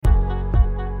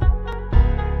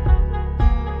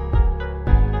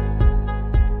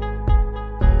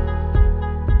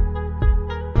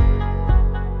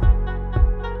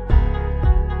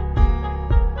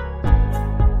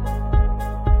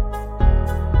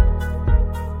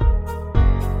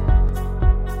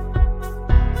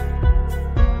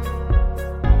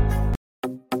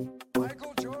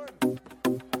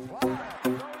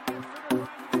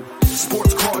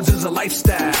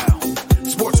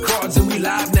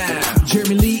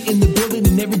Jeremy Lee in the building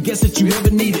and every guest that you ever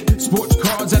needed. Sports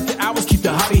cards after hours, keep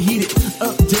the hobby heated.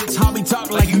 Updates, hobby talk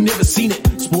like you never seen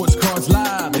it. Sports cards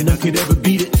live and none could ever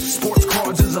beat it. Sports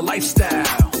cards is a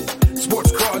lifestyle.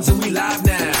 Sports cards and we live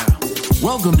now.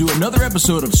 Welcome to another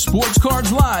episode of Sports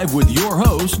Cards Live with your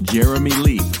host, Jeremy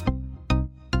Lee.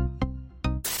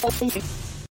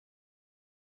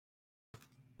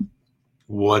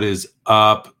 What is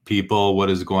up, people? What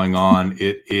is going on?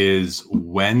 It is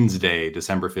Wednesday,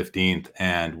 December 15th,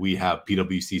 and we have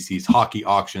PWCC's hockey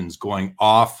auctions going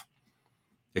off.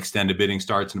 Extended bidding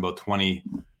starts in about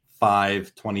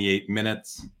 28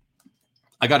 minutes.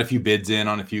 I got a few bids in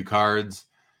on a few cards.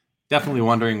 Definitely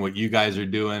wondering what you guys are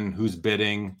doing, who's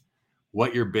bidding,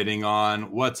 what you're bidding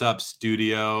on, what's up,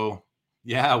 studio.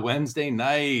 Yeah, Wednesday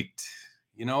night.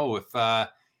 You know,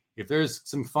 if there's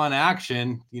some fun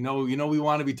action, you know, we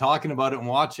want to be talking about it and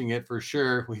watching it for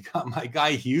sure. We got my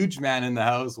guy, Huge Man, in the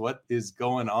house. What is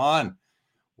going on?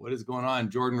 What is going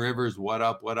on? Jordan Rivers, what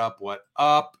up?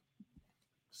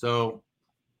 So,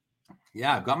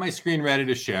 yeah, I've got my screen ready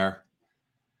to share.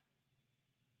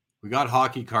 We got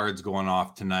hockey cards going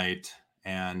off tonight.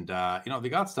 And, they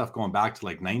got stuff going back to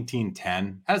like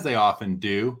 1910, as they often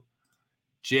do.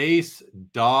 Jace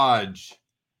Dodge.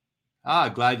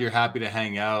 Glad you're happy to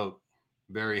hang out.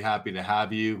 Very happy to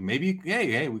have you. Maybe,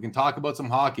 hey, we can talk about some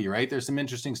hockey, right? There's some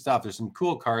interesting stuff. There's some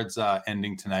cool cards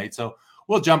ending tonight. So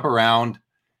we'll jump around,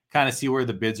 kind of see where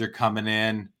the bids are coming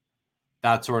in,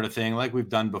 that sort of thing, like we've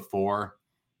done before.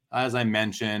 As I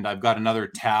mentioned, I've got another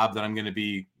tab that I'm going to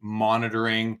be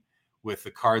monitoring with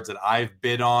the cards that I've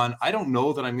bid on. I don't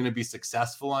know that I'm going to be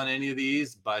successful on any of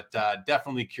these, but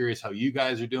definitely curious how you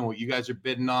guys are doing, what you guys are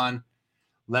bidding on.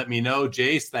 Let me know.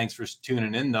 Jace, thanks for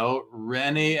tuning in, though.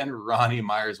 Rennie and Ronnie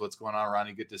Myers, what's going on,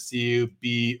 Ronnie? Good to see you.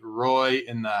 B. Roy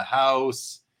in the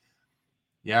house.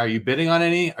 Yeah, are you bidding on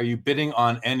any? Are you bidding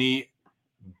on any?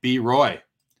 B. Roy.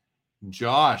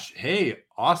 Josh, hey,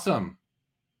 awesome.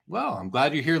 Well, I'm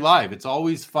glad you're here live. It's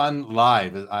always fun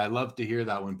live. I love to hear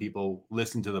that when people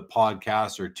listen to the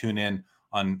podcast or tune in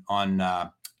on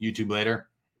YouTube later.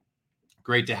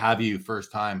 Great to have you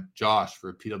first time, Josh,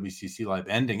 for PWCC Live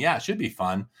ending. Yeah, it should be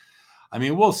fun. I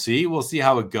mean, we'll see. We'll see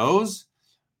how it goes.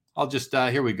 I'll just,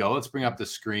 here we go. Let's bring up the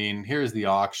screen. Here's the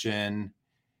auction.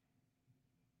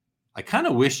 I kind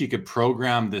of wish you could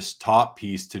program this top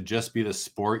piece to just be the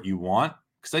sport you want,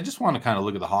 because I just want to kind of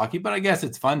look at the hockey, but I guess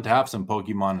it's fun to have some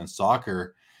Pokemon and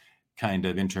soccer kind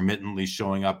of intermittently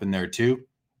showing up in there too.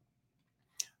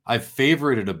 I've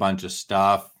favorited a bunch of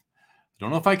stuff. Don't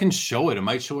know if I can show it. It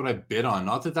might show what I bid on.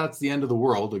 Not that that's the end of the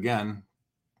world. Again,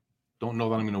 don't know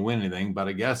that I'm going to win anything, but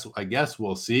I guess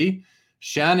we'll see.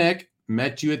 Shanik,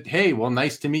 met you at, hey, well,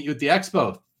 nice to meet you at the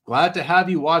expo. Glad to have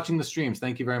you watching the streams.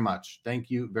 Thank you very much. Thank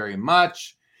you very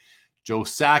much. Joe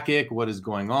Sakic, what is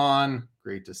going on?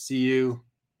 Great to see you.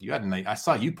 You had I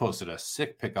saw you posted a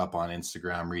sick pickup on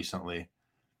Instagram recently.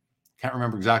 Can't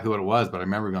remember exactly what it was, but I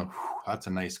remember going, that's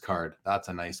a nice card. That's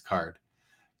a nice card.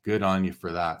 Good on you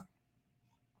for that.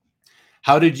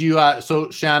 How did you, so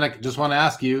Shanik, just want to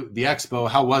ask you, the expo,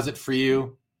 how was it for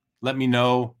you? Let me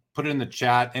know. Put it in the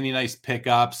chat. Any nice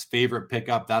pickups, favorite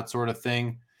pickup, that sort of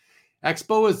thing.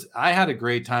 I had a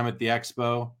great time at the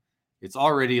expo. It's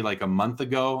already like a month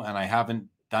ago, and I haven't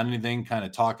done anything kind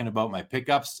of talking about my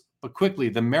pickups. But quickly,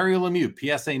 the Mario Lemieux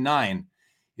PSA 9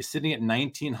 is sitting at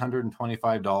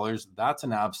 $1,925. That's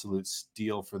an absolute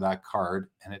steal for that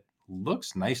card, and it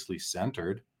looks nicely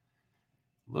centered.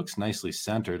 Let's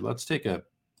take a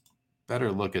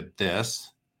better look at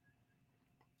this,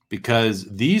 because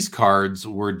these cards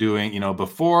were doing,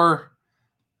 before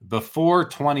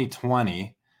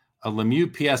 2020, a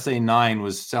Lemieux PSA 9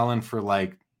 was selling for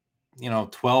like,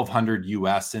 $1,200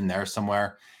 US in there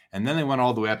somewhere. And then they went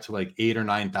all the way up to like $8,000 or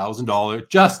 $9,000.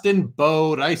 Justin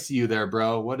Bode, I see you there,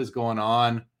 bro. What is going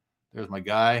on? There's my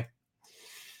guy.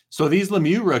 So these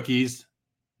Lemieux rookies,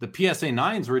 the PSA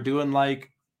 9s were doing like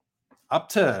up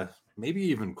to maybe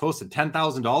even close to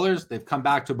 $10,000. They've come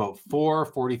back to about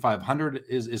 $4,500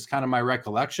 is kind of my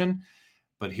recollection.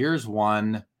 But here's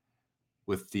one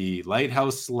with the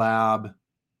Lighthouse slab.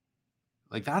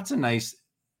 Like it's a nice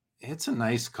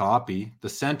copy. The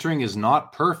centering is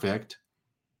not perfect.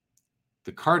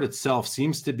 The card itself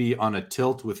seems to be on a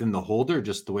tilt within the holder,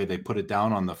 just the way they put it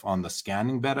down on the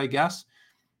scanning bed, I guess.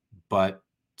 But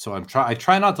so I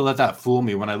try not to let that fool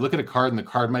me. When I look at a card and the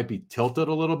card might be tilted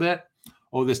a little bit.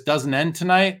 Oh, this doesn't end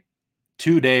tonight?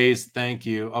 2 days. Thank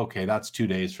you. Okay, that's 2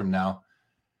 days from now.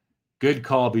 Good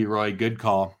call, B. Roy. Good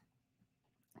call.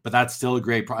 But that's still a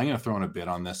great price. I'm going to throw in a bid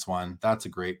on this one. That's a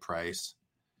great price.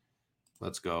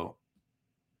 Let's go.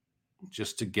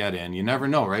 just to get in. You never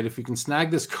know, right? If you can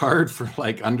snag this card for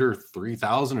like under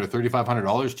 $3,000 or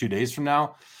 $3,500 2 days from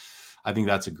now, I think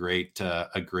that's a great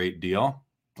deal.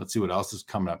 Let's see what else is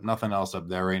coming up. Nothing else up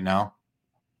there right now.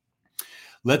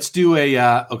 Let's do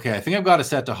okay, I think I've got it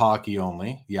set to hockey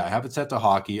only. Yeah, I have it set to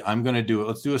hockey. I'm going to do it.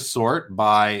 Let's do a sort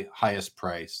by highest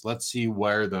price. Let's see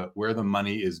where the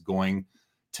money is going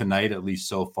tonight, at least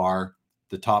so far.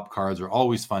 The top cards are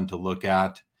always fun to look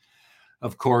at.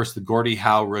 Of course, the Gordie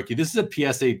Howe rookie. This is a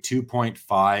PSA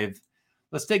 2.5.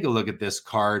 Let's take a look at this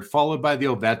card, followed by the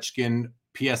Ovechkin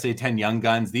PSA 10 Young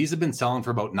Guns. These have been selling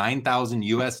for about 9,000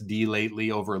 USD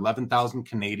lately, over 11,000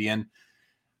 Canadian.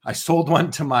 I sold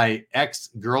one to my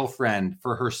ex-girlfriend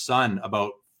for her son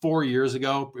about 4 years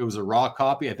ago. It was a raw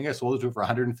copy. I think I sold it to her for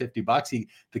 $150.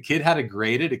 The kid had it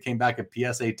graded. It came back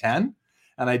a PSA 10.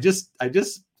 And I just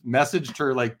messaged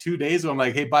her like 2 days ago. I'm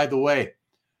like, hey, by the way,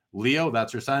 Leo,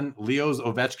 that's her son, Leo's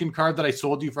Ovechkin card that I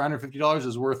sold you for $150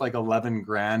 is worth like 11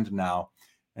 grand now.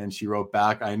 And she wrote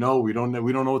back, I know, we don't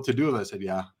know what to do with it. I said,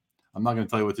 yeah, I'm not going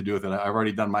to tell you what to do with it. I've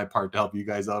already done my part to help you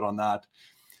guys out on that.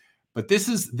 But this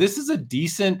is a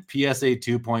decent PSA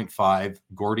 2.5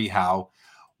 Gordie Howe.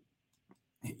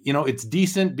 You know, it's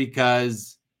decent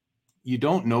because you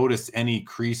don't notice any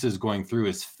creases going through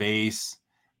his face.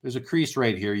 There's a crease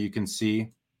right here. You can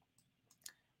see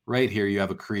right here, you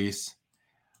have a crease.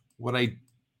 What I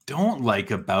don't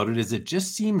like about it is it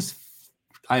just seems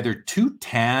either too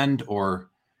tanned for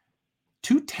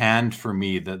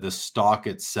me, the stock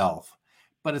itself.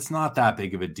 But it's not that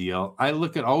big of a deal. I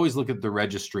always look at the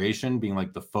registration being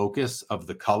like the focus of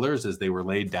the colors as they were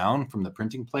laid down from the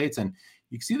printing plates. And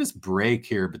you can see this break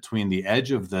here between the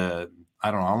edge of the, I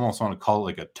don't know, I almost want to call it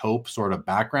like a taupe sort of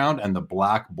background and the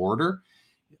black border.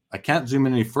 I can't zoom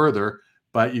in any further,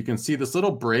 but you can see this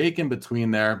little break in between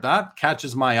there. That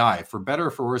catches my eye. For better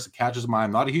or for worse, it catches my eye.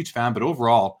 I'm not a huge fan, but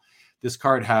overall, this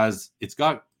card it's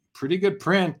got pretty good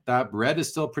print. That red is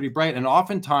still pretty bright. And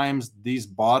oftentimes this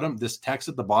text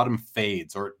at the bottom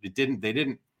fades, or they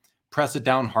didn't press it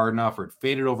down hard enough, or it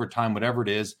faded over time, whatever it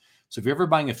is. So if you're ever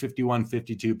buying a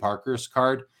 51-52 Parkhurst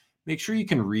card, make sure you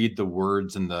can read the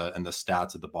words and the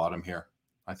stats at the bottom here.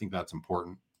 I think that's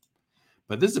important.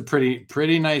 But this is a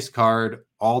pretty nice card.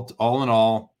 All in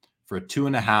all, for a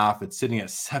 2.5, it's sitting at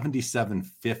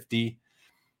 $77.50.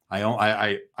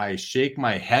 I shake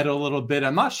my head a little bit.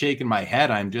 I'm not shaking my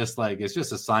head. I'm just like, it's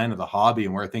just a sign of the hobby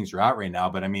and where things are at right now.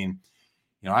 But I mean,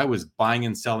 you know, I was buying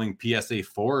and selling PSA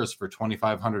 4s for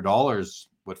 $2,500,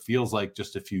 what feels like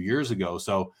just a few years ago.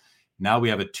 So now we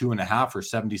have a 2.5 for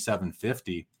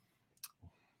 $77.50.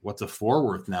 What's a 4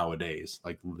 worth nowadays?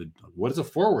 Like, what is a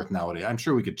 4 worth nowadays? I'm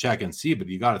sure we could check and see, but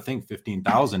you got to think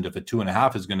 15,000 if a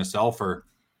 2.5 is going to sell for,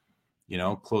 you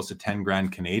know, close to 10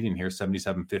 grand Canadian here,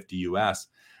 $77.50 US.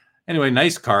 Anyway,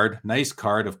 nice card.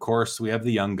 Of course, we have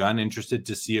the Young Gun. Interested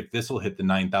to see if this will hit the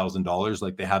 $9,000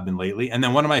 like they have been lately. And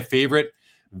then one of my favorite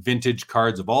vintage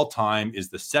cards of all time is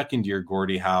the second year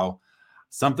Gordie Howe.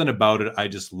 Something about it. I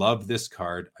just love this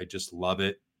card. I just love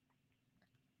it.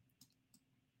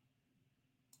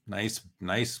 Nice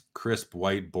crisp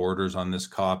white borders on this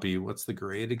copy. What's the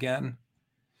grade again?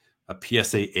 A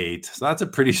PSA 8. So that's a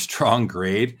pretty strong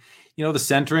grade. You know, the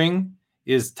centering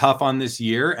is tough on this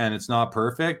year and it's not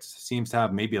perfect. Seems to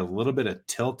have maybe a little bit of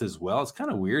tilt as well. It's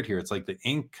kind of weird here. It's like the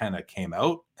ink kind of came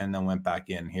out and then went back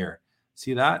in here.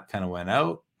 See that? Kind of went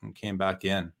out and came back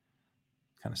in.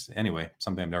 Anyway,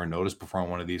 something I've never noticed before on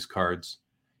one of these cards.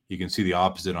 You can see the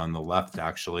opposite on the left,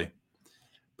 actually.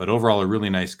 But overall, a really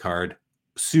nice card.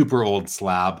 Super old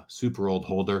slab, super old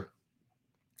holder.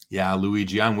 Yeah,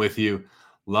 Luigi, I'm with you.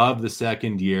 Love the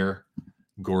second year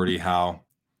Gordie Howe.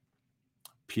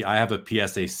 I have a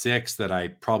PSA 6 that I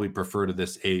probably prefer to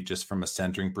this 8 just from a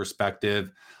centering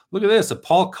perspective. Look at this. A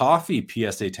Paul Coffey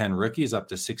PSA 10 rookie is up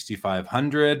to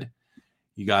 6,500.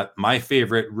 You got my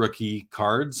favorite rookie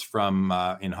cards from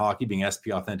in hockey being SP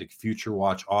Authentic Future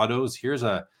Watch autos.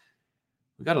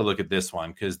 We got to look at this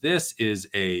one because this is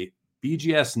a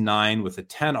BGS 9 with a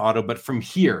 10 auto. But from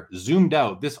here, zoomed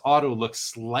out, this auto looks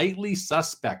slightly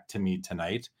suspect to me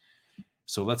tonight.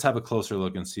 So let's have a closer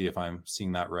look and see if I'm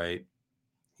seeing that right.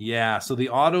 Yeah, so the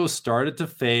auto started to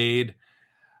fade.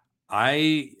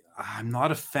 I'm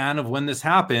not a fan of when this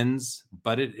happens,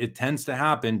 but it tends to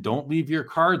happen. Don't leave your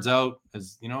cards out,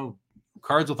 as you know,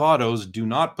 cards with autos, do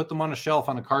not put them on a shelf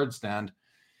on a card stand.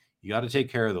 You got to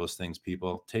take care of those things,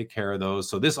 people. Take care of those.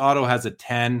 So this auto has a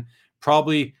 10,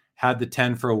 probably had the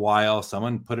 10 for a while.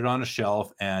 Someone put it on a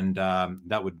shelf, and I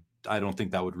don't think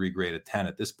that would regrade a 10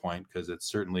 at this point because it's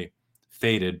certainly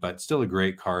faded, but still a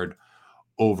great card.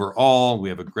 Overall, we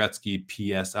have a Gretzky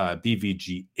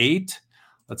BVG 8.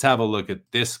 Let's have a look at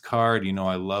this card. You know,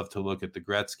 I love to look at the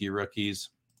Gretzky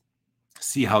rookies,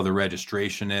 see how the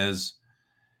registration is.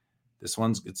 This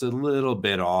one's, it's a little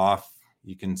bit off.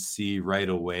 You can see right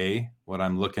away what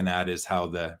I'm looking at is how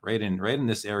the right in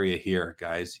this area here,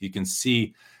 guys, you can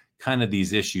see kind of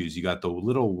these issues. You got the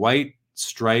little white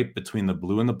stripe between the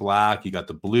blue and the black. You got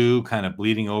the blue kind of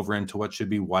bleeding over into what should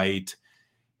be white.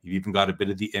 You've even got a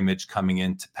bit of the image coming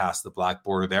in to pass the black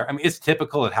border there. I mean, it's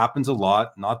typical. It happens a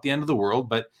lot. Not the end of the world,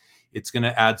 but it's going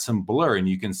to add some blur. And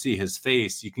you can see his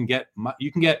face. You can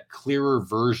get clearer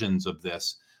versions of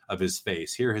this, of his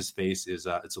face. Here, his face is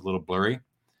it's a little blurry.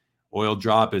 Oil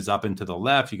drop is up and to the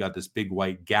left. You got this big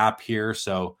white gap here.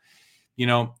 So, you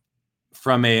know,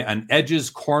 from an edges,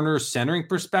 corners, centering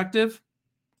perspective,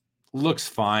 looks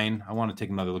fine. I want to take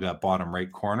another look at that bottom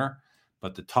right corner,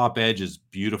 but the top edge is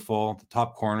beautiful. The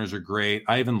top corners are great.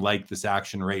 I even like this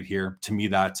action right here. To me,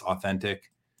 that's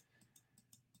authentic.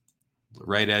 The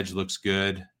right edge looks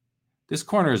good. This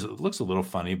corner looks a little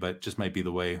funny, but just might be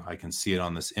the way I can see it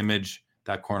on this image.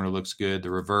 That corner looks good.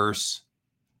 The reverse.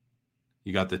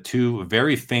 You got the two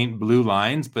very faint blue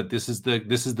lines, but this is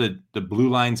the blue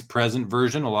lines present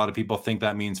version. A lot of people think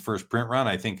that means first print run.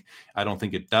 I don't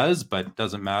think it does, but it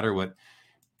doesn't matter. I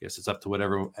guess it's up to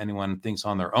whatever anyone thinks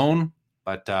on their own.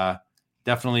 But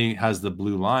definitely has the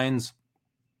blue lines.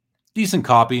 Decent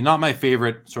copy. Not my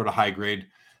favorite sort of high grade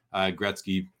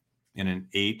Gretzky in an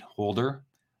 8 holder,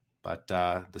 but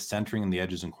the centering and the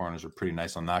edges and corners are pretty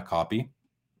nice on that copy.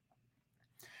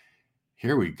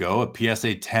 Here we go, a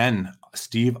PSA 10,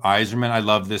 Steve Yzerman. I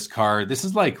love this card. This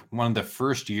is like one of the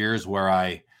first years where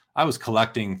I was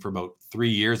collecting for about 3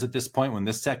 years at this point when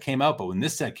this set came out. But when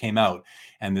this set came out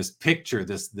and this picture,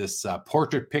 this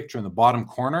portrait picture in the bottom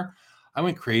corner, I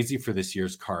went crazy for this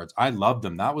year's cards. I loved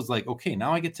them. That was like, okay,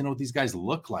 now I get to know what these guys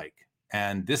look like.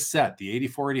 And this set, the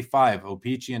 84-85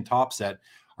 O-Pee-Chee and top set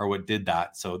are what did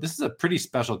that. So this is a pretty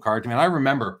special card to me. And I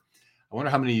remember, I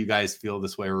wonder how many of you guys feel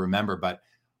this way or remember, but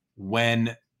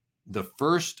when the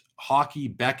first Hockey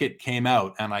Beckett came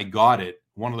out and I got it,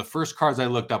 one of the first cards I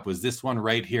looked up was this one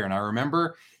right here. And I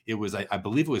remember it was, I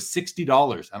believe it was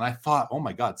 $60. And I thought, oh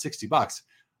my God, $60.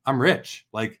 I'm rich.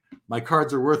 Like my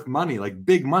cards are worth money, like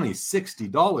big money,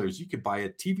 $60. You could buy a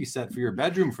TV set for your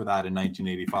bedroom for that in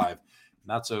 1985. And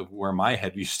that's where my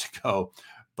head used to go.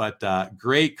 But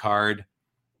great card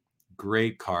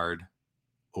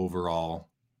overall.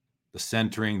 The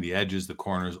centering, the edges, the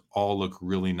corners all look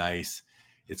really nice.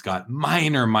 It's got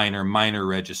minor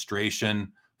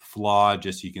registration flaw.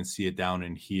 Just you can see it down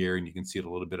in here, and you can see it a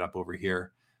little bit up over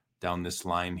here, down this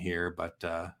line here, but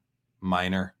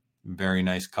minor. Very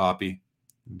nice copy.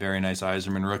 Very nice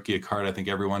Yzerman rookie, a card I think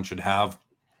everyone should have.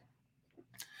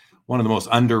 One of the most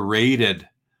underrated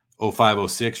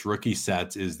 05-06 rookie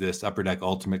sets is this Upper Deck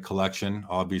Ultimate Collection,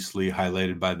 obviously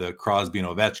highlighted by the Crosby and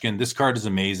Ovechkin. This card is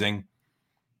amazing.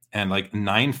 And like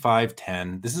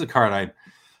 9-5-10. This is a card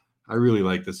I really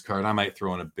like this card. I might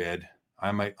throw in a bid.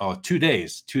 2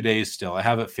 days still. I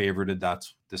have it favorited.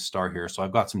 That's this star here. So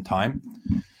I've got some time.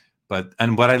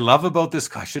 And what I love about this,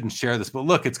 I shouldn't share this, but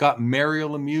look, it's got Mario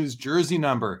Lemieux's jersey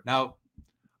number. Now,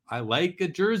 I like a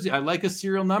jersey. I like a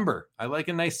serial number. I like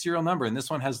a nice serial number. And this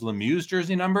one has Lemieux's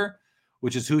jersey number,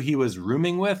 which is who he was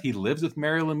rooming with. He lived with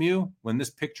Mario Lemieux. When this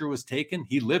picture was taken,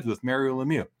 he lived with Mario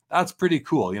Lemieux. That's pretty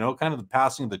cool. You know, kind of the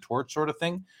passing of the torch sort of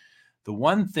thing. The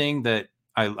one thing that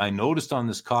I noticed on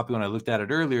this copy when I looked at it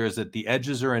earlier is that the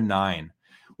edges are a 9,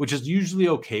 which is usually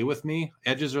okay with me.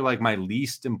 Edges are like my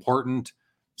least important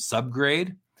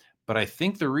subgrade. But I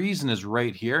think the reason is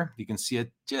right here. You can see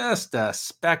it, just a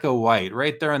speck of white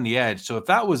right there on the edge. So if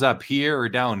that was up here or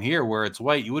down here where it's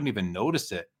white, you wouldn't even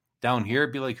notice it. Down here,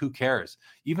 it'd be like, who cares?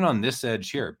 Even on this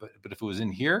edge here. But if it was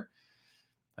in here,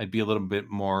 I'd be a little bit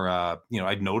more,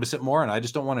 I'd notice it more. And I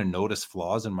just don't want to notice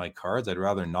flaws in my cards. I'd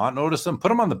rather not notice them. Put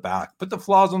them on the back. Put the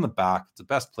flaws on the back. It's the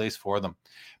best place for them.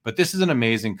 But this is an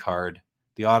amazing card.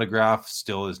 The autograph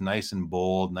still is nice and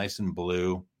bold, nice and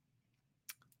blue.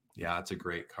 Yeah, it's a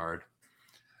great card.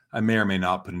 I may or may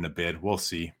not put in a bid. We'll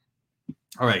see.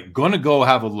 All right, going to go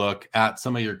have a look at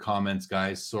some of your comments,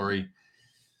 guys. Sorry.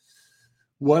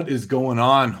 What is going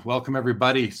on? Welcome,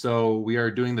 everybody. So we are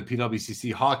doing the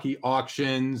PWCC hockey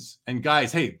auctions. And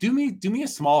guys, hey, do me a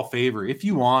small favor. If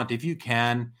you want, if you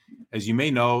can, as you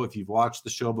may know, if you've watched the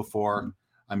show before,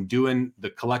 I'm doing the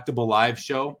Collectible Live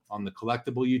show on the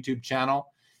Collectible YouTube channel.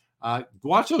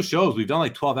 Watch those shows. We've done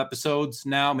like 12 episodes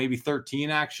now, maybe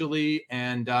 13 actually.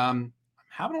 And I'm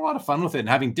having a lot of fun with it and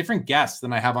having different guests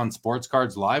than I have on Sports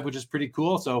Cards Live, which is pretty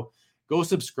cool. So go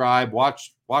subscribe,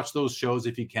 watch those shows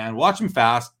if you can. Watch them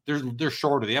fast. They're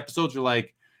shorter. The episodes are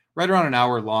like right around an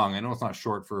hour long. I know it's not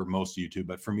short for most YouTube,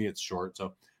 but for me, it's short.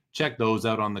 So check those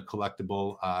out on the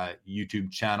Collectible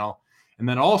YouTube channel. And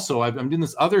then also, I'm doing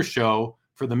this other show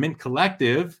for the Mint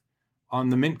Collective on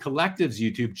the Mint Collective's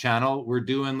YouTube channel. We're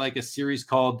doing like a series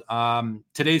called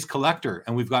Today's Collector,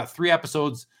 and we've got 3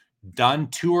 episodes done.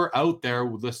 2 are out there.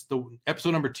 The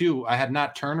episode number 2, I had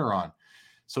Nat Turner on.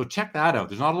 So check that out.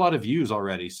 There's not a lot of views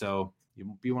already, so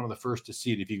you'll be one of the first to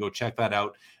see it if you go check that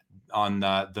out on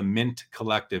the Mint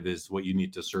Collective is what you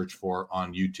need to search for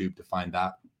on YouTube to find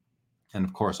that. And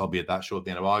of course, I'll be at that show at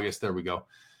the end of August. There we go.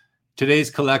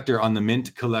 Today's Collector on the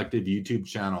Mint Collective YouTube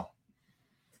channel.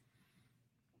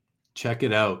 Check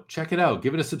it out. Check it out.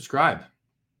 Give it a subscribe.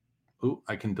 Oh,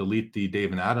 I can delete the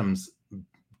Dave and Adams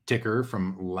ticker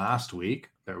from last week.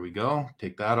 There we go.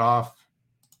 Take that off.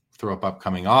 Throw up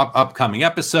upcoming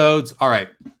episodes. All right.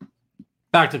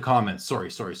 Back to comments. Sorry.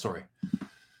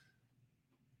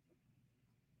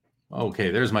 Okay,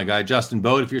 there's my guy, Justin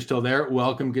Boat. If you're still there,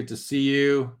 welcome. Good to see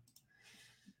you.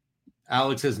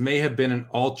 Alex says, may have been an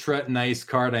ultra nice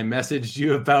card I messaged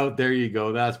you about. There you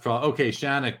go. That's probably okay.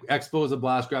 Shanna, Expo is a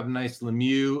blast. Grab a nice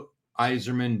Lemieux,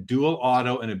 Yzerman, dual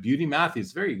auto, and a Beauty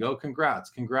Matthews. There you go.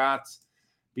 Congrats.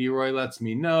 B. Roy lets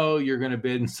me know you're going to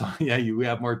bid. And so, yeah, we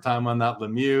have more time on that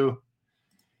Lemieux.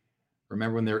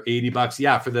 Remember when they're $80?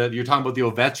 Yeah, you're talking about the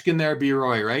Ovechkin there, B.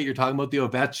 Roy, right? You're talking about the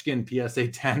Ovechkin PSA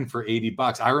 10 for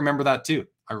 $80. I remember that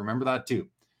too.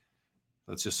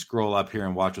 Let's just scroll up here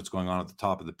and watch what's going on at the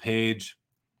top of the page.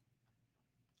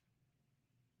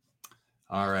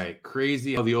 All right,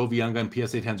 crazy how the OV Young Gun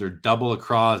PSA 10s are double a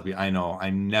Crosby. I know, I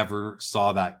never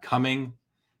saw that coming.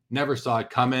 Birds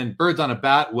on a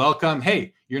Bat, welcome.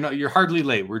 Hey, you're hardly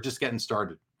late. We're just getting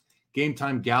started. Game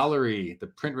Time Gallery, the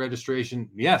print registration.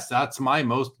 Yes, that's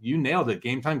you nailed it.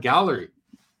 Game Time Gallery.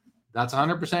 That's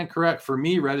 100% correct. For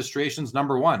me, registration's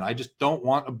number 1. I just don't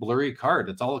want a blurry card.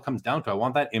 That's all it comes down to. I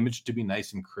want that image to be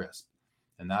nice and crisp.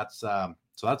 And that's a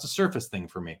surface thing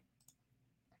for me.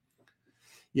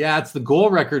 Yeah, it's the goal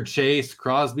record chase.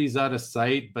 Crosby's out of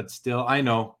sight, but still, I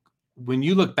know when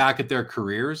you look back at their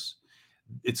careers,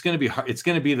 it's going to be hard. It's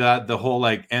going to be the whole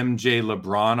like MJ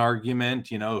LeBron argument,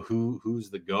 who's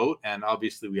the GOAT. And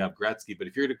obviously we have Gretzky, but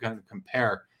if you're to kind of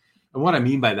compare, and what I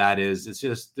mean by that is it's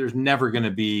just, there's never going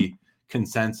to be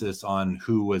consensus on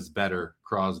who was better,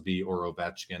 Crosby or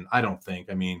Ovechkin. I don't think.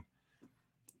 I mean,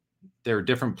 they're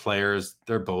different players.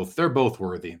 They're both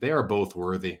worthy. They are both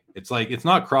worthy. It's like, it's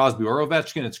not Crosby or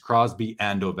Ovechkin. It's Crosby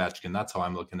and Ovechkin. That's how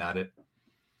I'm looking at it.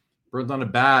 Birds on a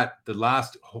Bat, the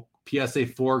last PSA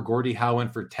 4, Gordie Howe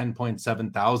went for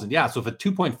 10.7 thousand. Yeah, so if a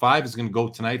 2.5 is going to go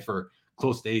tonight for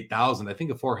close to 8,000, I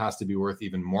think a 4 has to be worth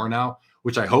even more now,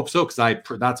 which I hope so, because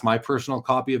that's my personal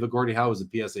copy of a Gordie Howe is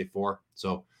a PSA 4.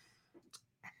 So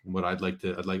what I'd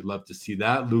love to see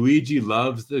that. Luigi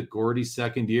loves the Gordie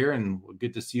second year, and we'll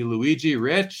get to see Luigi.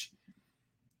 Rich,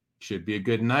 should be a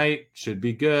good night. Should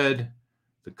be good.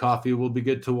 The coffee will be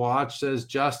good to watch, says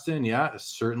Justin. Yeah, it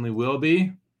certainly will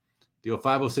be. The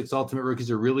 0506 Ultimate Rookies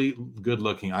are really good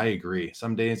looking. I agree.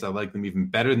 Some days I like them even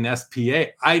better than SPA.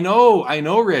 I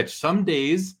know, Rich. Some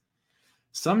days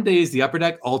the Upper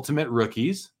Deck Ultimate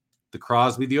Rookies, the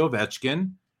Crosby, the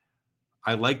Ovechkin,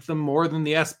 I like them more than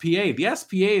the SPA. The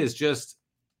SPA is just,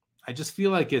 I just feel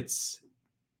like it's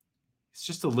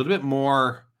just a little bit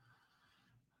more,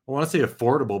 I want to say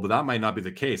affordable, but that might not be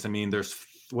the case. I mean, there's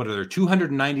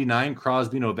 299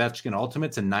 Crosby and Ovechkin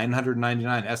Ultimates and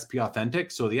 999 SP Authentic.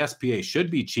 So the SPA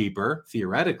should be cheaper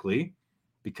theoretically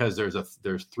because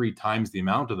there's 3 times the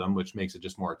amount of them, which makes it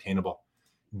just more attainable.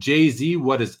 Jay-Z,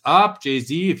 what is up?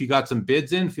 Jay-Z, if you got some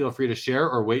bids in, feel free to share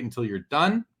or wait until you're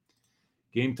done.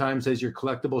 Game Time says your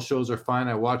collectible shows are fine.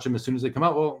 I watch them as soon as they come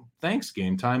out. Well, thanks,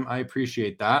 Game Time. I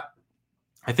appreciate that.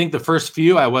 I think the first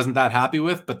few I wasn't that happy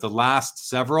with, but the last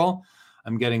several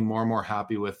I'm getting more and more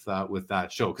happy with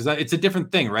that show, because it's a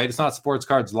different thing, right? It's not Sports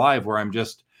Cards Live where I'm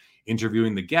just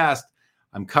interviewing the guest.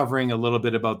 I'm covering a little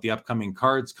bit about the upcoming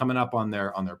cards coming up on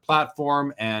their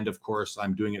platform, and of course,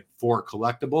 I'm doing it for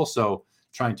collectible, so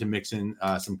trying to mix in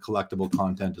some collectible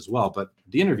content as well. But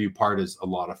the interview part is a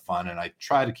lot of fun, and I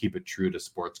try to keep it true to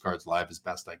Sports Cards Live as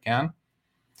best I can.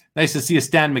 Nice to see a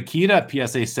Stan Mikita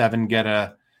PSA 7 get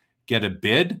a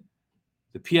bid.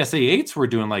 The PSA 8s were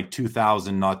doing like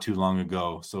 2,000 not too long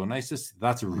ago. So nice to see.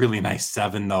 That's a really nice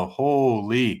 7 though.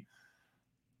 Holy.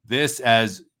 This,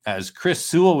 as Chris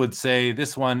Sewell would say,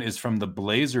 this one is from the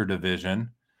Blazer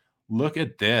division. Look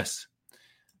at this.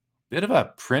 Bit of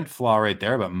a print flaw right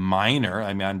there, but minor.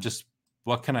 I mean,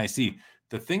 what can I see?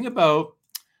 The thing about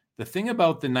the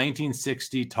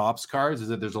 1960 Topps cards is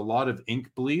that there's a lot of ink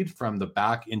bleed from the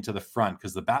back into the front,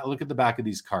 because look at the back of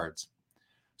these cards.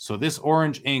 So this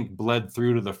orange ink bled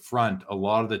through to the front a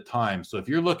lot of the time. So if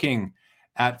you're looking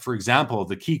at, for example,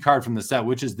 the key card from the set,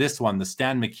 which is this one, the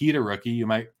Stan Mikita rookie, you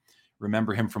might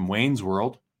remember him from Wayne's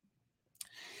World.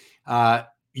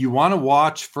 You want to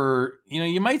watch for,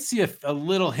 you might see a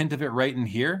little hint of it right in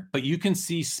here, but you can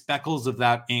see speckles of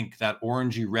that ink, that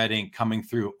orangey red ink coming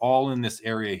through all in this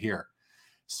area here.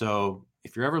 So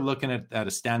if you're ever looking at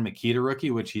a Stan Mikita rookie,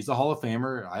 which he's a Hall of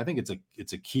Famer, I think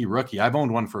it's a key rookie. I've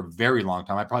owned one for a very long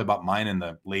time. I probably bought mine in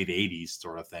the late 80s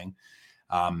sort of thing.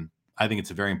 I think it's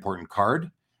a very important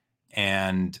card.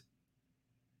 And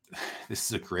this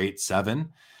is a great 7.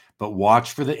 But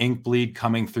watch for the ink bleed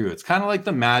coming through. It's kind of like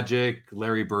the Magic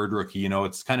Larry Bird rookie.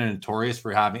 It's kind of notorious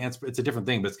for having, it's a different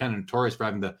thing, but it's kind of notorious for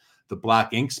having the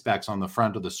black ink specks on the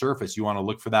front of the surface. You want to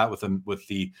look for that with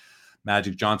the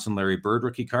Magic Johnson Larry Bird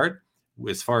rookie card.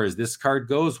 As far as this card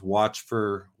goes, watch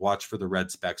for the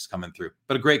red specks coming through.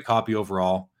 But a great copy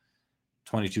overall.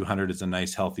 $2,200 is a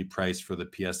nice healthy price for the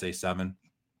PSA 7.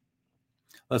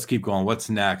 Let's keep going.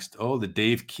 What's next? Oh, the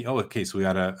Dave Key. Oh, okay. So we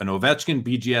got an Ovechkin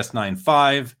BGS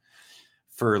 9.5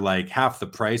 for like half the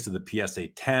price of the PSA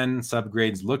 10.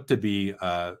 Subgrades look to be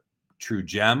a true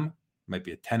gem. Might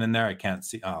be a 10 in there. I can't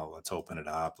see. Oh, let's open it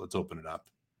up.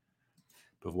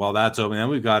 But while that's open, then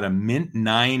we've got a Mint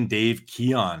 9 Dave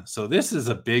Keon. So this is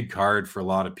a big card for a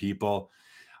lot of people.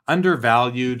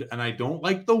 Undervalued, and I don't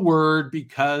like the word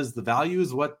because the value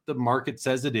is what the market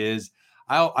says it is.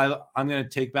 I'm going to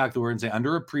take back the word and say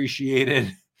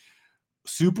underappreciated.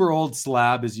 Super old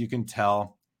slab, as you can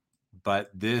tell. But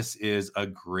this is a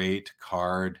great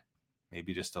card.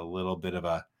 Maybe just a little bit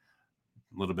of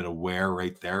wear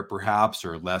right there, perhaps,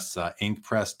 or less ink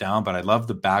pressed down. But I love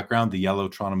the background. The yellow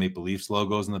Toronto Maple Leafs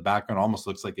logos in the background almost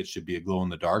looks like it should be a glow in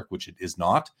the dark, which it is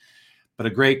not. But a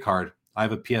great card. I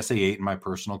have a PSA 8 in my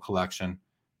personal collection.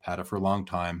 Had it for a long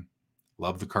time.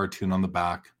 Love the cartoon on the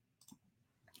back.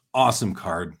 Awesome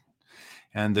card.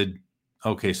 And so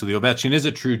the Ovechkin is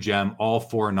a true gem. All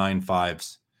 4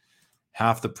 9.5s.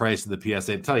 Half the price of the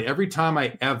PSA. I tell you, every time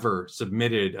I ever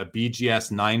submitted a BGS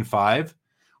 9.5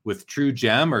 with True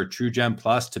Gem or True Gem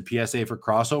Plus to PSA for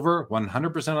crossover,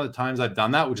 100% of the times I've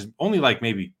done that, which is only like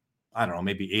maybe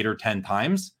 8 or 10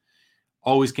 times,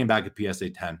 always came back to PSA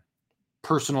 10.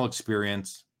 Personal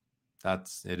experience.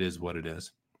 It is what it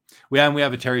is. We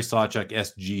have a Terry Sawchuk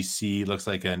SGC, looks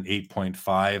like an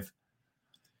 8.5.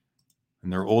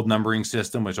 And their old numbering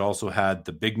system, which also had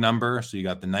the big number. So you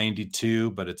got the 92,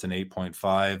 but it's an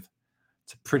 8.5.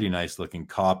 It's a pretty nice looking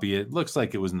copy. It looks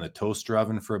like it was in the toaster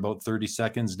oven for about 30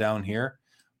 seconds down here,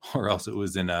 or else it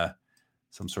was in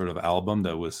some sort of album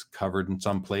that was covered in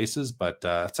some places. But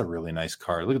it's a really nice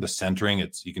card. Look at the centering.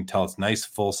 You can tell it's nice,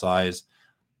 full size.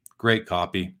 Great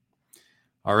copy.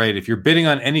 All right, if you're bidding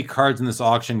on any cards in this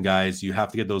auction, guys, you have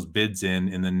to get those bids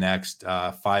in the next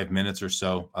 5 minutes or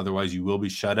so. Otherwise, you will be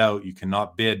shut out. You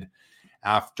cannot bid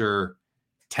after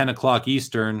 10 o'clock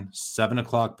Eastern, 7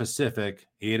 o'clock Pacific,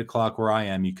 8 o'clock where I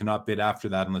am. You cannot bid after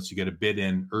that unless you get a bid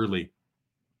in early.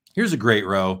 Here's a great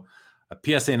row. A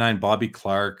PSA 9 Bobby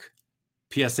Clark,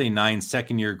 PSA 9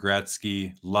 second-year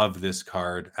Gretzky. Love this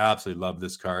card. Absolutely love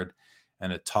this card.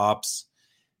 And a Topps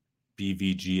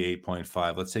BVG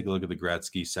 8.5. Let's take a look at the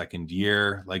Gretzky second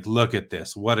year. Like, look at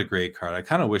this. What a great card. I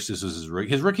kind of wish this was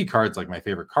his rookie card's like my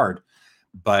favorite card,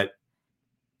 but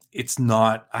it's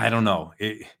not, I don't know.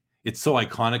 It's so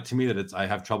iconic to me that I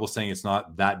have trouble saying it's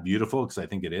not that beautiful because I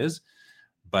think it is.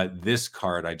 But this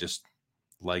card, I just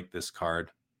like this card.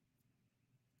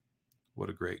 What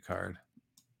a great card.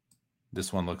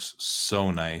 This one looks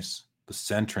so nice. The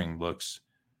centering looks,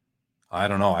 I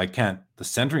don't know. The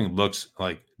centering looks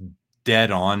like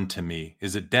dead on to me.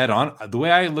 Is it dead on? The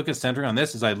way I look at centering on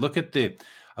this is I look at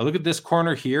this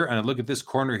corner here and I look at this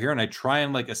corner here and I try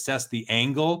and like assess the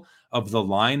angle of the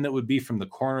line that would be from the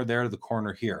corner there to the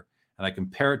corner here. And I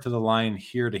compare it to the line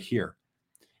here to here.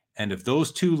 And if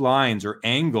those two lines are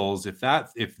angles, if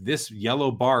this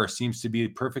yellow bar seems to be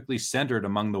perfectly centered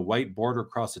among the white border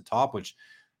across the top, which,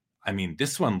 I mean,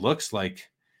 this one looks like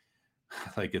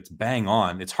it's bang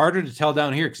on. It's harder to tell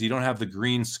down here because you don't have the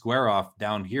green square off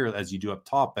down here as you do up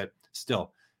top, but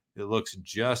still, it looks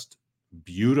just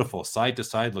beautiful. Side to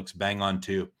side looks bang on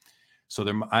too. So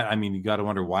you got to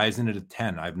wonder, why isn't it a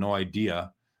 10? I have no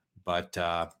idea, but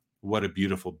what a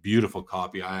beautiful, beautiful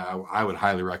copy. I would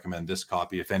highly recommend this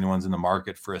copy if anyone's in the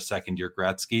market for a second year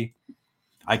Gretzky.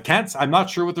 I'm not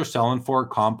sure what they're selling for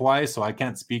comp wise, so I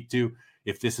can't speak to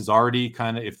if this is already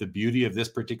if the beauty of this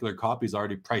particular copy is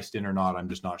already priced in or not. I'm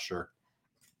just not sure.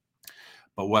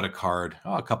 But what a card.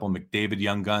 Oh, a couple of McDavid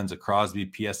Young Guns, a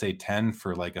Crosby PSA 10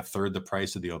 for like a third the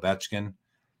price of the Ovechkin.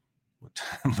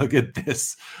 Look at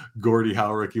this Gordie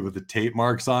Howe rookie with the tape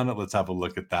marks on it. Let's have a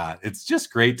look at that. It's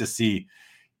just great to see,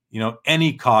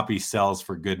 any copy sells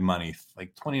for good money,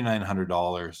 like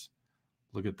 $2,900.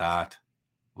 Look at that.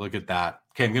 Look at that.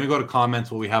 Okay, I'm going to go to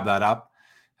comments while we have that up.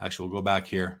 Actually, we'll go back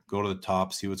here, go to the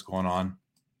top, see what's going on,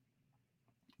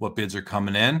 what bids are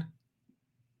coming in.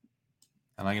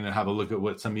 And I'm going to have a look at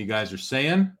what some of you guys are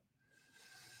saying.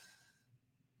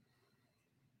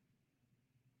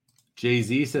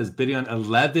 Jay-Z says bidding on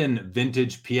 11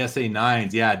 vintage PSA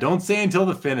 9s. Yeah, don't say until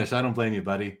the finish. I don't blame you,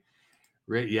 buddy.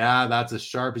 Right, yeah, that's as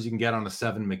sharp as you can get on a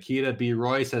 7 Makita. B.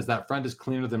 Roy says that front is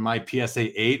cleaner than my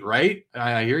PSA 8, right?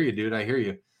 I hear you, dude. I hear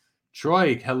you.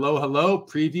 Troy, hello.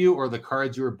 Preview or the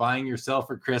cards you were buying yourself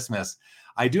for Christmas.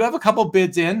 I do have a couple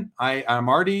bids in. I'm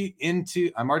already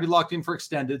locked in for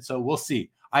extended, so we'll see.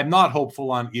 I'm not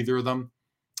hopeful on either of them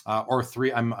or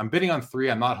 3. I'm bidding on 3.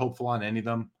 I'm not hopeful on any of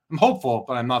them. I'm hopeful,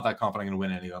 but I'm not that confident I'm going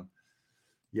to win any of them.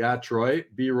 Yeah, Troy.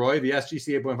 B. Roy, the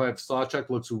SGC 8.5 Sawchuck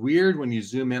looks weird when you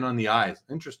zoom in on the eyes.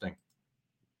 Interesting.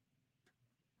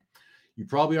 You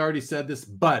probably already said this,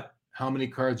 but how many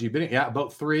cards are you bidding? Yeah,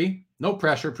 about 3. No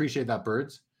pressure. Appreciate that,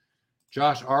 birds.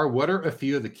 Josh R., what are a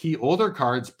few of the key older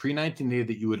cards pre-1980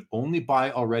 that you would only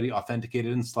buy already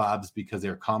authenticated in slabs because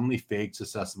they're commonly faked,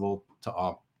 susceptible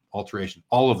to alteration?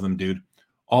 All of them, dude.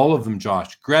 All of them,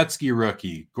 Josh. Gretzky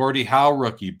rookie, Gordie Howe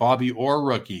rookie, Bobby Orr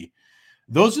rookie.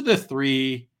 Those are the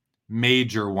 3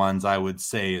 major ones I would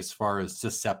say as far as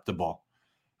susceptible.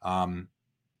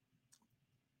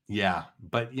 Yeah,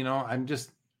 but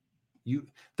the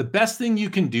best thing you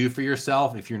can do for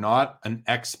yourself if you're not an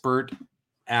expert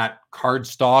at card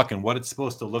stock and what it's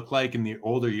supposed to look like in the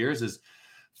older years is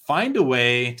find a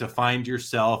way to find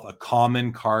yourself a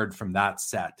common card from that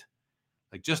set,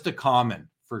 like just a common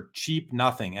for cheap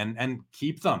nothing, and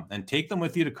keep them and take them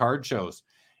with you to card shows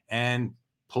and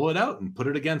pull it out and put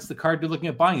it against the card you're looking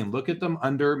at buying and look at them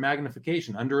under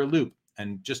magnification, under a loop,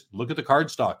 and just look at the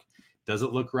card stock. Does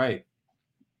it look right?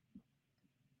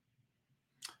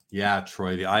 Yeah,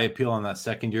 Troy, the eye appeal on that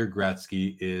second-year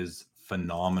Gretzky is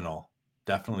phenomenal.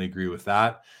 Definitely agree with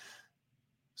that.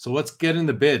 So let's get in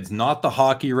the bids. Not the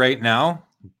hockey right now.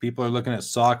 People are looking at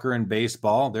soccer and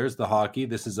baseball. There's the hockey.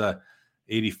 This is a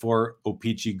 84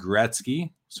 O-Pee-Chee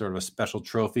Gretzky, sort of a special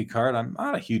trophy card. I'm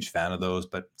not a huge fan of those,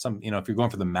 but if you're going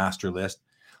for the master list,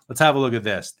 let's have a look at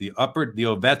this. The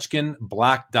Ovechkin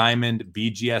Black Diamond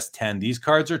BGS 10. These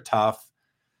cards are tough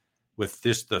with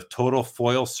the total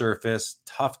foil surface,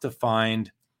 tough to find.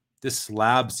 This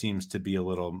slab seems to be a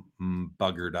little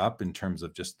buggered up in terms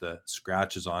of just the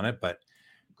scratches on it, but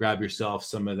grab yourself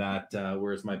some of that.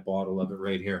 Where's my bottle of it?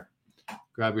 Right here.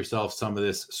 Grab yourself some of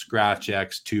this Scratch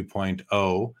X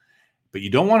 2.0, but you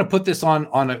don't want to put this on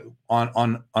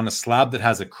a slab that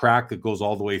has a crack that goes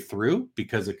all the way through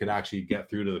because it could actually get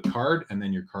through to the card and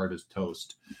then your card is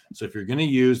toast. So if you're going to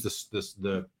use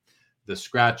the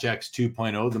Scratch X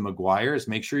 2.0, the Maguires,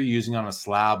 make sure you're using on a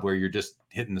slab where you're just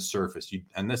hitting the surface.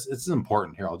 This is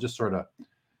important here. I'll just sort of,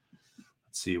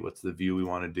 let's see, what's the view we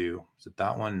want to do? Is it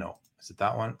that one? No. Is it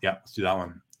that one? Yeah, let's do that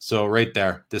one. So right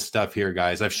there, this stuff here,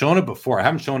 guys, I've shown it before. I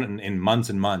haven't shown it in months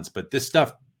and months, but this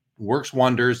stuff works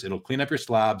wonders. It'll clean up your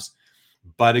slabs.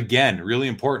 But again, really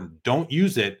important, don't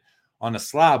use it on a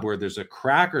slab where there's a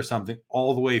crack or something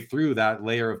all the way through that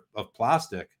layer of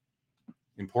plastic.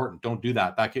 Important. Don't do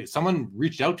that. Someone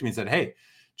reached out to me and said, hey,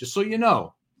 just so you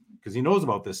know, because he knows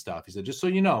about this stuff. He said, just so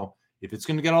you know, if it's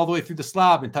going to get all the way through the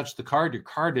slab and touch the card, your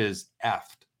card is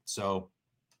effed. So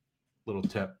little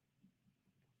tip.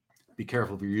 Be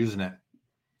careful if you're using it.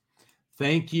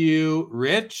 Thank you,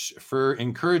 Rich, for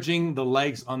encouraging the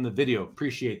legs on the video.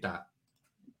 Appreciate that.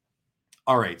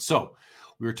 All right. So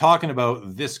we were talking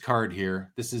about this card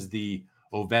here. This is the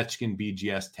Ovechkin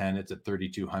BGS 10. It's at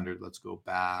 3,200. Let's go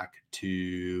back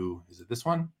to, is it this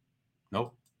one?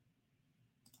 Nope.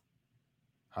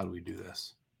 How do we do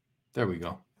this? There we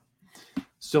go.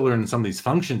 Still learning some of these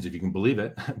functions, if you can believe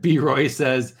it. B. Roy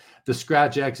says, the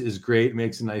Scratch X is great.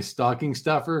 Makes a nice stocking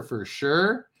stuffer for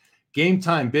sure. Game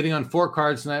time. Bidding on 4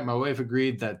 cards tonight. My wife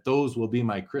agreed that those will be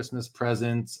my Christmas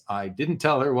presents. I didn't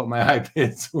tell her what my high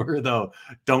bids were, though.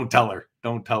 Don't tell her.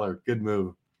 Don't tell her. Good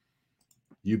move.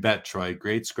 You bet, Troy.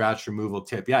 Great scratch removal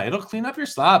tip. Yeah, it'll clean up your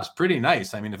slabs pretty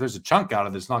nice. I mean, if there's a chunk out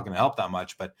of it, it's not going to help that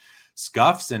much. But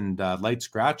scuffs and light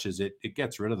scratches, it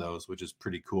gets rid of those, which is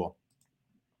pretty cool.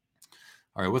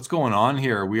 All right, what's going on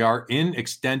here? We are in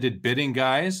extended bidding,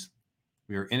 guys.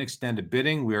 We are in extended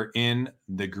bidding. We are in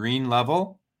the green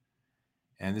level.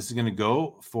 And this is going to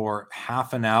go for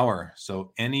half an hour.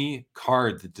 So any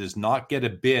card that does not get a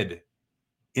bid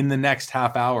in the next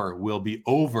half hour will be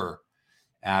over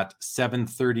at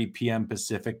 7:30 p.m.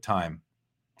 Pacific time.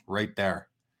 right there.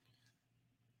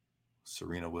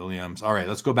 Serena Williams. All right,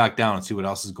 let's go back down and see what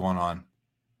else is going on.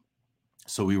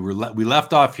 So we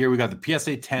left off here. We got the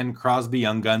PSA 10 Crosby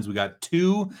Young Guns. We got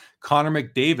 2 Connor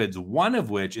McDavids, one of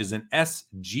which is an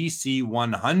SGC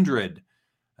 100.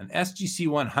 An SGC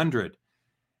 100.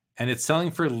 And it's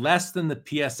selling for less than the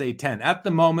PSA 10 at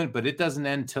the moment, but it doesn't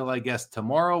end till, I guess,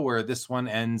 tomorrow, where this one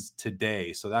ends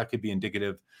today. So that could be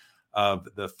indicative of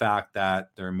the fact that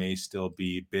there may still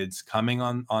be bids coming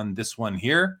on this one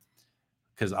here,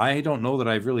 because I don't know that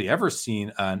I've really ever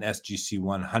seen an SGC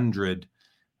 100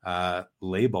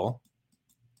 label,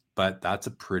 but that's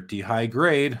a pretty high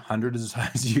grade. 100 is as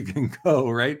high as you can go,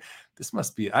 right? This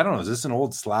must be, I don't know, is this an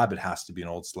old slab? It has to be an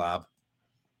old slab.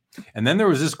 And then there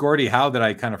was this Gordie Howe that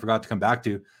I kind of forgot to come back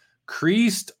to.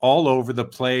 Creased all over the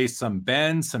place, some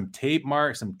bends, some tape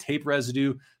marks, some tape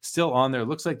residue still on there. It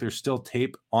looks like there's still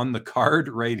tape on the card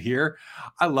right here.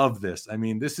 I love this. I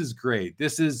mean, this is great.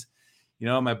 This is,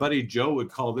 my buddy Joe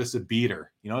would call this a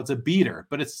beater. It's a beater,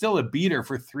 but it's still a beater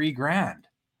for $3,000.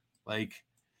 Like,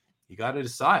 you got to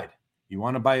decide. You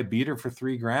want to buy a beater for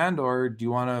 $3,000, or do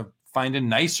you want to find a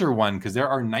nicer one? Because there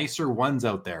are nicer ones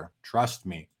out there. Trust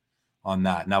me on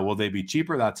that. Now, will they be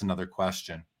cheaper? That's another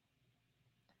question.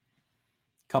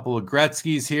 Couple of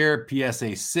Gretzky's here.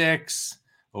 PSA 6,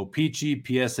 O-Pee-Chee,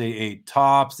 PSA 8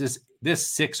 tops. This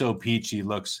 6 O-Pee-Chee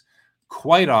looks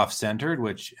quite off-centered,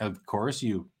 which, of course,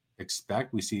 you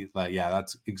expect. We see,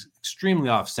 that's extremely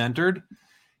off-centered.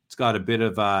 It's got a bit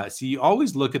of, see, you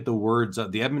always look at the words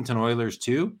of the Edmonton Oilers,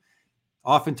 too.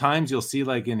 Oftentimes, you'll see,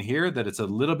 like in here, that it's a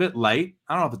little bit light.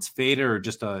 I don't know if it's faded or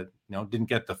just didn't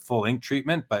get the full ink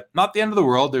treatment, but not the end of the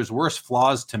world. There's worse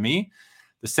flaws to me.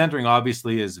 The centering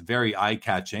obviously is very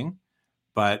eye-catching,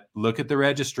 but look at the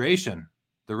registration.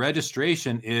 The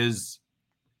registration it's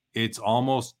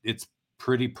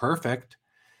pretty perfect.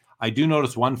 I do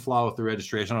notice one flaw with the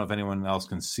registration. I don't know if anyone else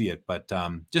can see it, but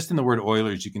just in the word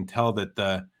Oilers, you can tell that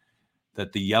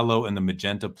the yellow and the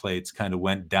magenta plates kind of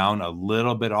went down a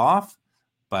little bit off.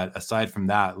 But aside from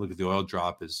that, look at the oil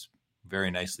drop is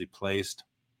very nicely placed.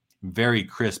 Very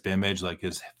crisp image, like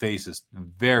his face is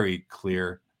very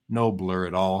clear. No blur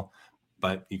at all,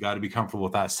 but you got to be comfortable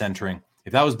with that centering.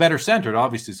 If that was better centered,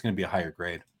 obviously it's going to be a higher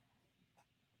grade.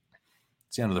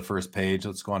 It's the end of the first page.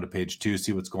 Let's go on to page 2,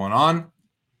 see what's going on.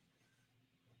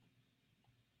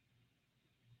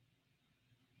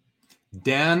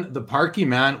 Dan, the Parky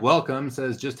man, welcome,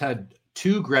 says just had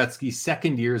 2 Gretzky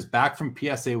second years back from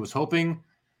PSA. Was hoping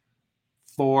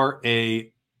for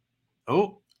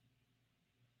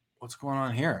what's going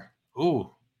on here?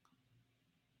 Oh.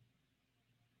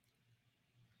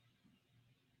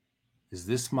 Is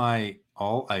this my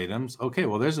all items? Okay,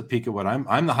 well, there's a peek at what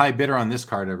I'm the high bidder on this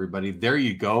card, everybody. There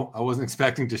you go. I wasn't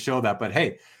expecting to show that, but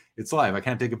hey, it's live. I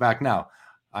can't take it back now.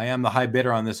 I am the high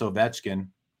bidder on this Ovechkin.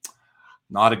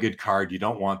 Not a good card. You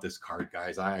don't want this card,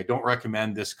 guys. I don't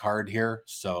recommend this card here,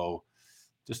 so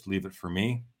just leave it for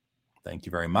me. Thank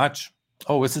you very much.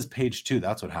 Oh, this is page 2.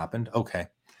 That's what happened. Okay.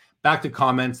 Back to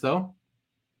comments, though.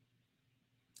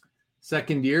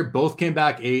 Second year, both came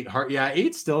back 8. Yeah,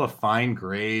 8's still a fine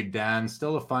grade, Dan.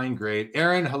 Still a fine grade.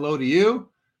 Aaron, hello to you.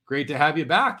 Great to have you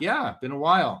back. Yeah, been a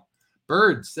while.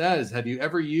 Bird says, have you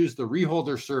ever used the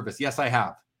reholder service? Yes, I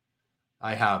have.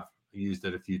 I have used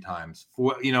it a few times.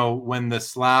 For, when the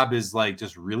slab is like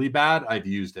just really bad, I've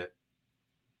used it.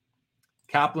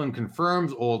 Kaplan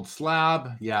confirms old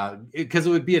slab. Yeah, because it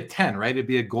would be a 10, right? It'd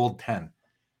be a gold 10.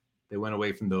 They went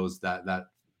away from those that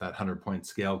 100-point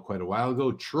scale quite a while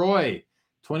ago. Troy,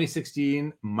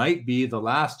 2016 might be the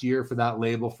last year for that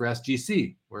label for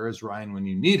SGC. Where is Ryan when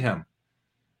you need him?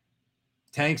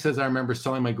 Tank says, I remember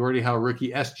selling my Gordie Howe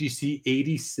rookie SGC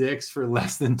 86 for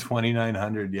less than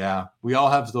 $2,900. Yeah, we all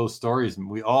have those stories.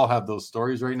 We all have those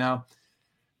stories right now.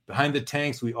 Behind the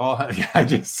tanks, we all have. Yeah, I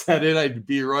just said it. I'd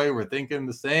be Roy. We're thinking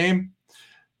the same.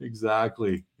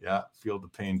 Exactly. Yeah, feel the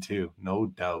pain too. No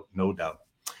doubt. No doubt.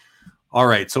 All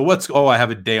right. So I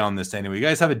have a day on this anyway. You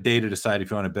guys have a day to decide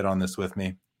if you want to bid on this with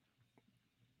me.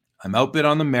 I'm outbid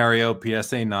on the Mario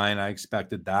PSA 9. I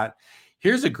expected that.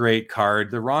 Here's a great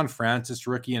card. The Ron Francis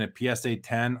rookie in a PSA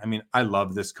 10. I mean, I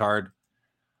love this card.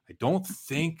 I'm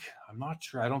not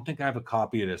sure. I don't think I have a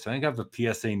copy of this. I think I have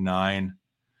a PSA 9.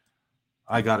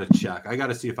 I got to check. I got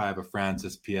to see if I have a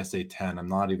Francis PSA 10. I'm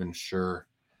not even sure.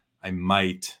 I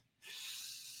might.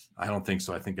 I don't think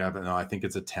so. I think I have it. No, I think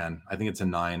it's a 10. I think it's a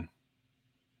 9.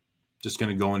 Just going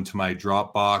to go into my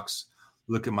Dropbox,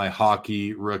 look at my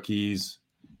hockey rookies.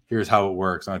 Here's how it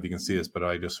works. I don't know if you can see this, but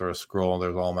I just sort of scroll.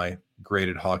 There's all my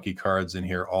graded hockey cards in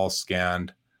here, all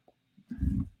scanned.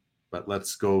 But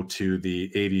let's go to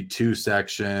the 82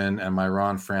 section. And my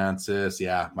Ron Francis.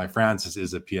 Yeah, my Francis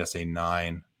is a PSA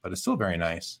 9, but it's still very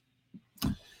nice.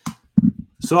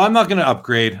 So I'm not going to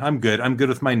upgrade. I'm good. I'm good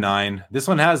with my 9. This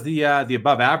one has the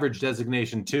above average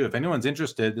designation too. If anyone's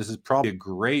interested, this is probably a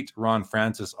great Ron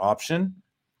Francis option.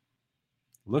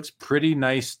 Looks pretty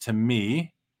nice to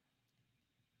me.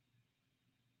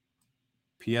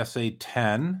 PSA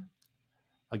 10.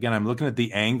 Again, I'm looking at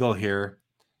the angle here.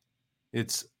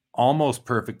 It's almost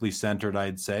perfectly centered,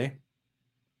 I'd say.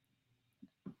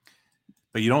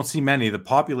 But you don't see many. The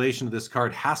population of this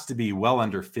card has to be well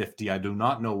under 50. I do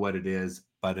not know what it is.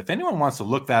 But if anyone wants to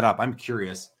look that up, I'm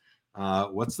curious.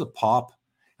 What's the pop?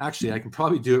 Actually, I can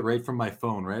probably do it right from my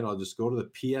phone, right? I'll just go to the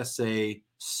PSA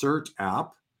Cert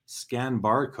app, scan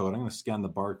barcode. I'm going to scan the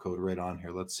barcode right on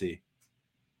here. Let's see.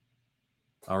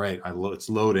 All right, it's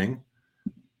loading.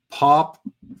 Pop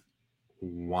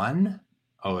 1.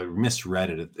 Oh, it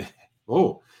misread it.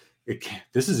 Oh,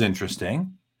 this is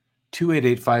interesting.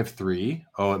 28853.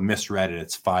 Oh, it misread it.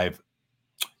 It's 5.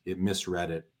 It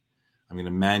misread it. I'm going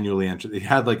to manually enter. It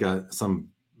had like I'm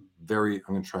going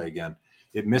to try again.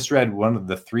 It misread one of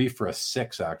the 3 for a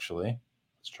 6, actually.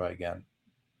 Let's try again.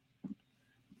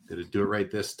 Did it do it right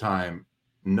this time?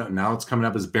 No, now it's coming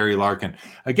up as Barry Larkin.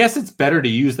 I guess it's better to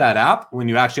use that app when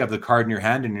you actually have the card in your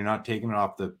hand and you're not taking it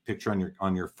off the picture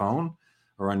on your phone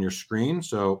or on your screen.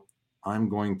 So I'm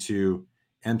going to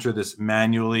enter this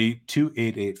manually.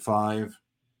 2885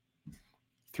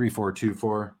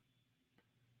 3424.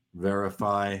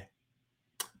 Verify.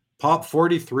 Pop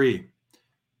 43.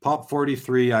 Pop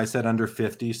 43. I said under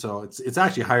 50, so it's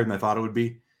actually higher than I thought it would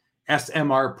be.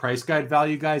 SMR price guide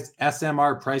value, guys.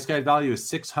 SMR price guide value is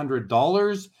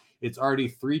 $600. It's already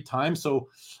 3 times. So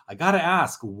I got to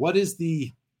ask, what is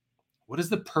the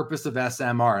purpose of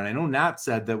SMR? And I know Nat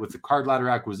said that with the card ladder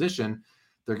acquisition,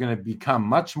 they're going to become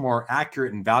much more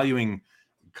accurate in valuing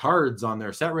cards on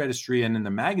their set registry and in the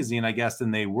magazine, I guess,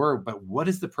 than they were. But what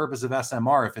is the purpose of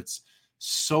SMR if it's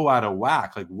so out of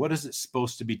whack? Like, what is it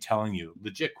supposed to be telling you?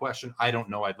 Legit question. I don't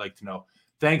know. I'd like to know.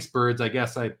 Thanks, Birds. I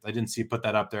guess I didn't see you put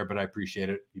that up there, but I appreciate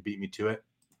it. You beat me to it.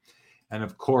 And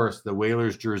of course, the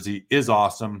Whalers jersey is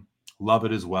awesome. Love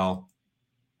it as well.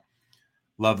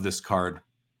 Love this card.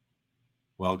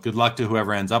 Well, good luck to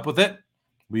whoever ends up with it.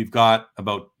 We've got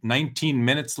about 19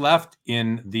 minutes left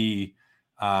in the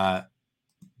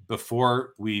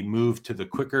before we move to the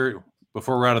quicker,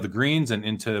 before we're out of the greens and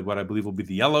into what I believe will be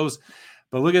the yellows.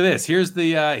 But look at this. Here's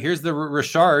the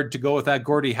Richard to go with that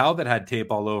Gordie Howe that had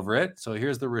tape all over it. So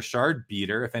here's the Richard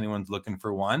beater if anyone's looking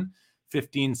for one.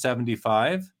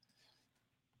 $15.75.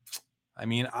 I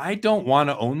mean, I don't want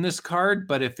to own this card,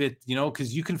 but if it,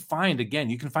 because you can find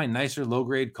nicer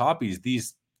low-grade copies.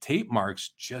 These tape marks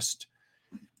just,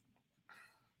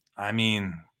 I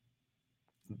mean,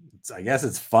 I guess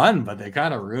it's fun, but they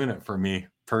kind of ruin it for me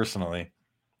personally.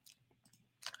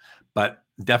 But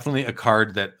definitely a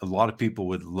card that a lot of people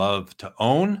would love to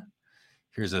own.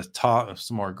 Here's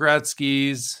some more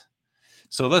Gretzky's.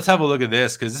 So let's have a look at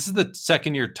this, because this is the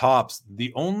second year Topps.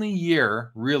 The only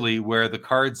year really where the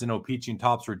cards in O-Pee-Chee and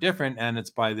Topps were different, and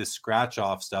it's by this scratch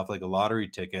off stuff like a lottery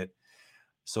ticket.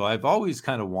 So I've always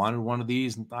kind of wanted one of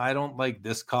these. I don't like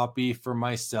this copy for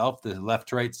myself. The left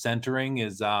to right centering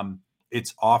is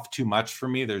it's off too much for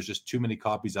me. There's just too many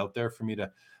copies out there for me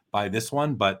to buy this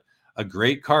one, but a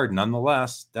great card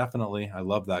nonetheless. Definitely. I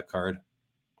love that card.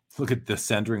 Look at the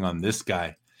centering on this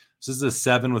guy. This is a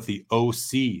 7 with the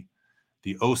OC.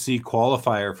 The OC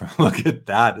qualifier. Look at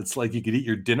that. It's like you could eat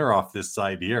your dinner off this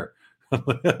side here.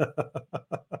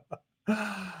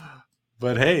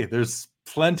 But hey, there's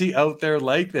plenty out there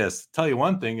like this. Tell you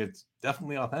one thing, it's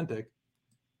definitely authentic.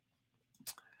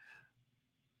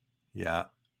 Yeah.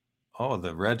 Oh,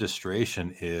 the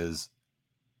registration is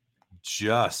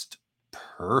just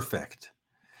perfect.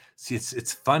 See,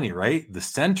 it's funny, right? The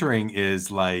centering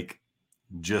is like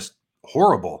just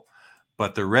horrible,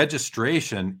 but the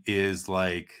registration is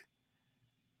like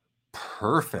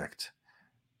perfect.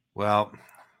 Well,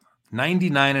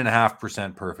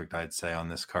 99.5% perfect, I'd say, on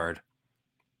this card.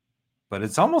 But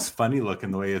it's almost funny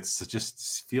looking the way it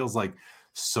just feels like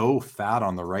so fat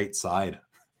on the right side.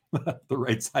 The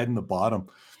right side and the bottom.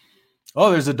 Oh,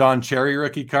 there's a Don Cherry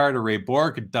rookie card, a Ray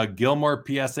Bourque, a Doug Gilmour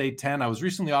PSA 10. I was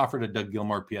recently offered a Doug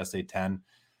Gilmour PSA 10,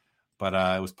 but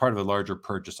it was part of a larger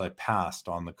purchase. I passed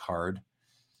on the card,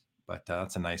 but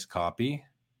that's a nice copy.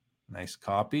 Nice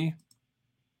copy.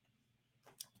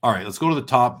 All right, let's go to the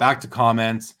top. Back to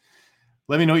comments.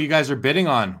 Let me know what you guys are bidding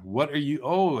on. What are you?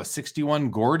 Oh, a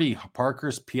 61 Gordie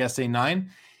Parker's PSA 9.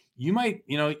 You might,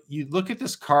 you look at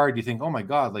this card, you think, oh my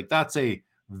God, like that's a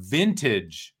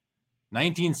vintage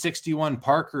 1961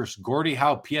 Parkhurst Gordie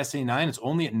Howe PSA 9. It's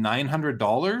only at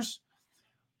 $900.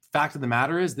 Fact of the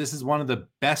matter is, this is one of the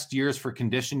best years for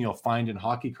condition you'll find in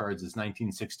hockey cards is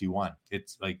 1961.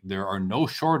 It's like there are no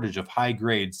shortage of high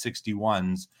grade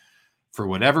 61s for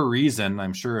whatever reason.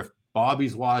 I'm sure if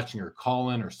Bobby's watching or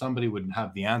Colin or somebody would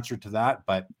have the answer to that,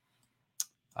 but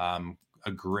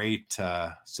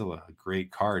still a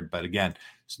great card. But again,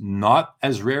 it's not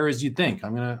as rare as you'd think.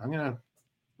 I'm gonna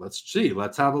let's see.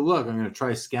 Let's have a look. I'm gonna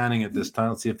try scanning it this time.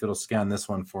 Let's see if it'll scan this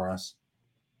one for us.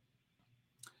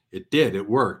 It did. It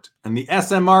worked. And the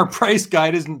SMR price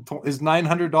guide is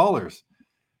 $900.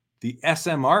 The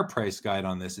SMR price guide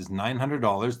on this is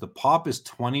 $900. The pop is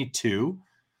 $22,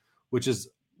 which is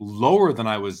lower than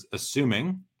I was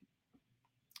assuming.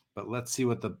 But let's see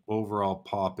what the overall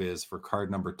pop is for card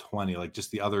number 20, like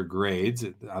just the other grades.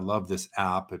 I love this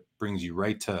app. It brings you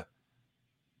right to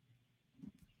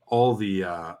all the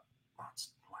why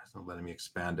is it not letting me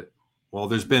expand it? Well,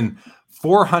 there's been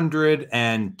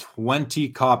 420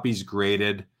 copies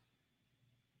graded,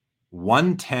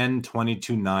 110,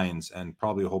 22 nines, and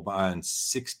probably a whole bunch, and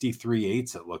 63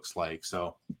 eights, it looks like.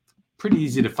 So pretty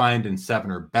easy to find in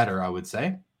 7 or better, I would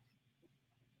say.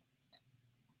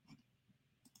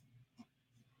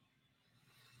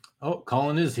 Oh,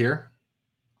 Colin is here.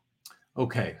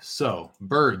 Okay, so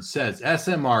Bird says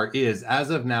SMR is, as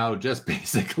of now, just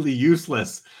basically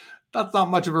useless. That's not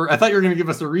much of a... I thought you were going to give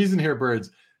us a reason here,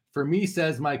 Birds. For me,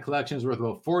 says my collection is worth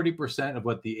about 40% of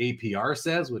what the APR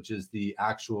says, which is the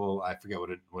actual... I forget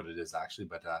what it is actually,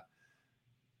 but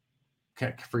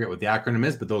can't forget what the acronym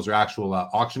is, but those are actual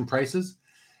auction prices.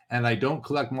 And I don't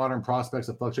collect modern prospects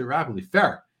that fluctuate rapidly.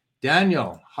 Fair.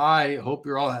 Daniel, hi. Hope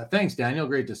you're all... Thanks, Daniel.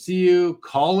 Great to see you.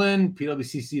 Colin,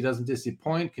 PWCC doesn't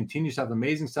disappoint. Continues to have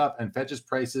amazing stuff and fetches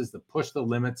prices that push the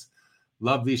limits.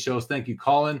 Love these shows. Thank you,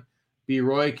 Colin. B.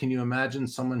 Roy, can you imagine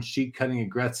someone sheet cutting a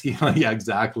Gretzky? Yeah,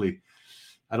 exactly.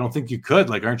 I don't think you could.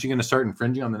 Like, aren't you going to start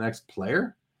infringing on the next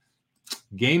player?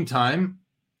 Game time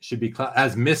should be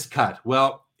as miscut.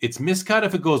 Well, it's miscut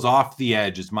if it goes off the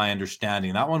edge, is my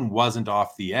understanding. That one wasn't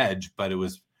off the edge, but it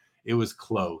was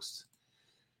close.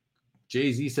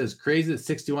 Jay-Z says, crazy that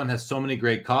 61 has so many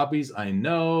great copies. I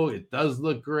know. It does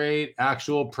look great.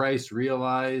 Actual price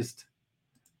realized.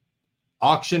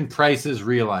 Auction prices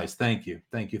realized. Thank you.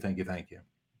 Thank you. Thank you. Thank you.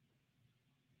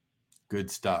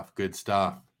 Good stuff. Good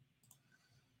stuff.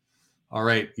 All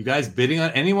right. You guys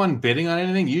anyone bidding on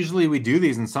anything? Usually we do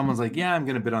these and someone's like, yeah, I'm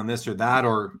going to bid on this or that.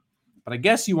 But I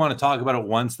guess you want to talk about it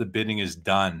once the bidding is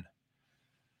done.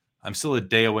 I'm still a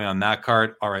day away on that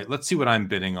card. All right. Let's see what I'm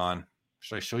bidding on.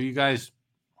 Should I show you guys?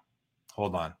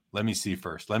 Hold on. Let me see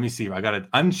first. Let me see. I got to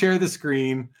unshare the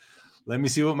screen. Let me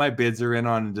see what my bids are in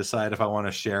on and decide if I want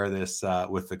to share this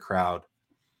with the crowd.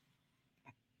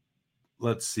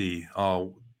 Let's see.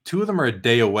 Oh, 2 of them are a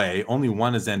day away. Only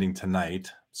one is ending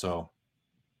tonight. So.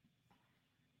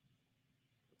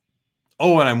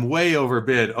 Oh, and I'm way over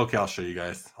bid. Okay, I'll show you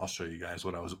guys. I'll show you guys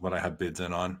what I have bids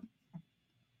in on.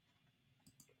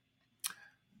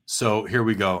 So here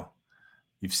we go.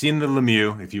 You've seen the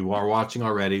Lemieux if you are watching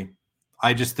already.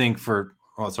 I just think it's a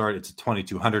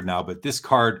 2,200 now, but this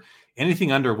card,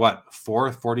 anything under what,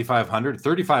 4,500,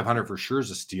 3,500 for sure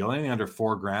is a steal. Anything under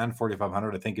 $4,000,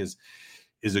 4,500, I think is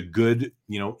a good,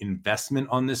 investment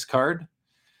on this card.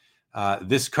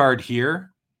 This card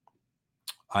here,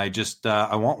 I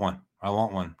want one. I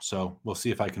want one. So we'll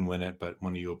see if I can win it, but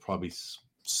one of you will probably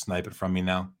snipe it from me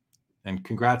now. And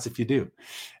congrats if you do.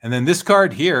 And then this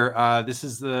card here, this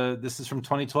is from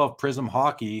 2012 Prism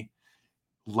Hockey,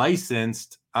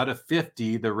 licensed out of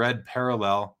 50, the red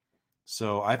parallel.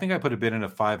 So I think I put a bid in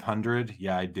at 500.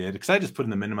 Yeah, I did, because I just put in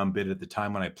the minimum bid at the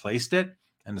time when I placed it,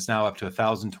 and it's now up to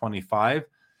 1,025,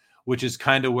 which is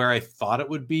kind of where I thought it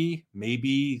would be,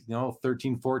 maybe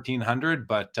 1,300, 1,400.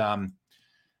 But I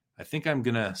think I'm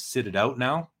gonna sit it out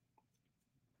now.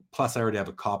 Plus, I already have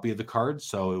a copy of the card,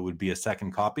 so it would be a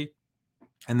second copy.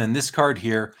 And then this card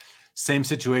here, same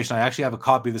situation. I actually have a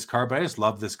copy of this card, but I just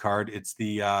love this card. It's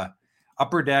the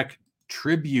Upper Deck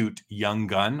Tribute Young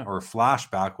Gun, or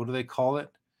Flashback. What do they call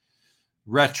it?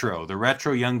 Retro. The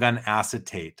Retro Young Gun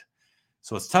Acetate.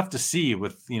 So it's tough to see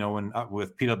with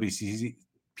with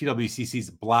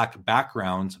PWCC's black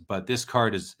backgrounds, but this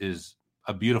card is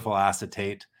a beautiful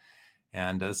acetate,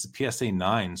 and it's a PSA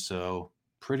 9. So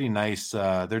pretty nice.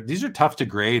 These are tough to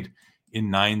grade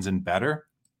in 9s and better,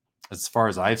 as far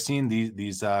as I've seen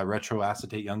these retro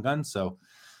acetate young guns. So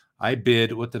I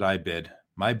bid, what did I bid?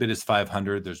 My bid is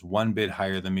 500. There's one bid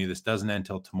higher than me. This doesn't end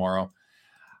until tomorrow.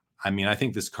 I mean, I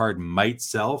think this card might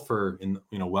sell for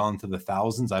well into the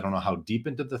thousands. I don't know how deep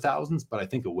into the thousands, but I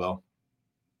think it will.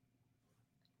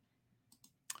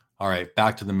 All right,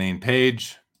 back to the main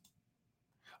page.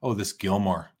 Oh, this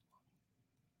Gilmore.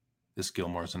 This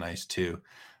Gilmore's nice too.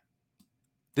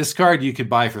 This card you could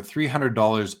buy for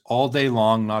 $300 all day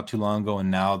long, not too long ago,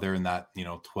 and now they're in that,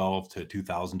 $12 to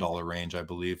 $2,000 range, I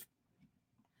believe.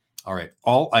 All right,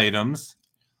 all items.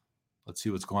 Let's see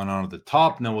what's going on at the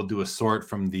top, and then we'll do a sort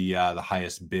from the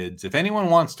highest bids. If anyone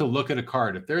wants to look at a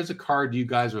card, if there's a card you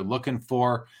guys are looking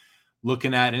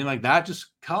at, anything like that,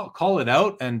 just call it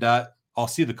out, and I'll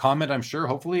see the comment, I'm sure,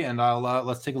 hopefully, and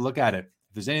let's take a look at it.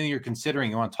 If there's anything you're considering,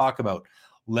 you want to talk about,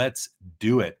 let's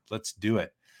do it. Let's do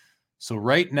it. So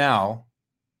right now,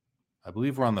 I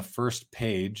believe we're on the first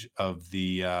page of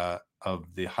the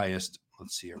highest.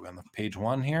 Let's see, are we on the page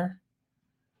 1 here?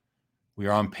 We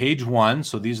are on page 1.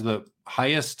 So these are the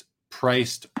highest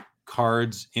priced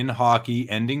cards in hockey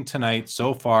ending tonight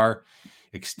so far.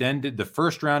 The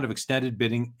first round of extended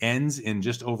bidding ends in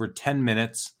just over 10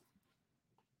 minutes.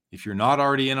 If you're not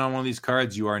already in on one of these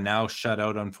cards, you are now shut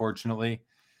out, unfortunately.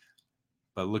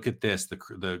 But look at this.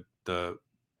 The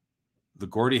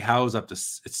Gordie Howe's up to,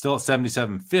 it's still at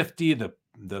 $7,750.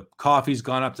 The Coffee's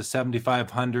gone up to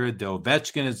 $7,500. The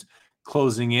Ovechkin is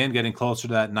closing in, getting closer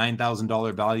to that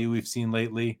 $9,000 value we've seen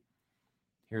lately.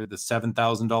 Here are the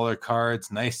 $7,000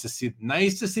 cards. Nice to see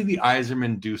the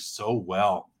Yzerman do so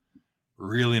well.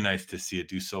 Really nice to see it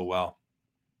do so well.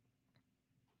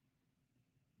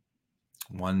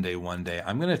 One day.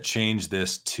 I'm going to change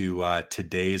this to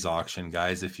today's auction,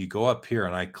 guys. If you go up here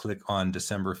and I click on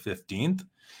December 15th,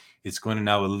 it's going to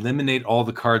now eliminate all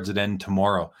the cards that end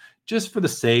tomorrow. Just for the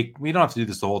sake, we don't have to do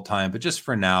this the whole time, but just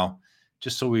for now,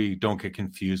 just so we don't get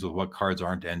confused with what cards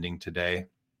aren't ending today.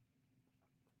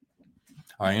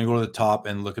 All right, I'm going to go to the top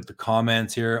and look at the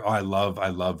comments here. Oh, I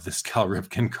love this Cal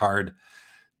Ripken card.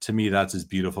 To me, that's as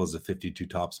beautiful as the 52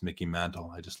 Topps Mickey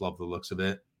Mantle. I just love the looks of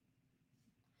it.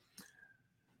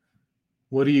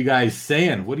 What are you guys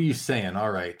saying? What are you saying?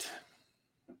 All right.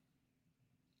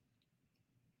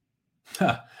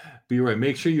 Be right.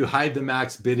 Make sure you hide the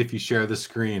max bid if you share the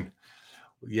screen.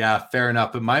 Yeah, fair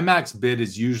enough. But my max bid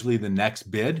is usually the next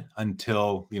bid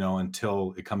until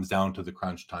it comes down to the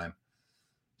crunch time.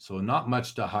 So not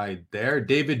much to hide there.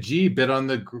 David G bid on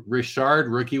the Richard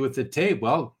rookie with the tape.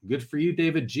 Well, good for you,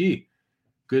 David G.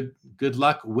 Good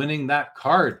luck winning that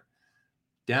card.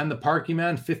 Dan the Parky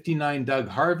Man, 59 Doug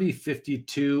Harvey,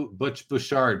 52 Butch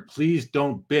Bouchard. Please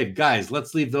don't bid. Guys,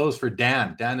 let's leave those for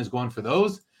Dan. Dan is going for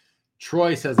those.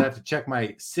 Troy says I have to check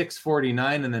my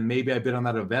 649 and then maybe I bid on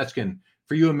that Ovechkin.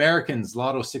 For you Americans,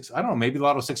 Lotto 6, I don't know, maybe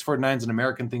Lotto 649 is an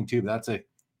American thing too, but that's a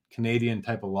Canadian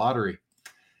type of lottery.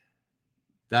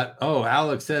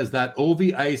 Alex says that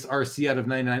Ovi Ice RC out of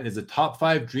 99 is a top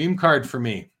 5 dream card for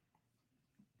me.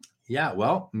 Yeah,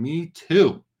 well, me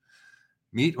too.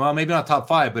 Well, maybe not top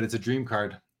 5, but it's a dream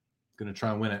card. Going to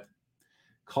try and win it.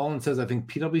 Colin says, I think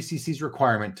PWCC's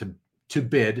requirement to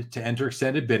bid, to enter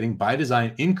extended bidding by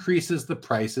design increases the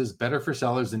prices, better for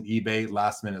sellers than eBay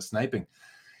last-minute sniping.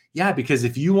 Yeah, because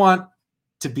if you want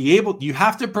to be able, you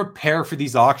have to prepare for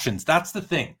these auctions. That's the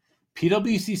thing.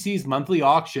 PWCC's monthly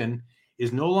auction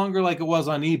is no longer like it was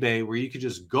on eBay, where you could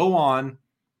just go on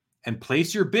and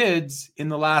place your bids in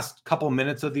the last couple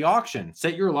minutes of the auction.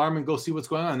 Set your alarm and go see what's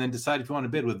going on, and then decide if you want to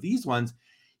bid. With these ones,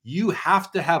 you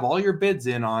have to have all your bids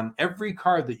in on every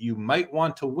card that you might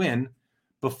want to win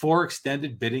before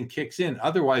extended bidding kicks in.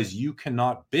 Otherwise, you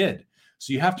cannot bid.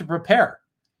 So you have to prepare.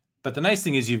 But the nice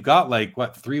thing is you've got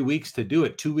 3 weeks to do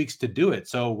it, 2 weeks to do it.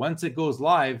 So once it goes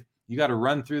live, you got to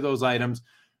run through those items,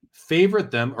 favorite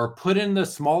them, or put in the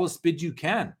smallest bid you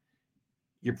can.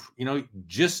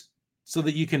 Just so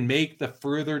that you can make the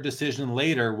further decision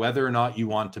later whether or not you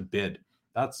want to bid.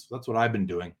 That's what I've been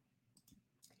doing.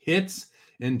 Hits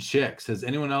and chicks. Has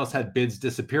anyone else had bids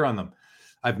disappear on them?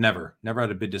 I've never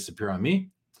had a bid disappear on me.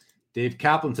 Dave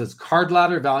Kaplan says card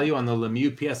ladder value on the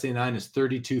Lemieux PSA 9 is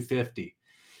 $32.50.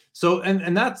 So,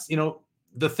 and that's,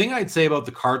 the thing I'd say about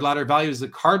the card ladder value is the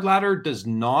card ladder does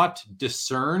not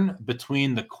discern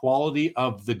between the quality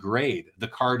of the grade, the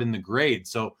card and the grade.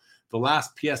 So the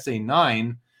last PSA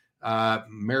 9,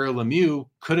 Mario Lemieux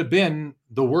could have been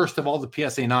the worst of all the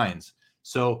PSA 9s.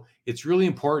 So it's really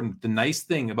important. The nice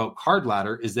thing about card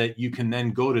ladder is that you can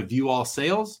then go to view all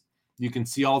sales. You can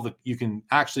see you can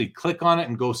actually click on it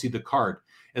and go see the card.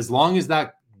 As long as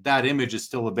that image is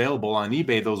still available on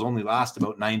eBay, those only last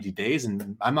about 90 days.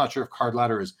 And I'm not sure if card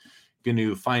ladder is going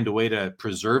to find a way to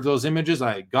preserve those images.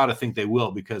 I got to think they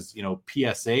will, because,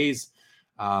 PSA's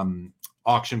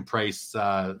auction price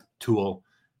tool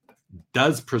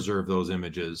does preserve those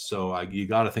images. So you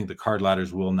got to think the card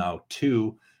ladders will now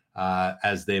too,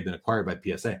 as they've been acquired by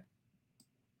PSA.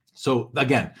 So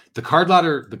again, the card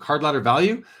ladder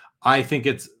value, I think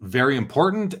it's very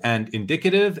important and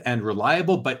indicative and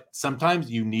reliable, but sometimes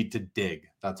you need to dig.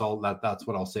 That's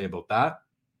what I'll say about that.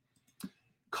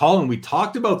 Colin, we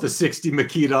talked about the 60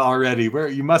 Makita already, where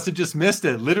you must have just missed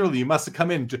it. Literally, you must have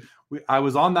come in. I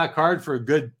was on that card for a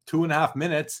good 2.5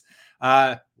 minutes.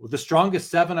 The strongest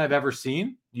 7 I've ever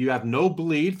seen. You have no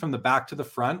bleed from the back to the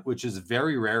front, which is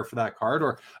very rare for that card,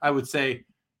 or I would say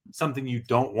something you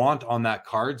don't want on that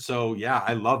card. So yeah,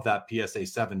 I love that PSA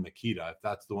 7 Makita. If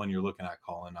that's the one you're looking at,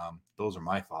 Colin, those are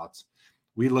my thoughts.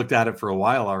 We looked at it for a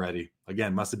while already.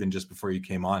 Again, must have been just before you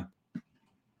came on.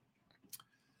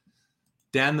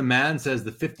 Dan the Man says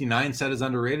the 59 set is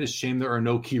underrated. Shame there are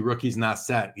no key rookies in that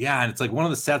set. Yeah, and it's like one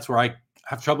of the sets where I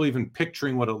have trouble even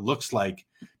picturing what it looks like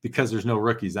because there's no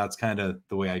rookies. That's kind of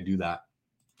the way I do that.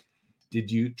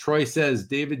 Troy says,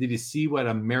 David, did you see what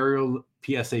a Mario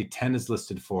PSA 10 is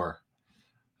listed for?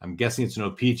 I'm guessing it's an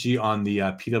O-Pee-Chee on the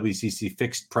PWCC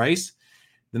fixed price.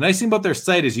 The nice thing about their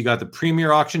site is you got the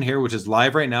premier auction here, which is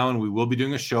live right now, and we will be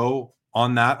doing a show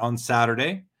on that on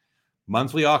Saturday.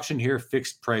 Monthly auction here,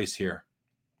 fixed price here.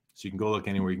 So you can go look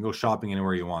anywhere. You can go shopping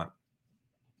anywhere you want.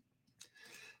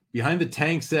 Behind the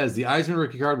Tank says, the Eisman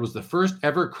rookie card was the first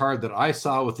ever card that I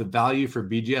saw with the value for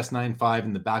BGS 9.5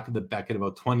 in the back of the Beckett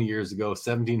about 20 years ago,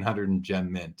 1,700 in gem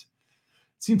mint.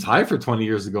 It seems high for 20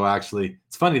 years ago, actually.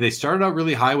 It's funny. They started out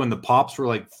really high when the pops were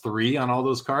like 3 on all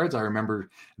those cards, I remember.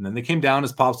 And then they came down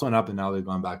as pops went up, and now they've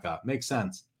gone back up. Makes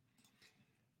sense.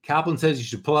 Kaplan says you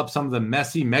should pull up some of the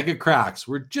messy mega cracks.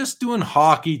 We're just doing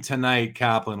hockey tonight,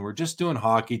 Kaplan. We're just doing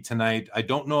hockey tonight. I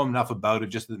don't know enough about it.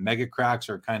 Just that mega cracks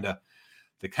are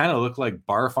they kind of look like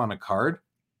barf on a card.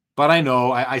 But I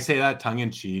know I say that tongue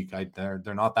in cheek. They're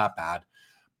not that bad,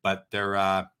 but they're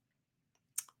I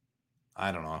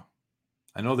don't know.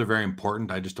 I know they're very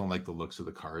important. I just don't like the looks of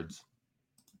the cards.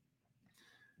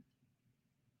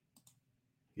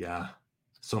 Yeah.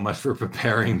 So much for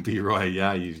preparing, B-Roy.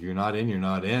 Yeah, you're not in, you're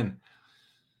not in.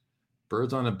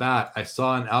 Birds on a bat. I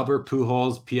saw an Albert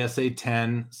Pujols PSA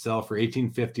 10 sell for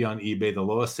 $18.50 on eBay, the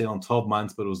lowest sale in 12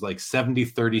 months, but it was like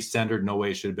 70-30 centered. No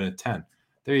way it should have been a 10.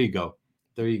 There you go.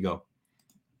 There you go.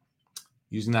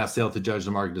 Using that sale to judge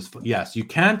the market. Yes, you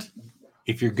can't.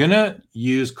 If you're going to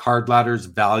use Card Ladder's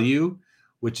value,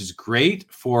 which is great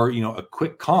for, a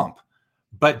quick comp,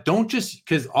 but don't just,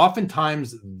 because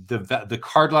oftentimes the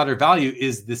Card Ladder value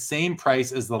is the same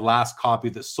price as the last copy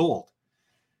that sold.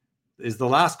 Is the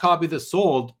last copy that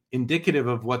sold indicative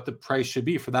of what the price should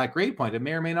be for that grade point? It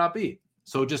may or may not be.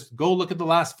 So just go look at the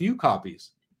last few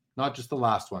copies, not just the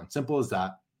last one. Simple as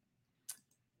that.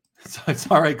 So it's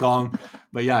all right, Colin.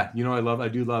 But yeah, I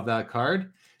do love that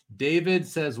card. David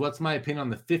says, what's my opinion on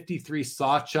the 53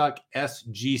 Sawchuck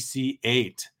SGC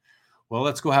 8? Well,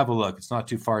 let's go have a look. It's not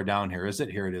too far down here, is it?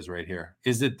 Here it is right here.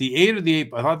 Is it the 8 or the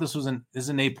 8? I thought this is an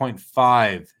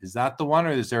 8.5. Is that the one,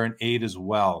 or is there an 8 as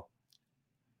well?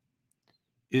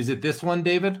 Is it this one,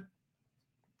 David?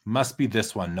 Must be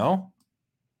this one, no?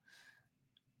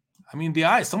 I mean, the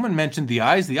eyes. Someone mentioned the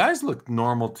eyes. The eyes look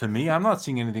normal to me. I'm not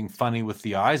seeing anything funny with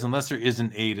the eyes unless there is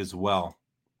an 8 as well,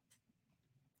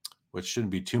 which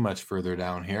shouldn't be too much further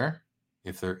down here.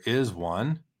 If there is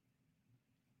one.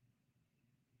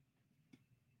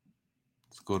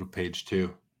 Let's go to page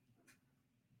 2.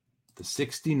 The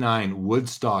 69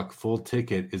 Woodstock full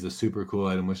ticket is a super cool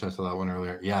item. Wish I saw that one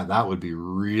earlier. Yeah, that would be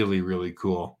really, really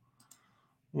cool.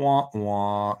 Wah,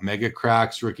 wah. Mega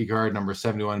Cracks rookie card number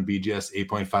 71 BGS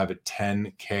 8.5 at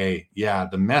 10K. Yeah,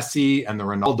 the Messi and the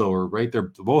Ronaldo are right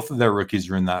there. Both of their rookies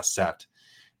are in that set.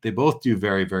 They both do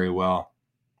very, very well.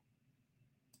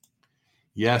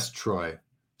 Yes, Troy.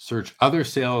 Search other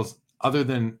sales other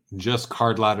than just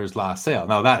Card Ladder's last sale.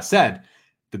 Now, that said,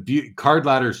 the Card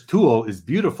Ladder's tool is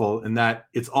beautiful in that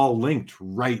it's all linked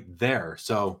right there.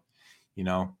 So,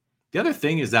 the other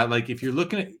thing is that, like, if you're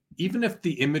looking at, even if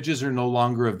the images are no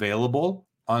longer available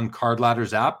on Card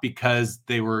Ladder's app because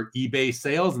they were eBay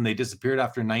sales and they disappeared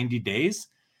after 90 days,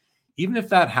 even if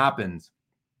that happens,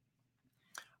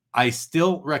 I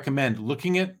still recommend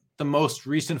looking at the most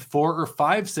recent 4 or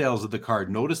 5 sales of the card.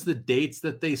 Notice the dates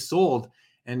that they sold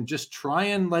and just try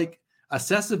and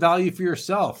assess the value for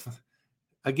yourself.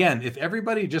 Again, if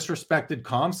everybody just respected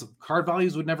comps, card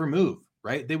values would never move,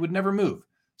 right? They would never move.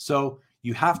 So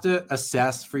you have to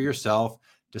assess for yourself,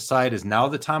 decide, is now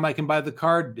the time I can buy the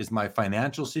card? Is my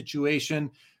financial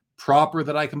situation proper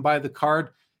that I can buy the card?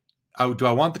 Do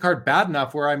I want the card bad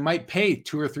enough where I might pay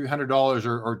 $200 or $300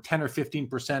 or 10 or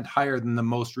 15% higher than the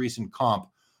most recent comp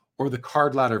or the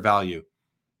Card Ladder value?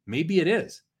 Maybe it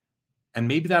is. And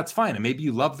maybe that's fine. And maybe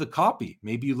you love the copy.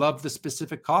 Maybe you love the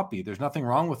specific copy. There's nothing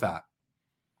wrong with that.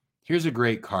 Here's a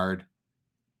great card.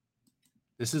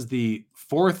 This is the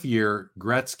 4th year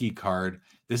Gretzky card.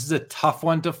 This is a tough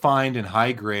one to find in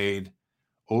high grade.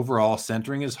 Overall,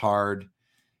 centering is hard.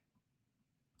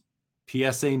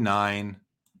 PSA 9.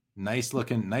 Nice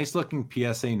looking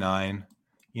PSA 9.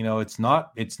 You know, it's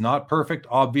not perfect.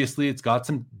 Obviously, it's got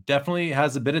definitely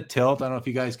has a bit of tilt. I don't know if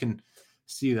you guys can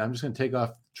see that. I'm just going to take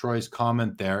off Troy's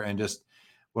comment there, and just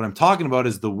what I'm talking about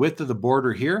is the width of the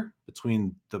border here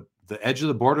between the edge of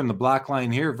the border and the black line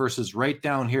here versus right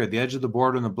down here, the edge of the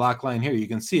border and the black line here. You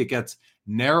can see it gets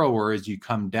narrower as you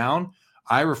come down.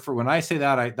 When I say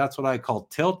that, that's what I call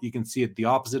tilt. You can see it the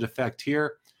opposite effect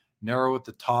here, narrow at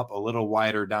the top, a little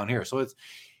wider down here. So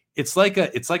it's like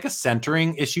a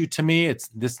centering issue to me.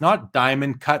 It's not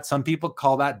diamond cut. Some people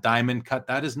call that diamond cut.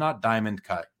 That is not diamond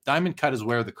cut. Diamond cut is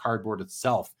where the cardboard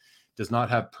itself does not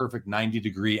have perfect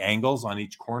 90-degree angles on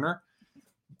each corner.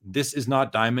 This is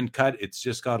not diamond cut. It's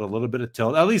just got a little bit of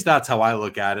tilt. At least that's how I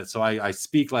look at it. So I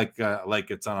speak like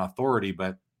it's an authority,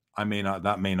 but that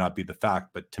may not be the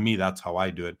fact, but to me, that's how I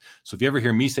do it. So if you ever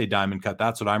hear me say diamond cut,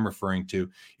 that's what I'm referring to,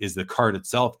 is the card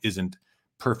itself isn't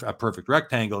a perfect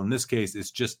rectangle. In this case,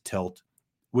 it's just tilt,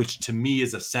 which to me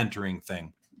is a centering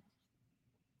thing.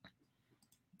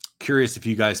 Curious if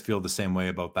you guys feel the same way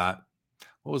about that.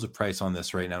 What was the price on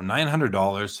this right now?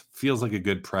 $900. Feels like a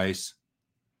good price.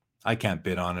 I can't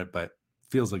bid on it, but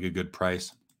feels like a good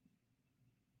price.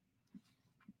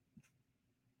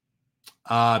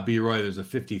 B. Roy, there's a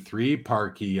 53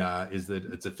 Parky.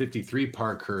 It's a 53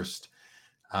 Parkhurst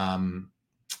Sawchuck,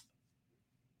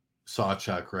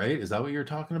 right? Is that what you're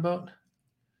talking about?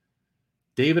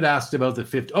 David asked about the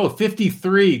 50. Oh,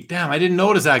 53. Damn, I didn't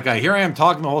notice that guy. Here I am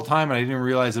talking the whole time, and I didn't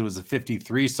realize it was a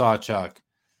 53 Sawchuck.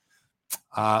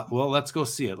 Well, let's go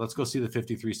see it. Let's go see the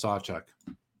 53 Sawchuck.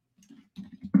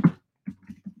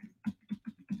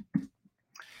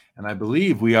 And I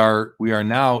believe we are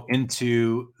now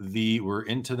into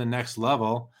the next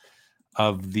level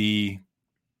of the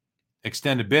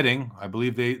extended bidding. I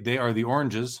believe they are the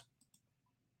oranges.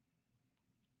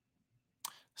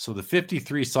 So the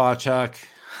 53 Sawchuck,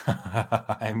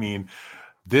 I mean,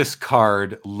 this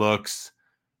card looks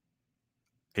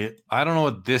I don't know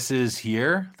what this is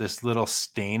here, this little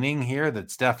staining here.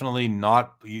 That's definitely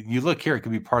not, you look here, it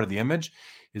could be part of the image.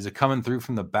 Is it coming through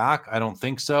from the back? I don't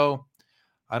think so.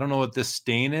 I don't know what this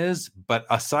stain is, but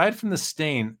aside from the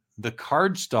stain, the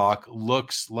card stock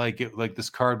looks like this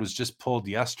card was just pulled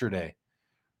yesterday.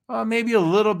 Maybe a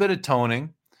little bit of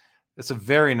toning. It's a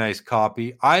very nice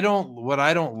copy. What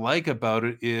I don't like about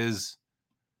it is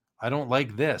I don't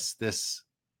like this. This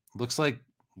looks like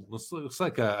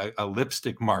a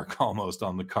lipstick mark almost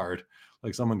on the card.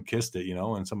 Like someone kissed it,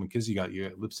 when someone kisses you, got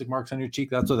your lipstick marks on your cheek.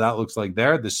 That's what that looks like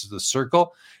there. This is the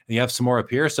circle, and you have some more up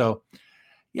here. So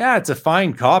yeah, it's a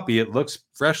fine copy. It looks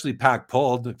freshly packed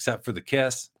pulled, except for the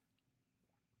kiss.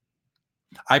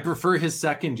 I prefer his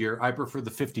second year. I prefer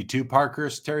the 52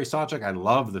 Parkhurst Terry Sawchuck. I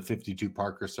love the 52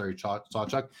 Parkhurst Terry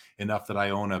Sawchuck enough that I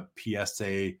own a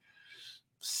PSA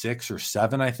 6 or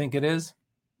 7, I think it is.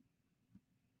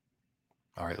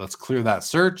 All right, let's clear that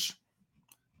search.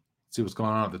 See what's going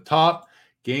on at the top.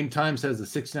 Game Time says the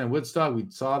 69 Woodstock. We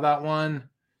saw that one.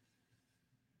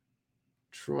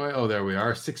 Troy, oh, there we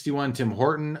are. 61 Tim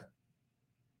Horton.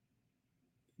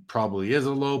 Probably is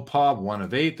a low pop. 1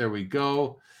 of 8. There we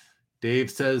go.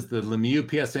 Dave says the Lemieux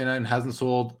PSA 9 hasn't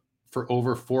sold for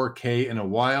over 4K in a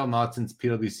while, not since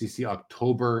PWCC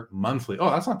October monthly. Oh,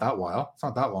 that's not that while. It's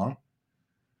not that long.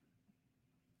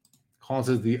 Colin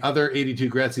says the other 82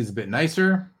 Gretzky is a bit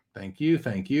nicer. Thank you.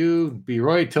 Thank you. B.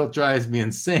 Roy, tilt drives me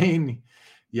insane.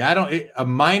 Yeah, a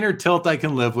minor tilt I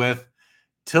can live with.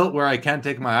 Tilt where I can't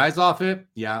take my eyes off it.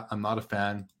 Yeah, I'm not a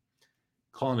fan.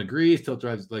 Colin agrees. Tilt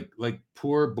drives like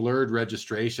poor blurred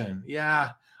registration.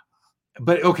 Yeah.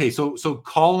 But okay, so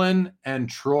Colin and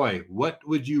Troy, what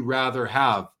would you rather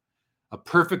have? A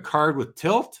perfect card with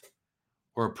tilt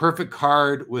or a perfect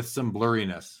card with some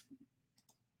blurriness?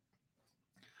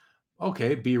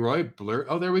 Okay, B. Roy, blur.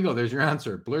 Oh, there we go. There's your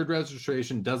answer. Blurred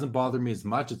registration doesn't bother me as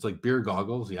much. It's like beer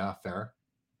goggles. Yeah, fair.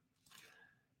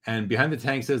 And Behind the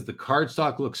Tank says the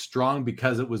cardstock looks strong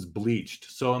because it was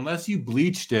bleached. So unless you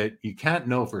bleached it, you can't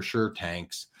know for sure,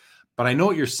 Tanks. But I know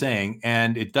what you're saying,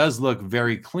 and it does look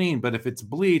very clean. But if it's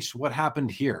bleached, what happened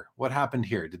here? What happened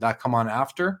here? Did that come on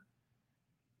after?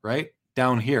 Right?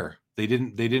 Down here. They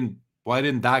didn't. Why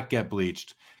didn't that get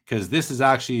bleached? Because this is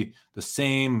actually the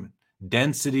same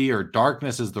density or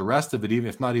darkness as the rest of it, even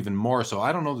if not even more. So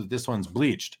I don't know that this one's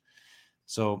bleached.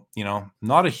 So,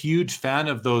 not a huge fan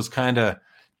of those kind of,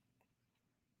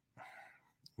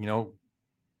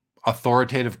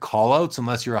 authoritative call outs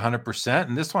unless you're 100%.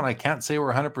 And this one, I can't say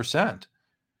we're 100%.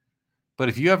 But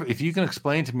if you can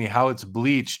explain to me how it's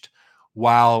bleached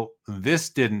while this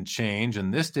didn't change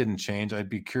and this didn't change, I'd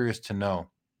be curious to know.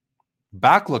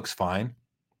 Back looks fine.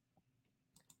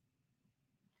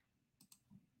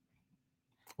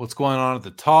 What's going on at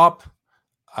the top?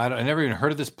 I never even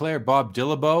heard of this player, Bob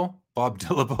Dillabo. Bob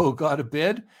Dillabo got a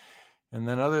bid. And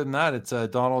then other than that, it's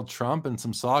Donald Trump and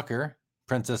some soccer.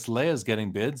 Princess Leia's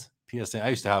getting bids. PSA. I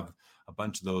used to have a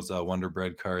bunch of those Wonder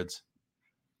Bread cards.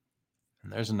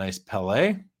 And there's a nice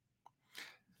Pele.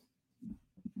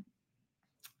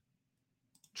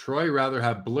 Troy rather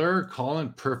have blur.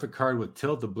 Colin, perfect card with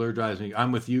tilt. The blur drives me.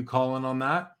 I'm with you, Colin, on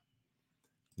that.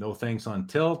 No thanks on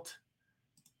tilt.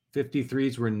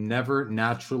 53s were never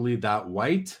naturally that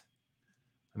white.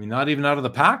 I mean, not even out of the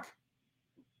pack.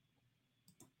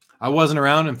 I wasn't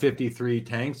around in 53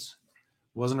 tanks.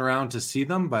 Wasn't around to see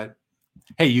them, but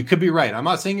hey, you could be right. I'm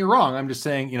not saying you're wrong. I'm just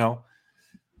saying,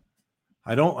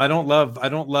 I don't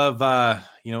love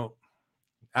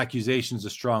accusation is a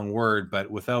strong word, but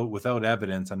without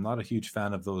evidence, I'm not a huge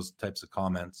fan of those types of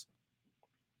comments.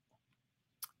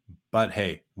 But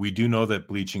hey, we do know that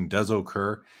bleaching does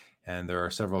occur, and there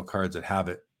are several cards that have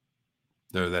it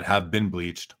there that have been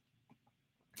bleached.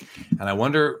 And I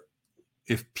wonder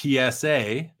if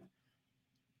PSA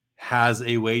has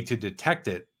a way to detect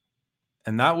it.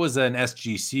 And that was an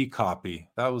SGC copy.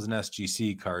 That was an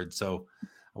SGC card. So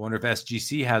I wonder if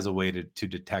SGC has a way to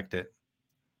detect it.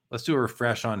 Let's do a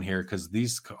refresh on here because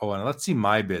these. Oh, and let's see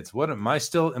my bids. What am I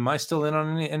still in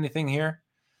on anything here?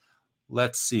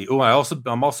 Let's see. Oh,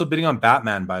 I'm also bidding on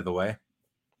Batman, by the way.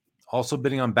 Also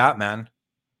bidding on Batman.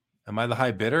 Am I the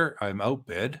high bidder? I'm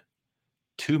outbid.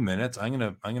 2 minutes. I'm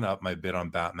gonna up my bid on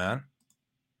Batman.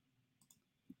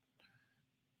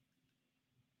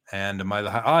 And am I the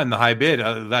high? Oh, I'm the high bid.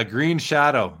 That green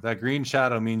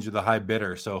shadow means you're the high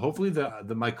bidder. So hopefully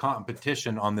my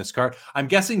competition on this card. I'm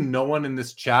guessing no one in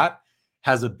this chat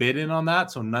has a bid in on that,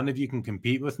 so none of you can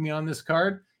compete with me on this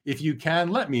card. If you can,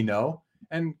 let me know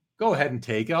and go ahead and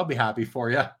take it. I'll be happy for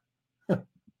you.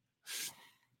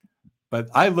 But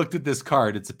I looked at this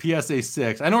card. It's a PSA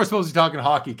 6. I know we're supposed to be talking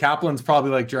hockey. Kaplan's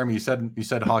probably like, Jeremy, you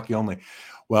said hockey only.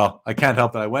 Well, I can't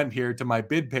help it. I went here to my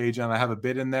bid page and I have a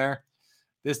bid in there.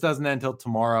 This doesn't end until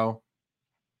tomorrow.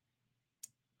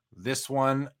 This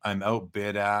one I'm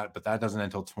outbid at, but that doesn't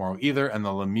end until tomorrow either. And the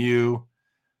Lemieux,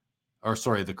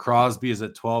 the Crosby is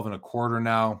at 12 and a quarter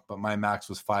now, but my max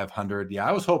was 500. Yeah,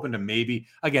 I was hoping to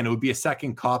again, it would be a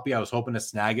second copy. I was hoping to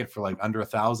snag it for like under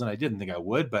 1,000. I didn't think I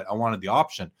would, but I wanted the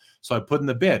option. So I put in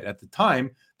the bid. At the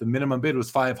time, the minimum bid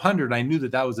was 500. I knew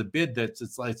that was a bid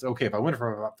it's okay, if I win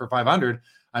for 500,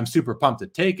 I'm super pumped to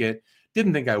take it.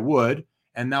 Didn't think I would.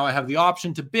 And now I have the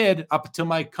option to bid up to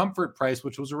my comfort price,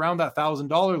 which was around that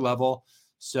 $1,000 level.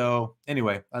 So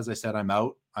anyway, as I said, I'm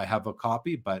out. I have a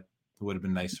copy, but it would have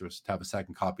been nicer to have a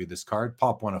second copy of this card.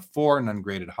 Pop 1 of 4 and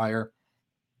ungraded higher.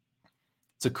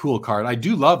 It's a cool card. I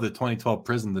do love the 2012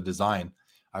 Prism, the design.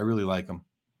 I really like them.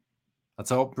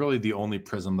 That's really the only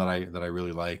Prism that I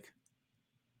really like.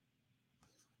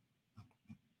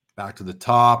 Back to the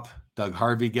top. Doug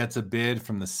Harvey gets a bid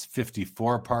from the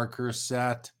 54 Parker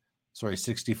set. Sorry,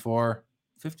 64.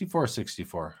 54,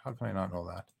 64. How can I not know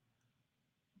that?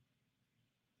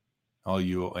 Oh,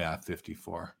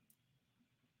 54.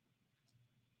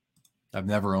 I've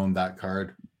never owned that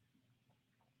card.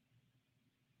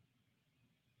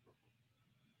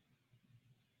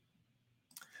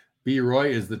 B. Roy,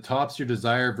 is the Topps your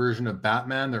desire version of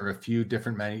Batman? There are a few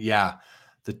different Yeah,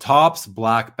 the Topps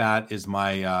Black Bat is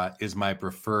my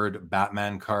preferred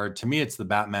Batman card. To me, it's the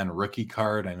Batman rookie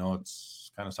card. I know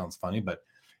it's kind of sounds funny, but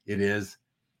it is.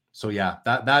 So yeah,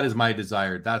 that is my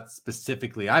desire. That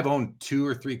specifically, I've owned 2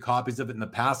 or 3 copies of it in the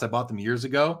past. I bought them years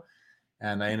ago.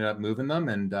 And I ended up moving them,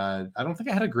 and I don't think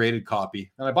I had a graded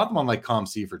copy. And I bought them on like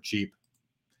ComC for cheap.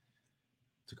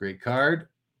 It's a great card.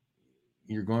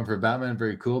 You're going for Batman,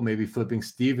 very cool. Maybe flipping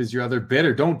Steve is your other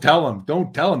bidder. Don't tell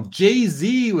him.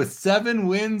 Jay-Z with 7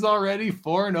 wins already,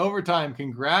 4 in overtime.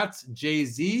 Congrats,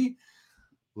 Jay-Z.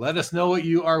 Let us know what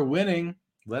you are winning.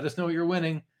 Let us know what you're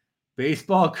winning.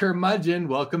 Baseball curmudgeon,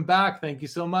 welcome back. Thank you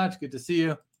so much. Good to see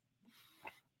you.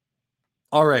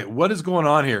 All right, what is going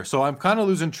on here? So I'm kind of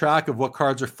losing track of what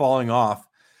cards are falling off.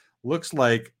 Looks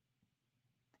like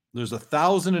there's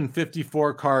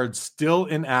 1,054 cards still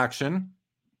in action.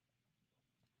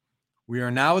 We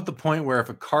are now at the point where if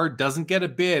a card doesn't get a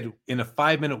bid in a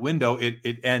 5-minute window,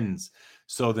 it ends.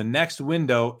 So the next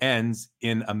window ends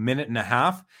in a minute and a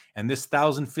half, and this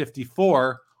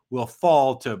 1,054 will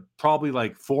fall to probably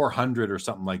like 400 or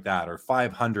something like that, or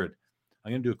 500.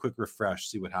 I'm going to do a quick refresh,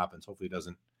 see what happens. Hopefully it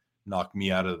doesn't knock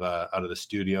me out of the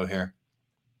studio here.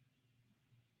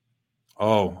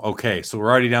 Oh, okay. So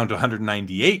we're already down to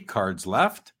 198 cards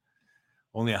left.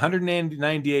 Only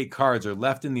 198 cards are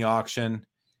left in the auction,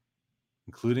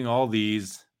 including all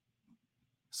these.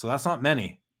 So that's not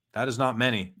many. That is not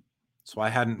many. So I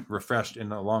hadn't refreshed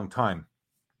in a long time.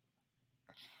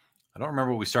 I don't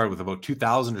remember what we started with, about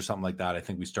 2,000 or something like that. I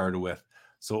think we started with.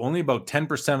 So only about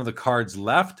 10% of the cards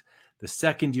left. The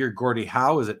second year Gordie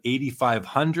Howe is at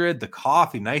 8,500. The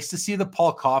Coffee, nice to see the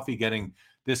Paul Coffey getting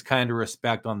this kind of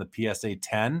respect on the PSA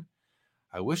 10.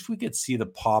 I wish we could see the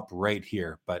pop right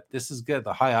here, but this is good.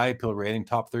 The high eye appeal rating,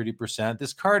 top 30%.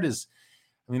 This card is,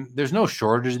 I mean, there's no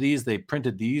shortage of these. They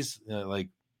printed these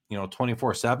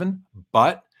 24/7,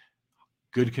 but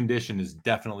good condition is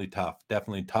definitely tough.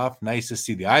 Definitely tough. Nice to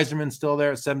see the Yzerman still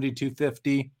there at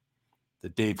 7,250. The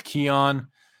Dave Keon,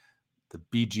 the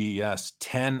BGS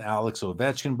 10, Alex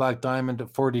Ovechkin Black Diamond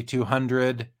at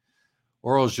 4,200.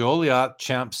 Oral Joliot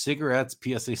Champ Cigarettes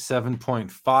PSA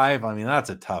 7.5. I mean, that's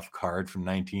a tough card from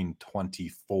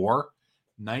 1924.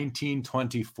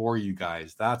 1924, you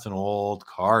guys. That's an old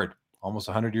card. Almost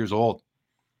 100 years old.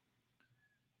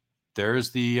 There's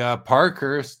the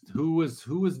Parkhurst. Who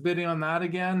was bidding on that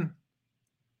again?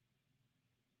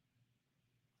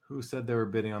 Who said they were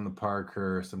bidding on the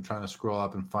Parkhurst? I'm trying to scroll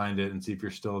up and find it and see if you're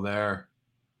still there.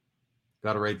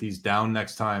 Got to write these down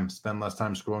next time. Spend less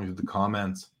time scrolling through the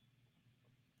comments.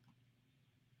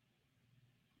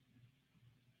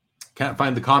 Can't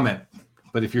find the comment.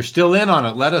 But if you're still in on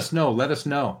it, let us know. Let us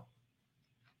know.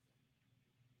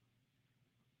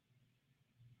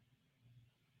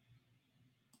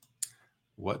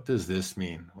 What does this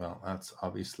mean? Well, that's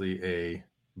obviously a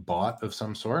bot of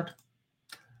some sort.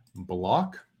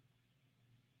 Block.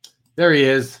 There he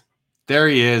is. There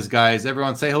he is, guys.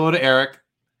 Everyone say hello to Eric.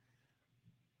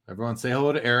 Everyone say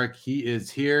hello to Eric. He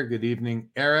is here. Good evening,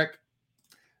 Eric.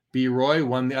 B. Roy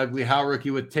won the Ugly Howe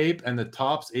rookie with tape and the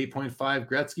Topps 8.5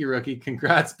 Gretzky rookie.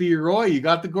 Congrats, B. Roy. You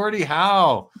got the Gordie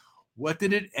Howe. What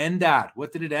did it end at?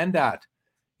 What did it end at?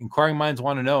 Inquiring minds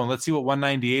want to know. And let's see what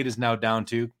 198 is now down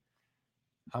to.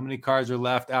 How many cards are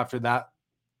left after that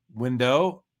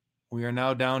window? We are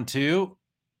now down to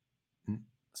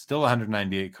still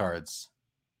 198 cards.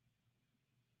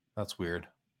 That's weird.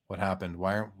 What happened?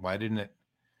 Why didn't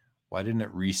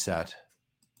it reset?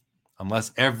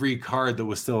 Unless every card that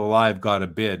was still alive got a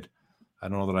bid. I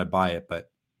don't know that I buy it,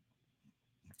 but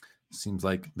it seems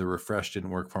like the refresh didn't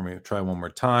work for me. I'll try one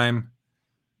more time.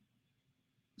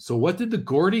 So what did the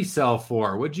Gordie sell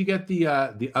for? What'd you get the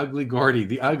ugly Gordie?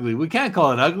 The ugly. We can't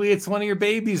call it ugly. It's one of your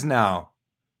babies now,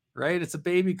 right? It's a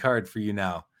baby card for you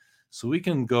now. So we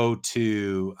can go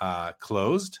to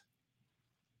closed.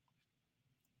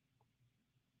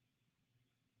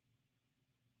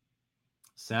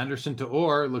 Sanderson to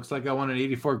Orr. Looks like I won an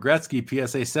 84 Gretzky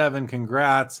PSA 7.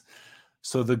 Congrats.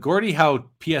 So the Gordie Howe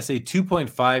PSA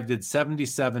 2.5 did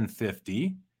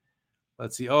 77.50.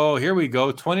 Let's see. Oh, here we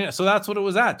go. 20. So that's what it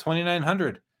was at.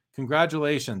 2,900.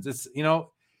 Congratulations.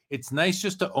 It's nice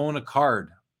just to own a card.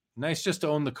 Nice just to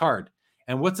own the card.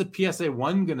 And what's a PSA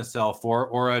 1 going to sell for,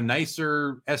 or a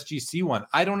nicer SGC one?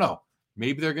 I don't know.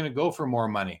 Maybe they're going to go for more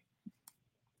money.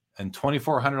 And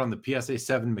 2,400 on the PSA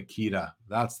 7 Makita.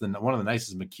 That's one of the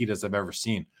nicest Makitas I've ever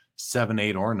seen. 7,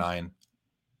 8, or 9.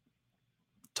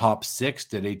 Top 6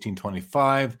 did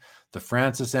 1825. The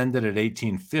Francis ended at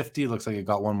 1850. Looks like it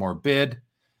got one more bid.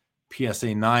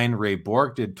 PSA 9 Ray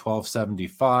Bork did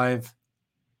 1275.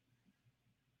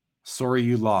 Sorry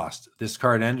you lost. This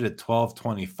card ended at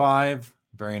 1225.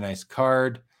 Very nice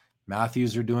card.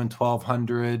 Matthews are doing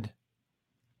 1,200.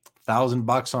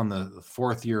 $1,000 on the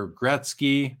fourth year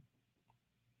Gretzky.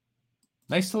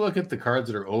 Nice to look at the cards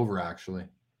that are over, actually.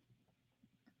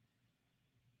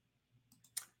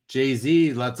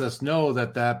 Jay-Z lets us know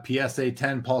that PSA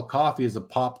 10 Paul Coffey is a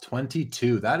pop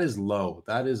 22. That is low.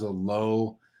 That is a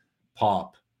low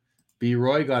pop. B.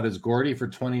 Roy got his Gordie for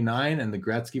 29 and the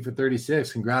Gretzky for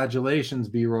 36. Congratulations,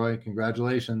 B. Roy.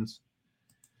 Congratulations.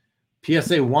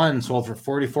 PSA 1 sold for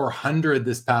 4,400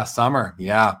 this past summer.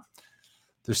 Yeah.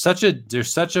 There's such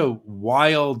a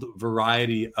wild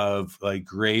variety of like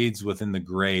grades within the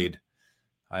grade.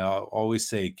 I always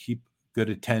say keep good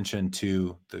attention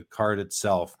to the card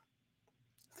itself.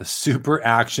 The Super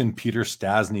Action Peter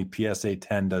Stastny PSA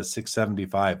 10 does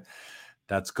 675.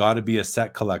 That's got to be a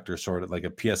set collector, sort of like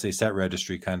a PSA set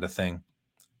registry kind of thing,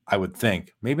 I would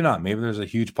think. Maybe not. Maybe there's a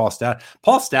huge Paul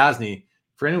Stastny,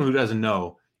 for anyone who doesn't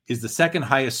know, is the second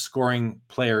highest scoring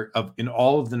player in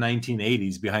all of the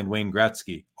 1980s behind Wayne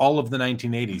Gretzky. All of the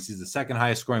 1980s. He's the second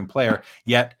highest scoring player,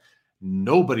 yet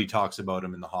nobody talks about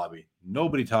him in the hobby.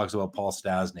 Nobody talks about Paul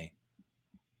Stastny.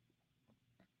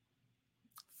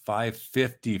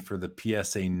 $550 for the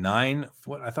PSA 9.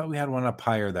 What, I thought we had one up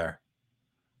higher there.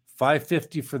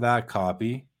 $550 for that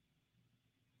copy.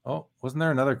 Oh, wasn't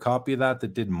there another copy of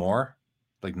that did more?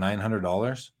 Like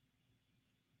 $900?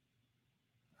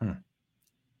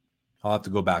 I'll have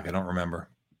to go back. I don't remember.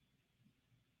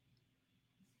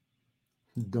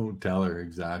 Don't tell her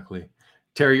exactly.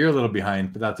 Terry, you're a little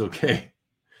behind, but that's okay.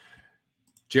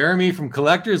 Jeremy from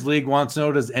Collectors League wants to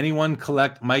know, does anyone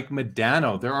collect Mike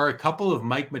Modano? There are a couple of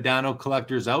Mike Modano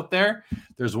collectors out there.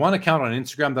 There's one account on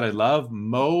Instagram that I love,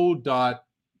 mo.something.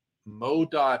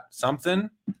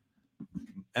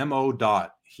 mo.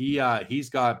 He's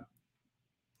got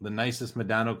the nicest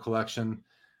Modano collection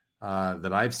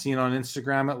that I've seen on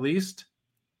Instagram, at least.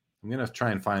 I'm going to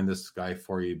try and find this guy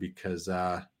for you because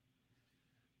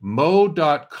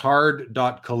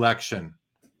mo.card.collection.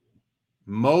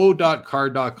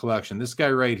 mo.card.collection. This guy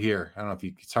right here, I don't know if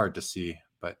it's hard to see,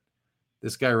 but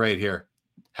this guy right here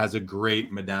has a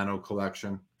great Modano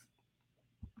collection.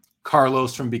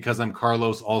 Carlos from Because I'm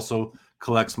Carlos also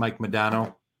collects Mike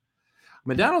Modano.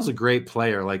 Modano's a great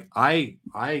player. Like I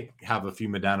have a few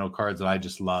Modano cards that I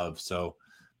just love. So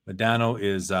Modano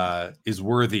is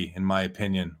worthy, in my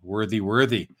opinion.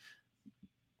 Worthy.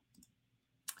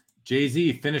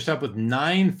 Jay-Z finished up with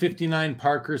 959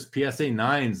 Parker's PSA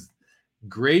 9s.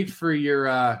 Great for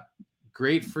your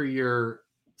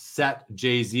set,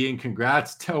 Jay-Z, and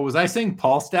congrats. Was I saying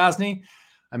Paul Stasny?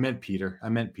 I meant Peter.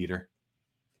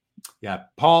 Yeah,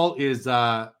 Paul is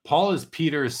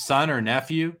Peter's son or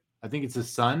nephew. I think it's his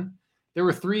son. There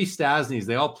were 3 Stasnys.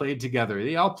 They all played together.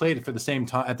 They all played for the same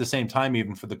time at the same time,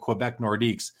 even for the Quebec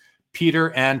Nordiques.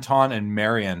 Peter, Anton, and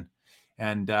Marion.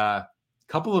 And a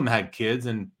couple of them had kids.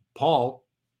 And Paul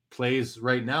plays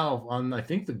right now on, I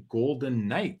think, the Golden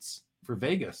Knights for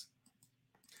Vegas.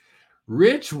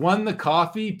 Rich won the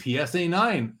coffee PSA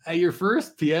 9 at your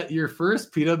first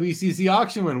PWCC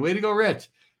auction win. Way to go, Rich.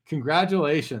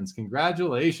 Congratulations.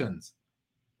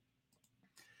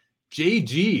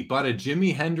 JG bought a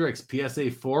Jimi Hendrix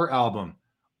PSA 4 album.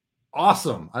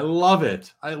 Awesome. I love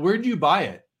it. Where'd you buy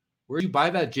it? Where'd you buy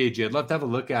that, JG? I'd love to have a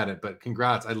look at it, but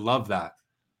congrats. I love that.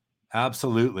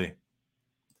 Absolutely.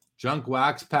 Junk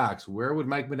Wax Packs. Where would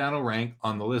Mike Modano rank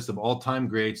on the list of all-time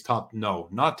greats? No,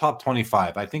 not top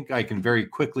 25. I think I can very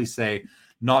quickly say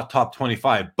not top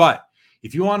 25. But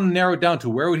if you want to narrow it down to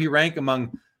where would he rank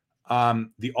among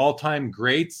the all-time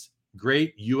great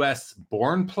U.S.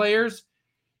 born players,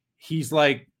 he's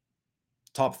like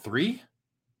top 3. I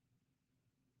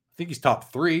think he's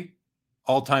top 3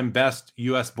 all-time best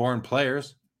U.S. born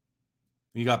players.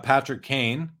 You got Patrick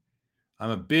Kane.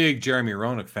 I'm a big Jeremy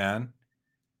Roenick fan.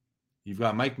 You've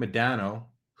got Mike Modano.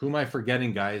 Who am I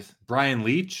forgetting, guys? Brian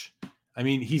Leach. I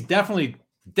mean, he's definitely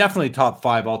top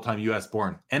 5 all-time U.S.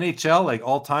 born. NHL, like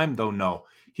all-time, though, no.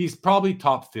 He's probably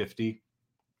top 50.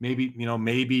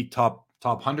 Maybe top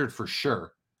 100 for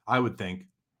sure, I would think.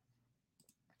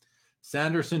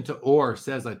 Sanderson to Orr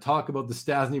says, I talk about the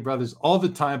Stasny brothers all the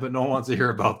time, but no one wants to hear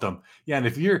about them. Yeah, and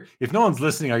if no one's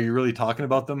listening, are you really talking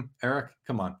about them, Eric?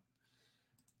 Come on.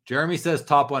 Jeremy says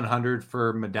top 100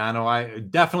 for Modano. I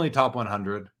definitely top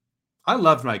 100. I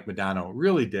loved Mike Modano.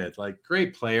 Really did. Like,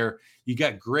 great player. You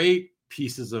get great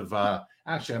pieces of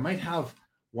actually, I might have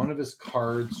one of his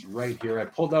cards right here. I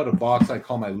pulled out a box I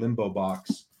call my limbo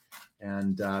box.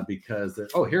 And because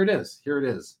here it is.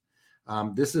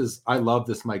 I love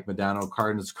this Mike Modano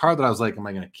card. And it's a card that I was like, am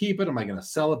I going to keep it? Am I going to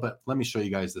sell it? But let me show you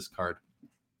guys this card.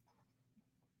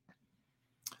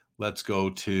 Let's go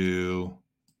to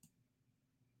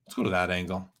that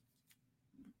angle.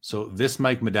 So this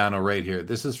Mike Modano right here,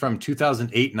 this is from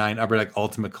 2008-9 Upper Deck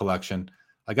Ultimate Collection.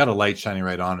 I got a light shining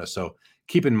right on it. So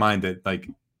keep in mind that like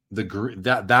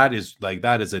that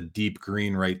is a deep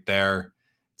green right there.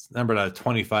 It's numbered out of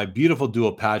 25. Beautiful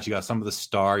dual patch. You got some of the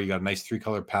star. You got a nice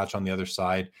 3-color patch on the other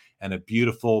side and a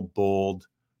beautiful bold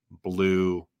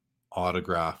blue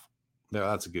autograph. There,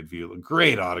 that's a good view. A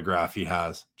great autograph he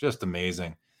has. Just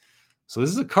amazing. So this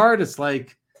is a card. It's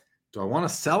like, do I want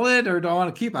to sell it or do I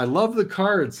want to keep it? I love the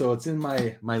card, so it's in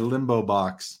my limbo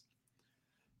box.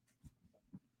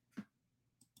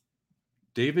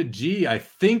 David G, I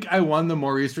think I won the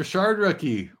Maurice Richard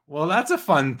rookie. Well, that's a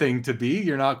fun thing to be.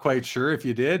 You're not quite sure if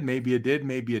you did. Maybe you did,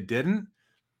 maybe you didn't.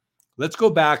 Let's go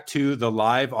back to the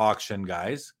live auction,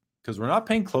 guys, because we're not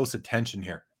paying close attention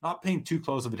here. Not paying too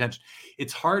close of attention.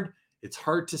 It's hard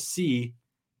to see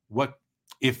what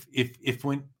if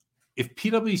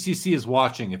PWCC is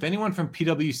watching, if anyone from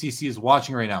PWCC is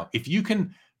watching right now, if you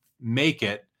can make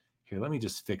it here, let me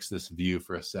just fix this view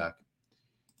for a sec.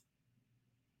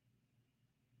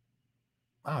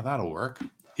 Oh, that'll work.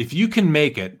 If you can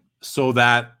make it so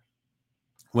that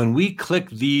when we click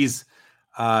these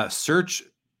search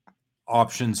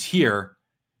options here,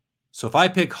 so if I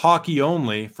pick hockey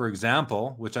only, for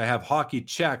example, which I have hockey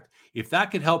checked, if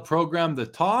that could help program the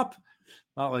top,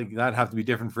 not like that'd have to be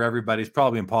different for everybody. It's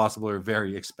probably impossible or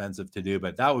very expensive to do,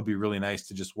 but that would be really nice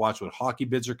to just watch what hockey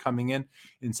bids are coming in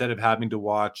instead of having to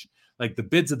watch like the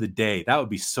bids of the day. That would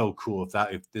be so cool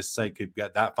if this site could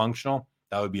get that functional.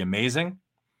 That would be amazing.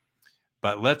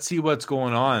 But let's see what's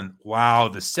going on. Wow,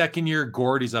 the second year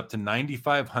Gordy's up to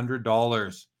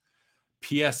 $9,500.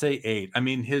 PSA 8. I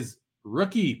mean, his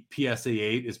rookie PSA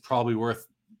 8 is probably worth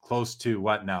close to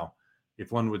what now?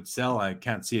 If one would sell, I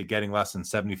can't see it getting less than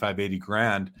 75, 80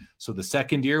 grand. So the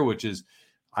second year, which is,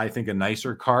 I think, a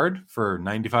nicer card for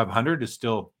 9,500 is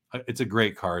still, it's a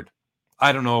great card.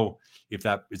 I don't know if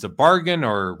that is a bargain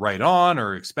or right on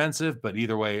or expensive, but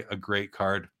either way, a great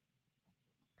card.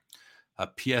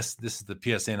 This is the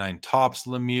PSA 9 Topps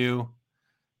Lemieux.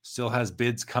 Still has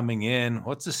bids coming in.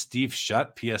 What's a Steve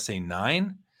Shutt PSA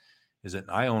 9? Is it?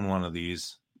 I own one of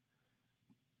these,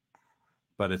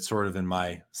 but it's sort of in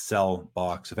my sell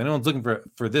box. If anyone's looking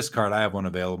for this card, I have one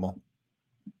available.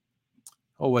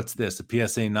 Oh, what's this? A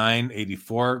PSA 9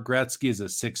 84 Gretzky is a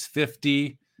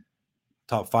 650,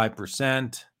 top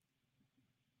 5%.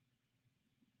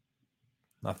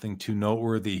 Nothing too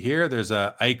noteworthy here. There's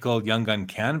a Eichel Young Gun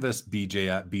Canvas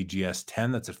BGS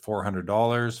 10 that's at $400,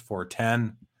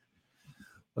 $410.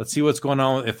 Let's see what's going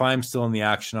on if I'm still in the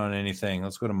action on anything.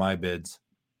 Let's go to my bids.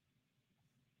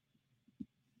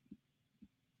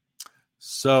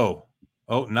 So,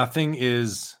 nothing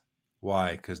is,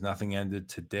 why? Because nothing ended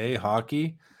today.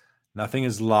 Hockey, nothing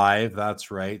is live.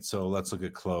 That's right. So let's look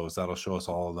at close. That'll show us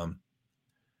all of them.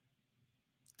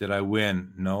 Did I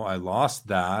win? No, I lost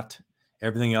that.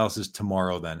 Everything else is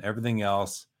tomorrow then. Everything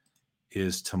else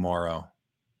is tomorrow.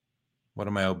 What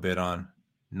am I outbid on?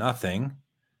 Nothing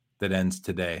that ends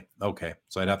today. Okay,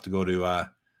 so I'd have to go to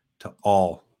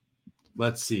all.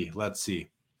 Let's see.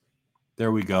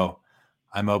 There we go.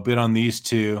 I'm outbid on these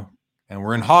two, and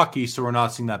we're in hockey, so we're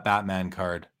not seeing that Batman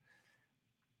card.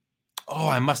 Oh,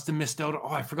 I must have missed out. Oh,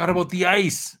 I forgot about the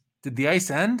ice. Did the ice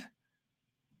end?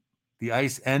 The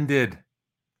ice ended.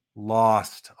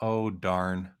 Lost. Oh,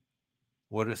 darn.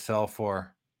 What did it sell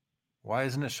for? Why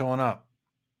isn't it showing up?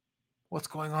 What's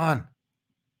going on?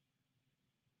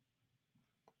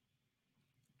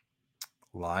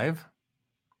 Live?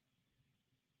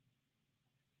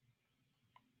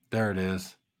 There it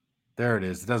is.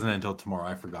 It doesn't end until tomorrow.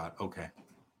 I forgot. Okay.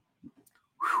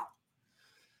 Whew.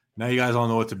 Now you guys all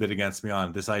know what to bid against me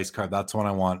on. This ice card, that's the one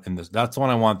I want in this. That's the one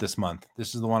I want this month.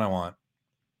 This is the one I want.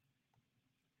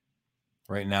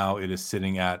 Right now it is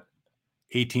sitting at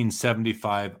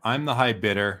 $1,875. I'm the high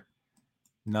bidder.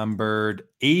 Numbered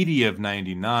 80 of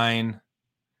 99.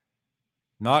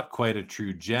 Not quite a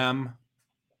true gem.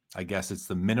 I guess it's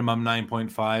the minimum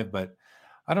 9.5, but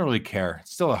I don't really care.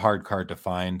 It's still a hard card to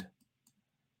find.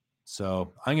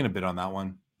 So I'm going to bid on that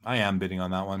one. I am bidding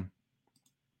on that one.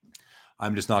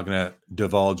 I'm just not going to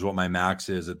divulge what my max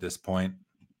is at this point.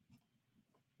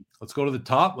 Let's go to the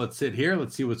top. Let's sit here.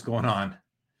 Let's see what's going on.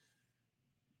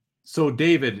 So,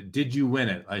 David, did you win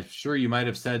it? I'm sure you might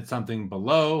have said something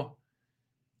below.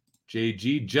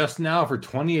 JG just now for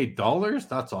 $28.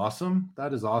 That's awesome.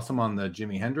 That is awesome on the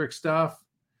Jimi Hendrix stuff.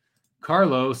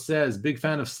 Carlos says, big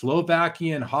fan of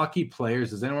Slovakian hockey players.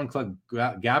 Does anyone collect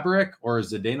Gaborik or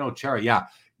Zdeno Chara? Yeah,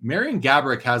 Marian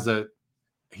Gaborik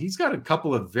he's got a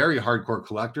couple of very hardcore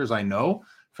collectors I know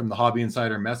from the Hobby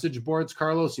Insider message boards,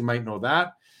 Carlos. You might know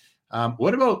that.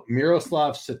 What about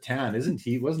Miroslav Satan?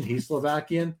 Wasn't he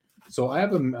Slovakian? So I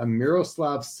have a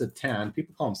Miroslav Satan.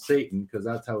 People call him Satan because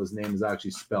that's how his name is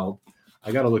actually spelled.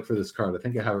 I got to look for this card. I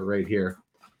think I have it right here.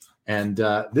 And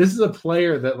this is a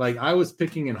player that I was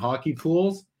picking in hockey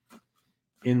pools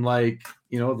in the late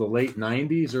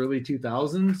 90s, early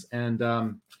 2000s.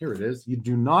 And here it is. You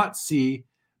do not see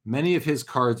many of his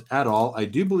cards at all. I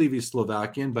do believe he's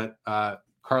Slovakian, but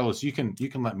Carlos, you can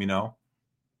let me know.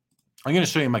 I'm going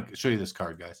to show you this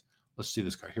card, guys. Let's see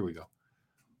this card. Here we go.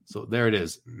 So there it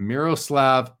is.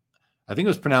 Miroslav, I think it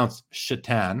was pronounced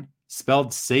Shatan,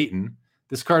 spelled Satan.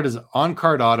 This card is on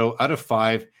card auto out of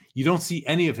 5. You don't see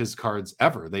any of his cards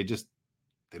ever. They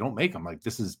don't make them.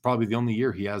 This is probably the only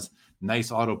year he has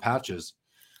nice auto patches.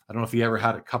 I don't know if he ever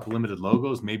had a couple limited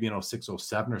logos, maybe in 06,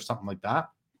 07 or something like that.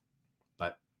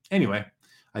 But anyway,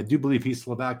 I do believe he's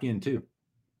Slovakian too.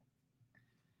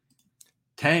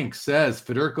 Tank says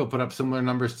Federico put up similar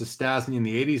numbers to Stasny in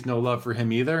the 80s. No love for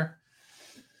him either.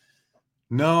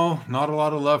 No, not a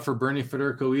lot of love for Bernie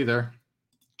Federico either.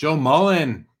 Joe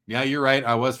Mullen. Yeah, you're right.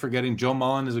 I was forgetting Joe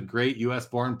Mullen is a great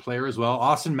U.S.-born player as well.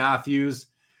 Austin Matthews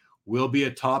will be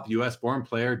a top U.S.-born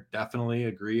player. Definitely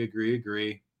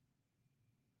agree.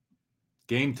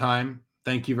 Game time.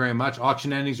 Thank you very much.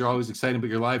 Auction endings are always exciting, but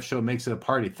your live show makes it a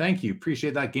party. Thank you.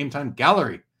 Appreciate that. Game time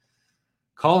gallery.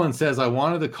 Colin says, I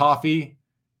wanted the coffee,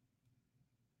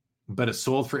 but it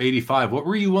sold for $85. What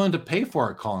were you willing to pay for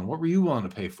it, Colin? What were you willing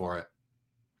to pay for it?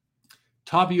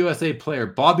 Top USA player,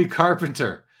 Bobby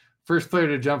Carpenter. First player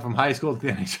to jump from high school to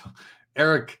the NHL.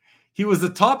 Eric, he was the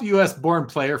top US-born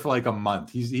player for like a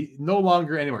month. He's no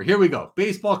longer anywhere. Here we go.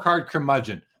 Baseball card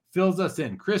curmudgeon. Fills us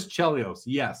in. Chris Chelios,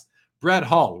 yes. Brett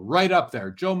Hull, right up there.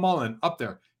 Joe Mullen, up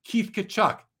there. Keith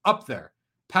Kachuk, up there.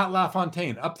 Pat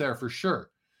LaFontaine, up there for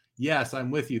sure. Yes, I'm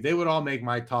with you. They would all make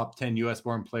my top 10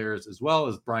 US-born players, as well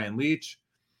as Brian Leach.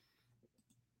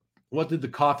 What did the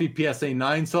coffee PSA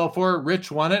 9 sell for? Rich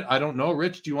won it. I don't know.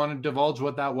 Rich, do you want to divulge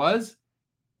what that was?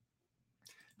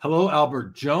 Hello,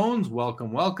 Albert Jones.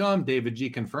 Welcome. David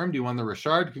G confirmed you won the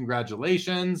Richard.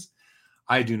 Congratulations.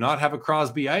 I do not have a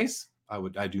Crosby Ice.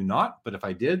 I do not, but if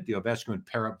I did, the Ovechkin would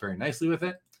pair up very nicely with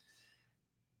it.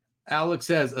 Alex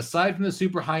says, aside from the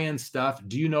super high-end stuff,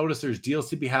 do you notice there's deals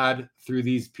to be had through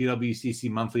these PWCC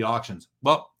monthly auctions?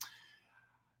 Well,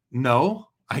 no,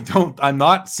 I don't. I'm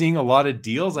not seeing a lot of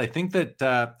deals. I think that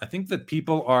the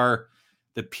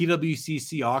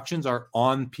PWCC auctions are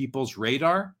on people's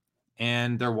radar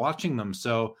and they're watching them.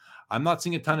 So I'm not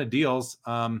seeing a ton of deals.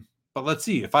 But let's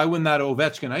see. If I win that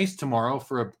Ovechkin Ice tomorrow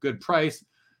for a good price,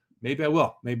 maybe I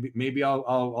will. Maybe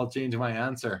I'll change my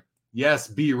answer. Yes,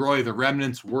 B. Roy, the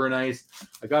remnants were nice.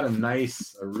 I got a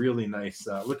really nice,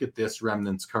 look at this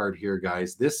remnants card here,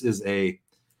 guys. This is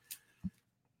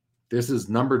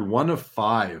numbered 1 of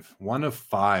 5. 1 of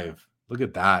 5. Look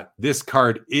at that. This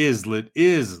card is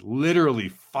literally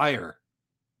fire.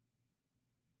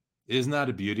 Isn't that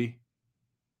a beauty?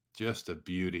 Just a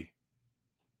beauty.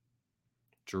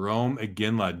 Jerome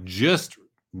Iginla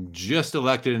just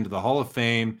elected into the Hall of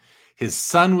Fame. His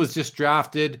son was just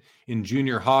drafted in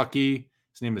junior hockey.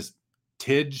 His name is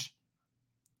Tej,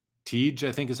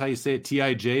 I think is how you say it.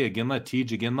 T-I-J, Iginla,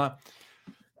 Tej Iginla.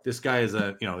 This guy's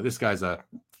a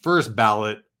first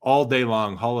ballot all day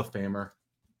long Hall of Famer.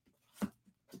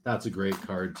 That's a great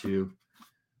card too.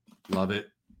 Love it.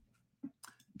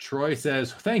 Troy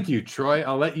says, thank you, Troy.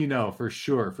 I'll let you know for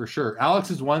sure. Alex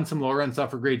has won some lower end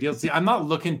stuff for great deals. See, I'm not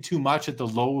looking too much at the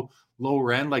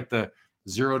lower end, like the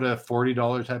 $0 to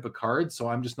 $40 type of cards. So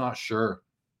I'm just not sure.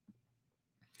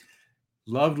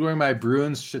 Loved wearing my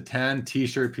Bruins Shatan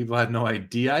t-shirt. People had no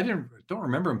idea. I don't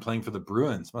remember him playing for the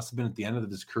Bruins. Must have been at the end of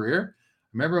his career. I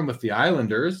remember him with the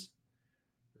Islanders.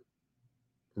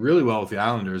 Really well with the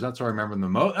Islanders. That's where I remember him the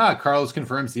most. Carlos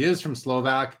confirms he is from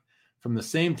Slovak, from the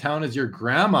same town as your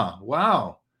grandma.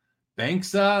 Wow.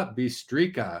 Banksa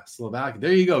Bistrika, Slovak.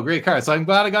 There you go. Great card. So I'm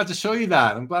glad I got to show you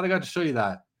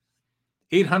that.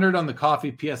 800 on the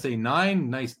coffee PSA 9.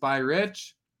 Nice buy,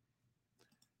 Rich.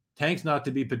 Tanks, not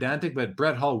to be pedantic, but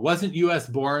Brett Hull wasn't U.S.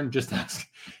 born. Just ask.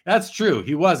 That's true.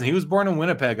 He wasn't. He was born in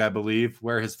Winnipeg, I believe,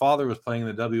 where his father was playing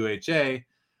in the WHA.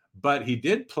 But he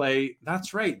did play.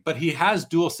 That's right. But he has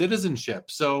dual citizenship.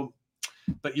 So,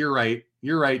 but you're right.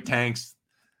 Tanks.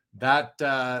 That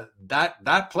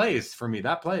plays for me.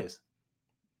 That plays.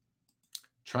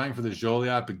 Trying for the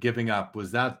Joliet, but giving up.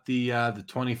 Was that the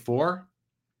 24?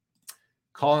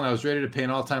 Colin, I was ready to pay an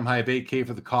all-time high of $8,000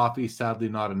 for the coffee. Sadly,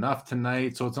 not enough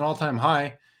tonight. So it's an all-time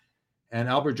high. And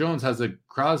Albert Jones has a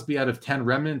Crosby out of 10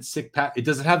 remnant sick patch. It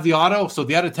doesn't have the auto. So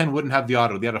the out of 10 wouldn't have the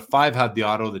auto. The out of 5 had the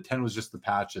auto. The 10 was just the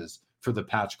patches for the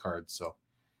patch cards. So,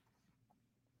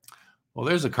 well,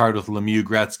 there's a card with Lemieux,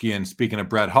 Gretzky. And speaking of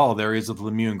Brett Hull, there he is with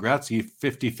Lemieux and Gretzky.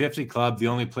 50-50 club. The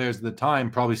only players at the time,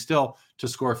 probably still, to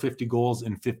score 50 goals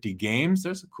in 50 games.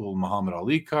 There's a cool Muhammad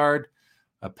Ali card.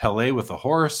 A Pelé with a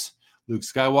horse. Luke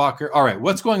Skywalker. All right,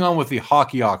 what's going on with the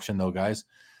hockey auction, though, guys?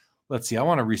 Let's see. I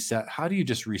want to reset. How do you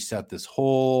just reset this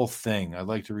whole thing? I'd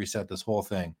like to reset this whole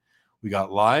thing. We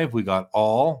got live. We got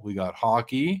all. We got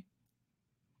hockey.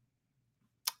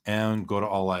 And go to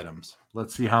all items.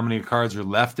 Let's see how many cards are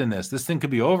left in this. This thing could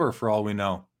be over for all we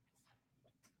know.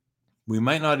 We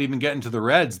might not even get into the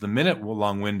reds, the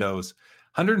minute-long windows.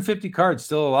 150 cards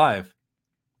still alive.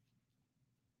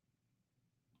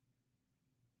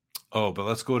 Oh, but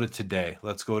let's go to today. So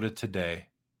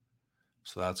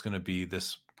that's going to be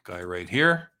this guy right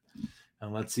here.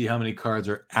 And let's see how many cards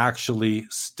are actually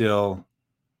still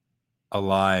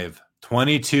alive.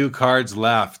 22 cards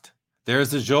left.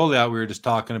 There's the Joliet we were just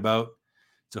talking about.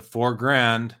 It's a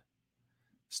 $4,000.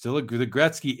 Still the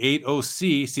Gretzky 8 OC.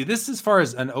 See, this as far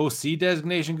as an OC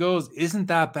designation goes, isn't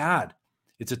that bad.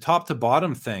 It's a top to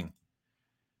bottom thing.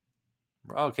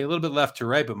 Okay, a little bit left to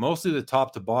right, but mostly the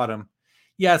top to bottom.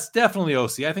 Yeah, it's definitely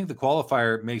OC. I think the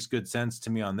qualifier makes good sense to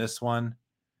me on this one.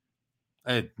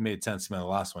 It made sense to me on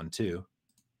the last one too.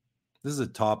 This is a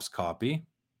Topps copy.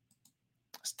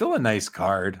 Still a nice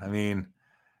card. I mean,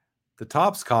 the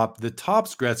Topps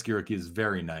Gretzky rookie is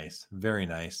very nice. Very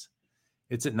nice.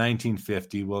 It's at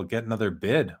 1950. We'll get another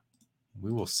bid.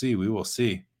 We will see. We will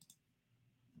see.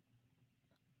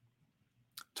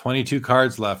 22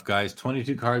 cards left, guys.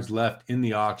 22 cards left in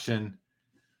the auction.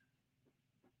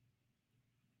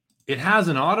 It has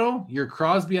an auto. Your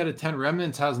Crosby out of 10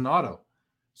 remnants has an auto.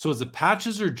 So is it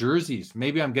patches or jerseys?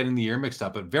 Maybe I'm getting the year mixed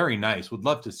up, but very nice. Would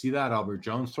love to see that, Albert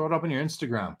Jones. Throw it up on your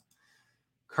Instagram.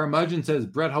 Carmudgeon says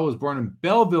Brett Hull was born in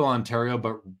Belleville, Ontario,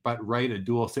 but right, a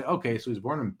dual say. Okay, so he's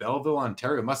born in Belleville,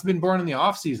 Ontario. Must have been born in the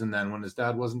offseason then when his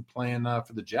dad wasn't playing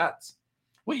for the Jets.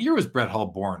 What year was Brett Hull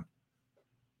born?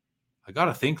 I got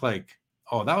to think that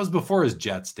was before his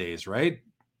Jets days, right?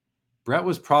 Brett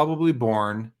was probably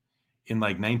born in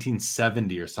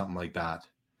 1970 or something like that.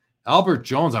 Albert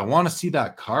Jones, I want to see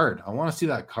that card.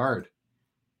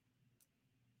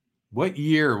 What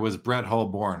year was Brett Hull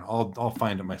born? I'll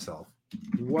find it myself.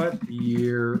 What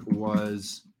year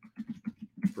was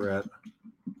Brett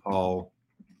Hull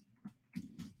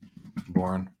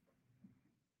born?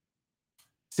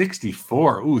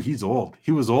 64. Ooh, he's old.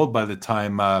 He was old by the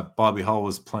time Bobby Hull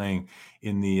was playing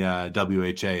in the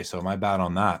WHA. So my bad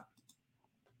on that.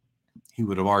 He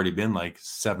would have already been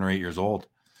 7 or 8 years old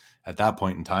at that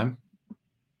point in time.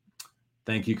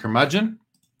 Thank you, Curmudgeon,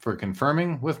 for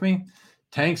confirming with me.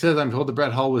 Tank says, I'm told that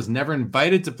Brett Hull was never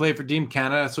invited to play for Team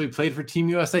Canada, so he played for Team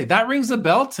USA. That rings a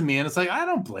bell to me, and it's I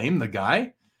don't blame the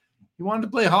guy. He wanted to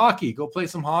play hockey. Go play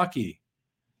some hockey.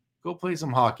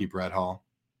 Brett Hull.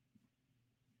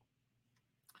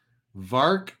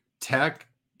 Vark Tech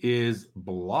is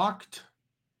blocked.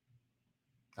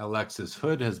 Alexis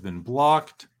Hood has been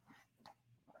blocked.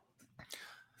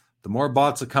 The more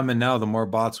bots that come in now, the more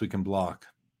bots we can block.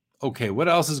 Okay, what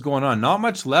else is going on? Not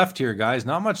much left here, guys.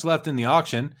 Not much left in the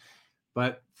auction.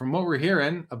 But from what we're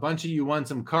hearing, a bunch of you won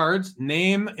some cards.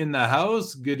 Name in the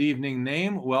house. Good evening,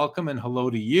 Name. Welcome and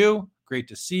hello to you. Great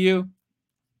to see you.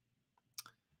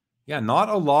 Yeah, not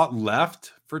a lot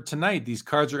left for tonight. These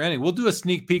cards are ending. We'll do a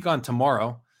sneak peek on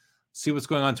tomorrow. See what's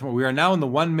going on tomorrow. We are now in the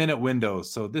 1 minute window.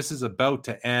 So this is about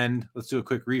to end. Let's do a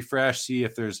quick refresh. See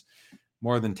if there's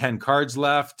more than 10 cards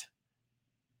left.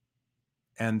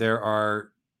 And there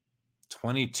are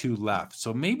 22 left.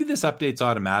 So maybe this updates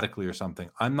automatically or something.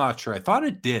 I'm not sure. I thought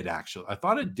it did, actually. I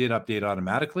thought it did update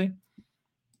automatically.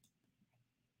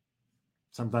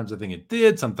 Sometimes I think it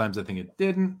did. Sometimes I think it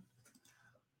didn't.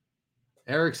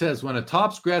 Eric says, when a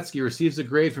Topps Gretzky receives a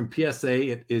grade from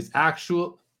PSA, it is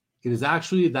actually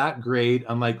that grade,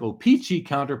 unlike O-Pee-Chee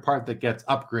counterpart that gets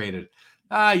upgraded.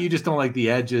 You just don't like the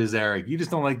edges, Eric. You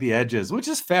just don't like the edges, which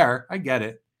is fair. I get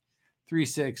it. 3,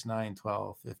 6, 9,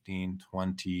 12, 15,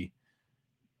 20,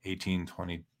 18,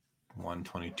 21,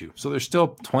 22. So there's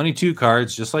still 22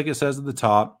 cards, just like it says at the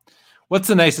top. What's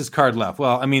the nicest card left?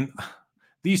 Well, I mean,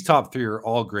 these top 3 are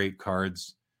all great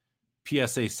cards.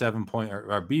 PSA 7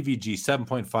 or BVG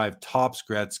 7.5 Topps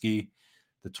Gretzky.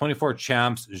 The 24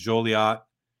 Champs Joliot.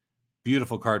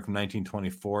 Beautiful card from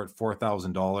 1924 at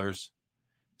 $4,000.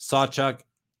 Sawchuk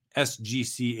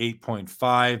SGC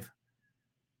 8.5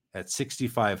 at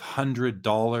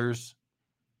 $6,500.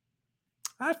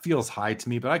 That feels high to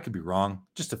me, but I could be wrong.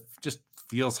 Just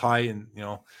feels high, and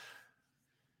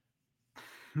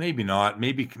maybe not.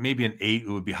 Maybe an 8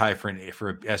 would be high for a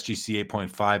SGC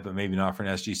 8.5, but maybe not for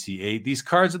an SGC 8. These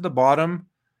cards at the bottom,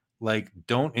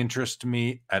 don't interest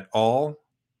me at all.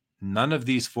 None of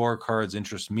these 4 cards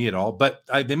interest me at all, but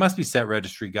they must be set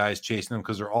registry guys chasing them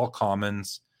because they're all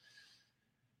commons.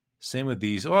 Same with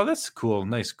these. Oh, that's cool.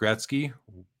 Nice Gretzky.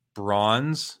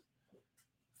 Bronze.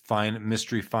 Fine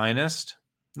mystery finest.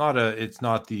 It's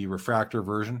not the refractor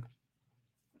version.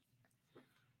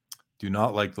 Do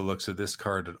not like the looks of this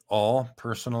card at all,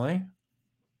 personally.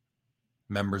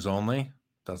 Members only.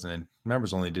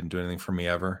 Members only didn't do anything for me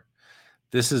ever.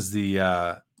 This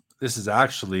is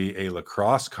actually a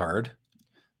lacrosse card,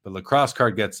 but lacrosse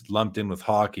card gets lumped in with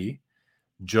hockey.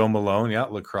 Joe Malone,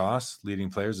 lacrosse,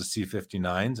 leading players, the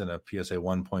C59s and a PSA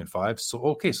 1.5.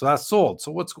 So that's sold.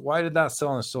 So why did that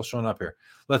sell and it's still showing up here?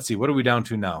 Let's see. What are we down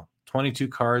to now? 22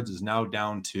 cards is now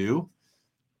down to,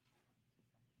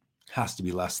 has to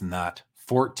be less than that,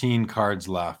 14 cards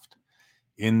left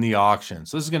in the auction.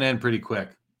 So this is going to end pretty quick.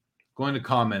 Going to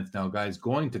comments now, guys.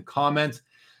 Going to comments.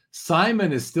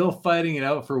 Simon is still fighting it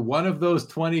out for one of those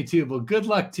 22. Well, good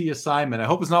luck to you, Simon. I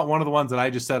hope it's not one of the ones that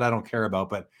I just said I don't care about,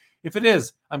 but if it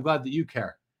is, I'm glad that you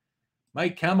care.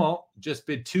 Mike Kemmel just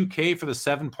bid $2K for the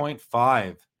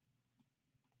 7.5.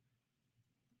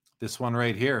 This one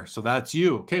right here. So that's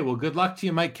you. Okay, well, good luck to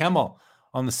you, Mike Kemmel,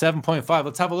 on the 7.5.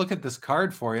 Let's have a look at this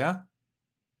card for you.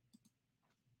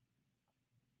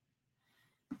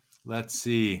 Let's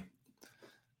see.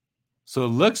 So it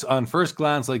looks on first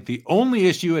glance like the only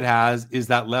issue it has is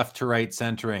that left to right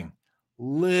centering.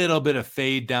 Little bit of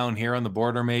fade down here on the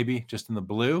border, maybe just in the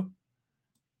blue.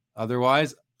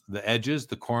 Otherwise, the edges,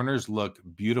 the corners look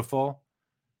beautiful.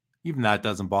 Even that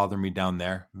doesn't bother me down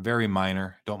there. Very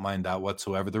minor. Don't mind that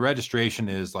whatsoever. The registration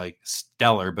is like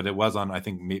stellar, but it was on, I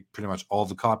think, pretty much all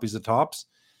the copies of Topps.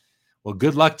 Well,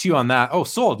 good luck to you on that. Oh,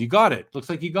 sold. You got it. Looks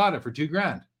like you got it for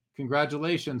 $2,000.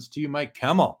 Congratulations to you, Mike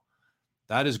Kemmel.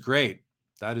 That is great.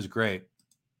 That is great.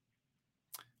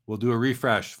 We'll do a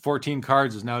refresh. 14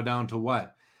 cards is now down to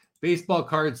what? Baseball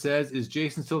card says, is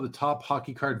Jason still the top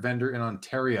hockey card vendor in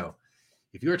Ontario?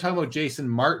 If you were talking about Jason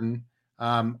Martin,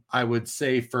 I would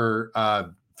say for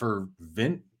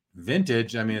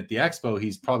vintage, I mean, at the expo,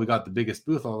 he's probably got the biggest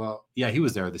booth. Although, yeah, he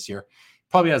was there this year.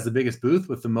 Probably has the biggest booth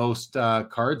with the most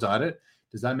cards on it.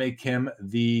 Does that make him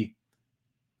the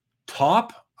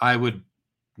top? I would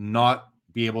not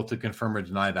be able to confirm or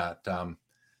deny that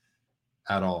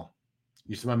at all.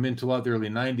 Used to run into a lot of the early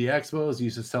 90 expos. He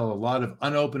used to sell a lot of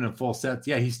unopened and full sets.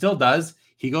 Yeah, he still does.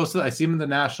 He goes to, I see him in the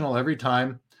National every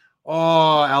time.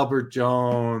 Oh, Albert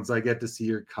Jones, I get to see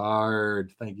your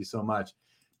card. Thank you so much.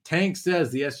 Tank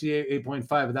says the SGA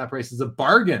 8.5 at that price is a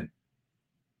bargain.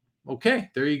 Okay,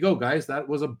 there you go, guys. That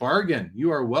was a bargain.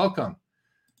 You are welcome.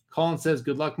 Colin says,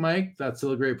 good luck, Mike. That's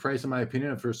still a great price, in my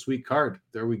opinion, for a sweet card.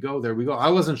 There we go. There we go. I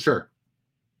wasn't sure.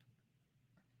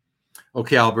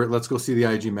 Okay, Albert, let's go see the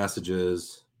IG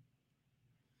messages.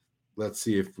 Let's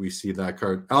see if we see that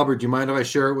card. Albert, do you mind if I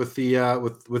share it with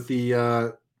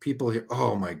the people here?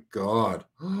 Oh my God.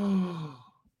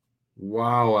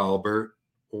 Wow, Albert.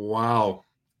 Wow.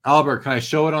 Albert, can I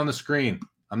show it on the screen?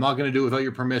 I'm not going to do it without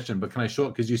your permission, but can I show it?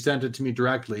 Because you sent it to me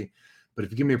directly. But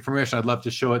if you give me permission, I'd love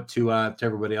to show it to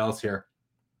everybody else here.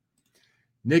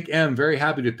 Nick M, very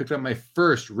happy to have picked up my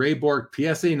first Ray Bork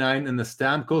PSA 9 in the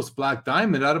Stamkos Black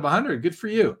Diamond out of 100. Good for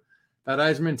you. That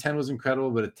Eiserman 10 was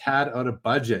incredible, but a tad out of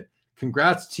budget.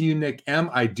 Congrats to you, Nick M.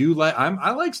 I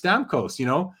like Stamkos. You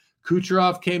know,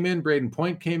 Kucherov came in, Braden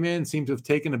Point came in, seemed to have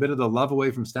taken a bit of the love away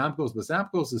from Stamkos, but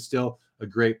Stamkos is still a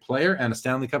great player and a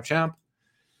Stanley Cup champ.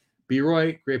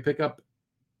 B-Roy, great pickup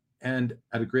and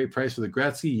at a great price for the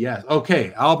Gretzky. Yes.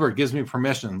 Okay, Albert gives me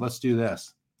permission. Let's do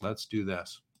this. Let's do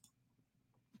this.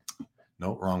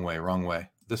 No, wrong way, wrong way.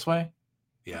 This way?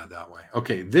 Yeah, that way.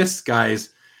 Okay, this, guys,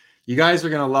 you guys are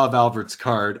going to love Albert's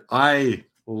card. I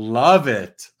love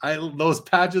it. Those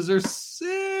patches are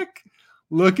sick.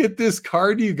 Look at this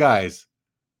card, you guys.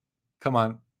 Come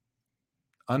on.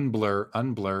 Unblur.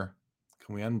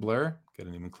 Can we unblur? Get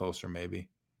it even closer, maybe.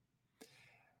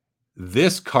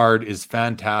 This card is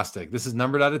fantastic. This is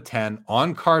numbered out of 10.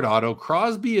 On card auto.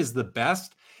 Crosby is the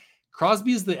best.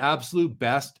 Crosby is the absolute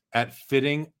best at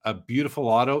fitting a beautiful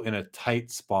auto in a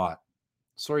tight spot.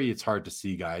 Sorry, it's hard to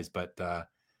see, guys, but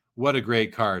what a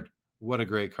great card. What a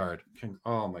great card.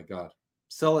 Oh, my God.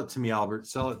 Sell it to me, Albert.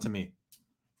 Sell it to me.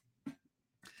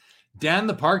 Dan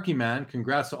the Parky Man,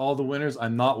 congrats to all the winners.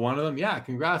 I'm not one of them. Yeah,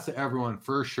 congrats to everyone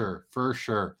for sure. For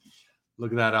sure.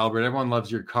 Look at that, Albert. Everyone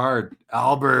loves your card.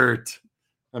 Albert.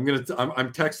 I'm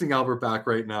texting Albert back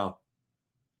right now.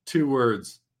 2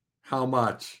 words. How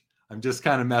much? I'm just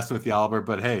kind of messing with you, Albert,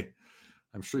 but hey,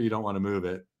 I'm sure you don't want to move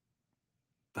it.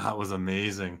 That was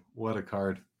amazing. What a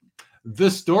card. The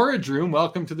Storage Room,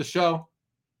 welcome to the show.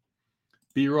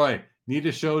 B-Roy, need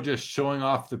a show just showing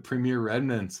off the Premier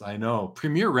Remnants. I know.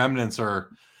 Premier Remnants are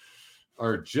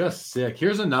just sick.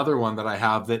 Here's another one that I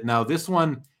have that now this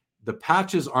one, the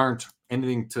patches aren't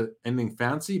anything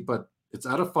fancy, but it's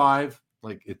out of 5.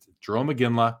 Like it's Jerome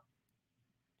McGinley.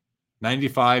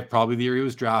 95, probably the year he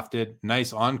was drafted.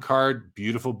 Nice on card,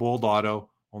 beautiful bold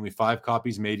auto. Only 5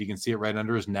 copies made. You can see it right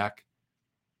under his neck.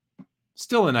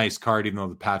 Still a nice card, even though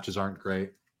the patches aren't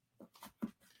great.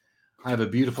 I have a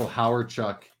beautiful Howard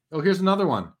Chuck. Oh, here's another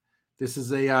one. This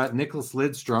is a Nicholas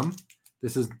Lidstrom.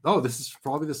 This is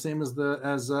probably the same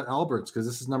as Albert's because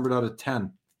this is numbered out of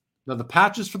 10. Now the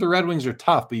patches for the Red Wings are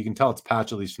tough, but you can tell it's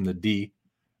patch at least from the D.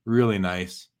 Really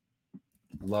nice.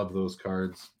 Love those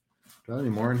cards. Do I have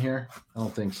any more in here? I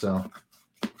don't think so.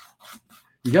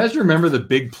 You guys remember the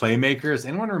Big Playmakers?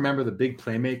 Anyone remember the Big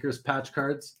Playmakers patch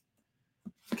cards?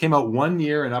 Came out 1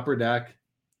 year in Upper Deck.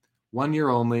 1 year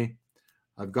only.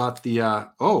 I've got the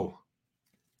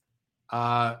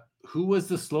who was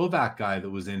the Slovak guy that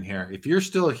was in here? If you're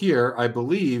still here, I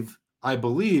believe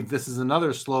this is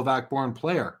another Slovak-born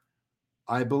player.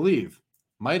 I believe.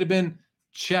 Might have been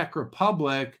Czech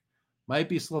Republic. Might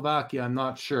be Slovakia. I'm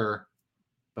not sure.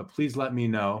 but please let me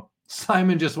know.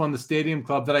 Simon just won the Stadium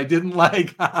Club that I didn't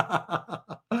like.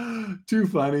 Too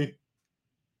funny.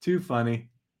 Too funny.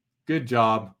 Good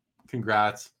job.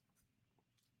 Congrats.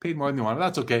 Paid more than you wanted.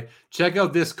 That's okay. Check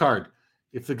out this card.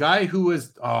 If the guy who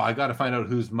was, I got to find out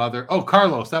whose mother. Oh,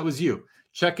 Carlos, that was you.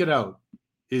 Check it out.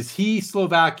 Is he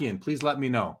Slovakian? Please let me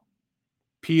know.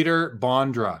 Peter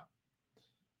Bondra.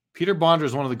 Peter Bondra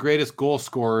is one of the greatest goal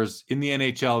scorers in the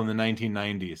NHL in the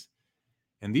 1990s.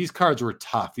 And these cards were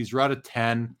tough. These were out of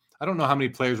 10. I don't know how many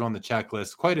players were on the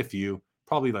checklist. Quite a few.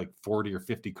 Probably like 40 or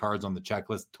 50 cards on the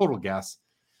checklist. Total guess.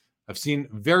 I've seen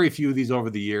very few of these over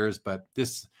the years, but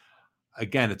this,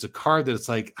 again, it's a card that it's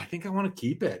like, I think I want to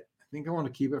keep it. I think I want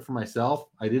to keep it for myself.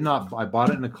 I bought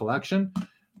it in a collection,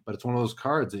 but it's one of those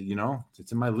cards that,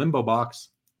 it's in my limbo box.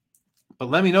 But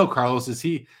let me know, Carlos, was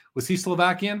he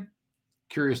Slovakian?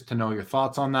 Curious to know your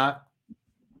thoughts on that.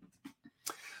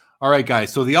 All right,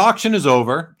 guys. So the auction is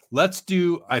over.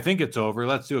 I think it's over.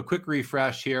 Let's do a quick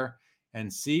refresh here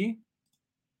and see.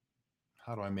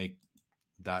 How do I make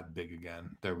that big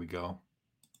again? There we go.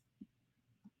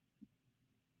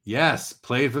 Yes,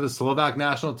 played for the Slovak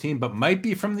national team, but might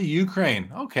be from the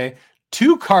Ukraine. Okay.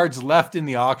 2 cards left in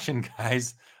the auction,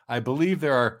 guys. I believe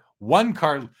there are 1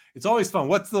 card. It's always fun.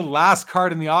 What's the last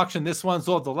card in the auction? This one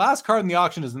sold. The last card in the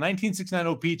auction is the 1969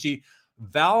 O-Pee-Chee,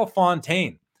 Val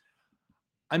Fontaine.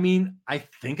 I mean, I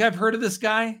think I've heard of this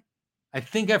guy. I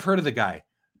think I've heard of the guy.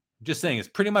 I'm just saying, it's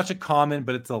pretty much a common,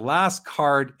 but it's the last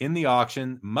card in the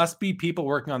auction. Must be people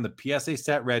working on the PSA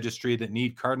set registry that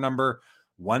need card number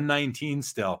 119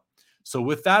 still. So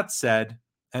with that said,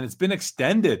 and it's been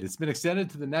extended. It's been extended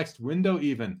to the next window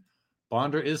even.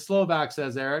 Bondra is Slovak,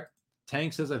 says Eric.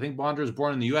 Tank says, I think Bondra was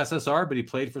born in the USSR, but he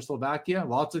played for Slovakia.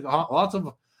 Lots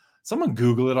of, someone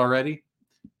Google it already.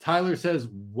 Tyler says,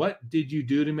 what did you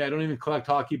do to me? I don't even collect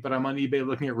hockey, but I'm on eBay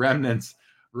looking at remnants.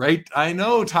 Right? I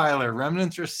know, Tyler.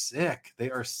 Remnants are sick. They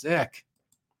are sick.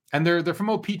 And they're from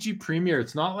O-Pee-Chee Premier.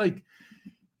 It's not like,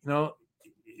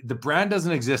 the brand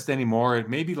doesn't exist anymore. It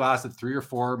maybe lasted 3 or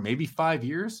 4, maybe 5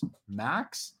 years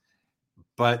max,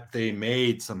 but they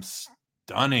made some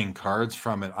stunning cards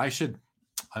from it. I should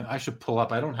pull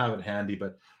up. I don't have it handy,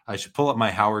 but I should pull up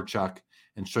my Howard Chuck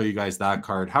and show you guys that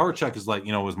card. Howard Chuck is like,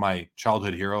 was my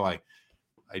childhood hero. I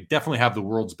definitely have the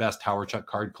world's best Howard Chuck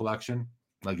card collection.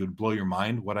 Like, it would blow your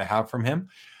mind what I have from him.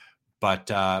 But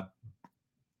I'd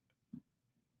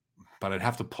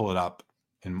have to pull it up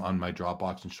on my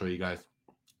Dropbox and show you guys.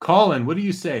 Colin, what do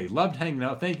you say? Loved hanging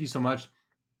out. Thank you so much.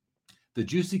 The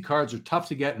juicy cards are tough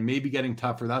to get and maybe getting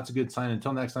tougher. That's a good sign.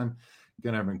 Until next time,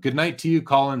 good night to you,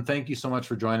 Colin. Thank you so much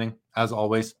for joining, as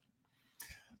always.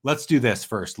 Let's do this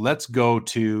first. Let's go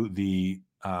to the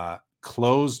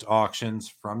closed auctions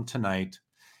from tonight,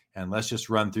 and let's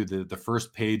just run through the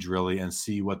first page, really, and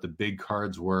see what the big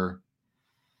cards were.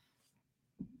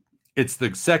 It's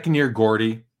the second-year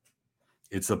Gordy.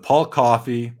 It's the Paul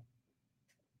Coffey.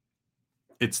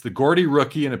 It's the Gordy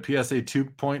rookie in a PSA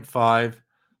 2.5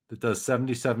 that does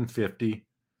 $77.50.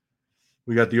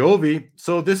 We got the Ovi.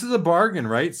 So this is a bargain,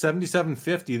 right?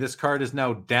 $77.50. This card is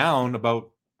now down about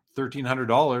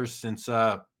 $1,300 since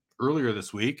earlier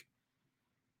this week.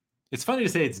 It's funny to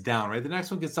say it's down, right? The next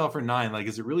one gets out for $9. Like,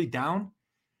 is it really down?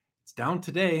 It's down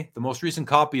today. The most recent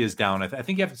copy is down. I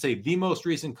think you have to say the most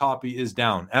recent copy is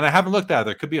down. And I haven't looked at it.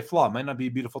 There could be a flaw. It might not be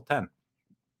a beautiful 10.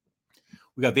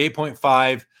 We got the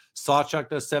 8.5. Sawchuck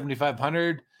does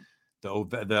 $7,500. The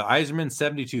Yzerman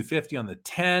 $72.50 on the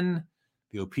 10.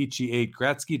 The O-Pee-Chee 8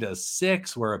 Gretzky does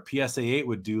 $6, where a PSA 8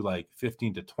 would do like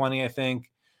 15 to 20, I think.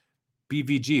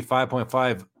 BVG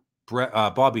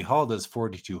 5.5. Bobby Hall does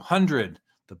 $4,200.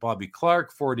 The Bobby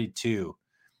Clark $42.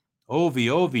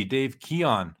 Ovi, Dave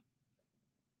Keon.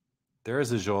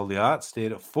 There's a Joliot,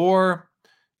 stayed at 4.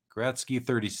 Gretzky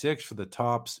 36 for the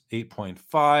tops,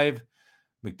 8.5.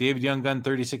 McDavid Young Gun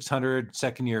 3,600.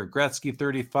 Second year Gretzky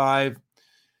 35.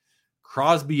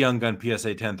 Crosby Young Gun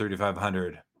PSA 10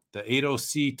 3,500. The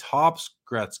 80C tops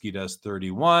Gretzky does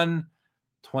 31.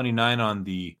 29 on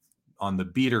the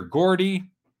beater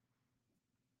Gordy.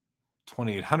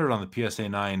 2,800 on the PSA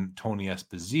 9 Tony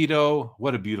Esposito.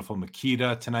 What a beautiful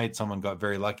Makita tonight. Someone got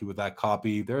very lucky with that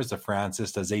copy. There's the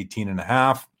Francis, does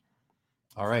 18.5.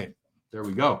 All right, there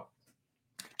we go.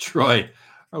 Troy,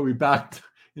 are we back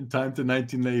in time to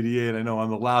 1988? I know, on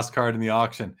the last card in the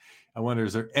auction. I wonder,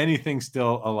 is there anything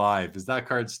still alive? Is that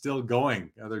card still going?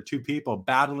 Are there 2 people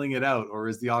battling it out, or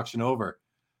is the auction over?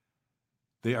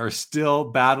 They are still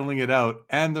battling it out,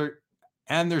 and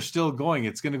they're still going.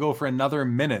 It's going to go for another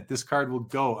minute. This card will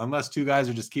go unless 2 guys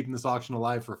are just keeping this auction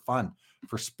alive for fun,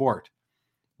 for sport,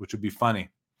 which would be funny.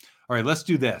 All right, let's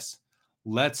do this.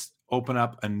 let's open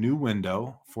up a new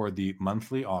window for the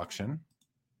monthly auction.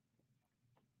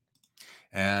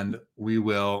 And we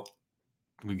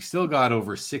still got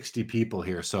over 60 people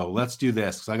here. So let's do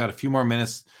this, because I got a few more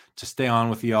minutes to stay on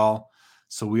with y'all.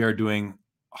 So we are doing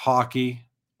hockey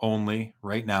only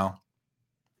right now.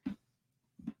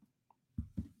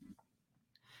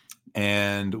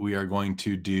 And we are going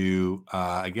to do,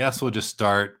 I guess we'll just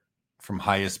start from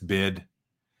highest bid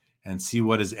and see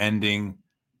what is ending.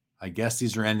 I guess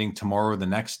these are ending tomorrow or the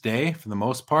next day for the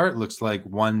most part. Looks like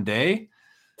one day.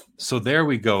 So there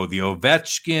we go. The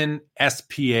Ovechkin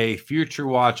SPA Future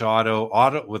Watch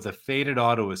auto with a faded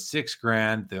auto is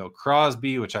 $6,000. The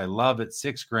Crosby, which I love, at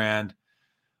 $6,000.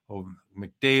 Oh,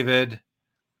 McDavid.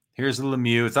 Here's the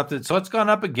Lemieux. It's up to, so it's gone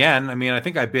up again. I mean, I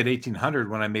think I bid 1,800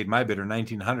 when I made my bid, or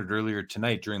 1,900 earlier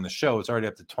tonight during the show. It's already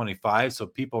up to 25. So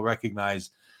people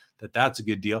recognize that that's a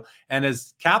good deal. And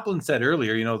as Kaplan said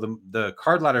earlier, you know, the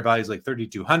card ladder value is like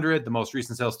 3,200. The most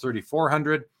recent sale is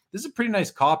 3,400. This is a pretty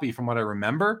nice copy from what I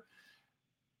remember.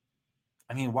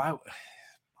 I mean, why?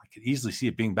 I could easily see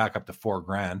it being back up to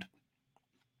 $4,000.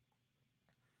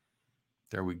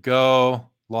 There we go.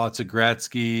 Lots of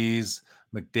Gretzky's,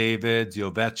 McDavid's, the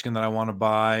Ovechkin that I want to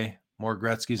buy. More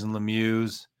Gretzky's and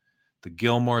Lemieux. The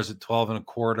Gilmore's at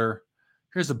 12.25.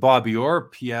 Here's a Bobby Orr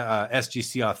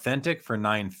SGC Authentic for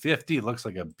 $950. Looks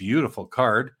like a beautiful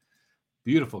card.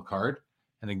 Beautiful card.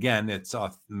 And again, it's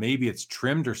maybe it's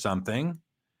trimmed or something,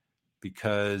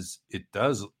 because it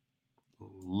does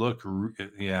look,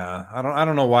 yeah. I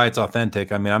don't know why it's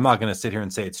authentic. I mean, I'm not going to sit here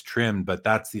and say it's trimmed, but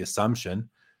that's the assumption.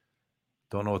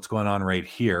 Don't know what's going on right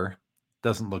here.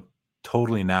 Doesn't look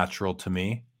totally natural to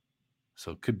me.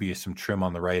 So it could be some trim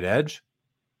on the right edge.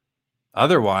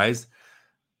 Otherwise,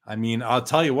 I mean, I'll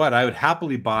tell you what, I would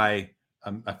happily buy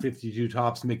a 52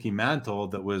 Topps Mickey Mantle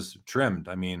that was trimmed.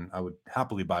 I mean, I would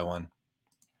happily buy one.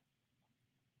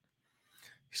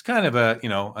 He's kind of a, you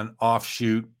know, an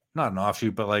offshoot, not an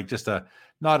offshoot, but like just the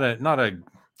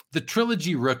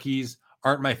trilogy rookies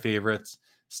aren't my favorites.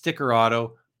 Sticker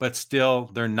auto, but still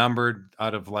they're numbered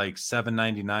out of like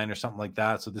 $7.99 or something like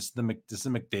that. So this is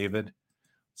McDavid. Let's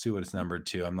see what it's numbered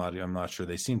to. I'm not sure.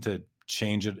 They seem to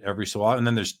change it every so often.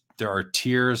 And then there are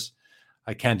tiers.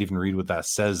 I can't even read what that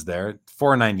says there.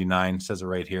 $4.99 says it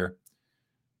right here.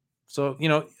 So, you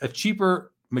know, a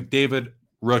cheaper McDavid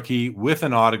rookie with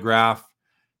an autograph,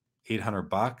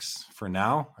 $800 for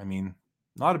now. I mean,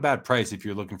 not a bad price if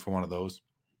you're looking for one of those.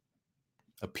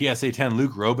 A PSA 10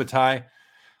 Luke Robitaille,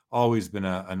 always been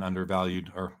an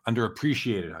undervalued or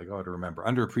underappreciated. I got to remember,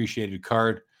 underappreciated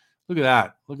card. Look at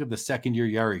that. Look at the second-year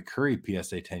Yari Curry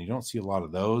PSA 10. You don't see a lot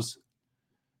of those,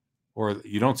 or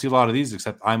you don't see a lot of these,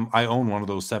 except I own one of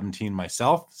those 17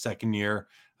 myself. Second-year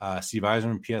Steve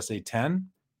Yzerman PSA 10,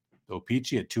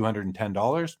 O-Pee-Chee at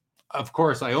 $210. Of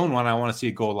course, I own one. I want to see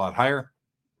it go a lot higher.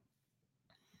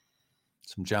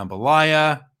 Some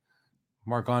Jambalaya,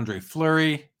 Marc-Andre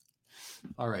Fleury.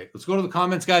 All right, let's go to the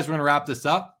comments, guys. We're going to wrap this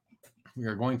up. We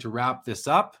are going to wrap this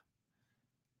up.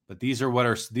 But these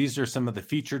are some of the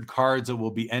featured cards that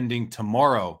will be ending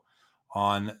tomorrow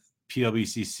on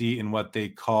PWCC in what they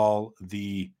call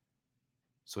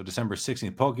December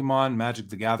 16th, Pokemon Magic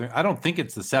the Gathering. I don't think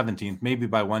it's the 17th. Maybe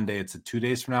by one day it's 2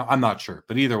 days from now. I'm not sure.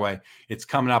 But either way, it's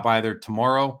coming up either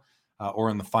tomorrow or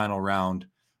in the final round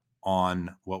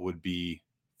on what would be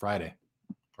Friday,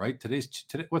 right? Today.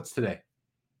 What's today?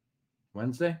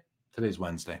 Wednesday? Today's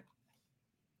Wednesday.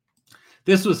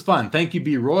 This was fun. Thank you,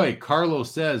 B. Roy. Carlos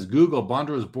says, Google,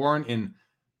 Bondra was born in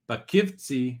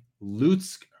Bakivtsi,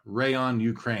 Lutsk Rayon,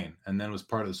 Ukraine, and then was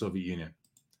part of the Soviet Union.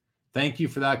 Thank you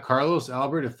for that, Carlos.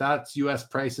 Albert, if that's U.S.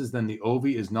 prices, then the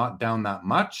Ovi is not down that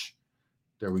much.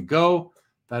 There we go.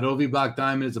 That Ovi Black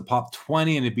Diamond is a pop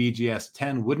 20 and a BGS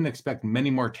 10. Wouldn't expect many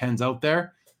more 10s out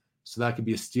there. So that could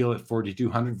be a steal at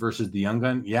 4,200 versus the Young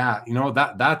Gun. Yeah, you know,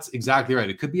 that's exactly right.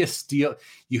 It could be a steal.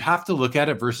 You have to look at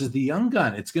it versus the Young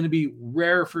Gun. It's going to be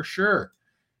rare for sure.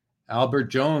 Albert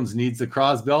Jones needs the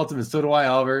Crosby Ultimate. So do I,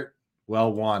 Albert.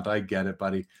 Well, want. I get it,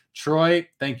 buddy. Troy,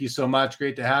 thank you so much.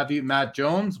 Great to have you. Matt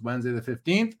Jones, Wednesday the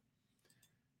 15th.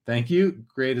 Thank you.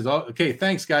 Great as all. Okay,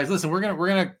 thanks, guys. Listen, we're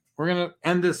gonna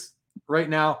end this right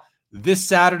now. This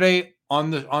Saturday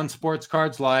on Sports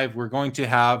Cards Live, we're going to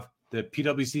have the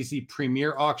PWCC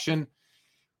Premier Auction,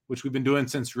 which we've been doing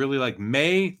since really like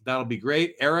May. That'll be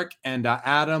great. Eric and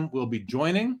Adam will be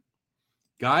joining.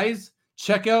 Guys,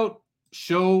 check out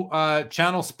show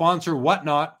channel sponsor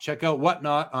Whatnot. Check out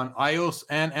Whatnot on iOS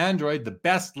and Android. The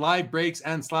best live breaks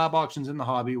and slab auctions in the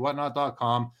hobby.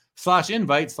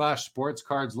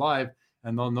 Whatnot.com/invite/sportscardslive.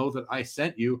 And they'll know that I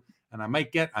sent you. And I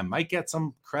might get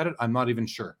some credit. I'm not even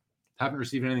sure. Haven't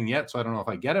received anything yet, so I don't know if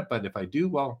I get it, but if I do,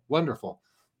 well, wonderful.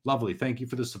 Lovely. Thank you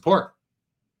for the support.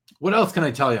 What else can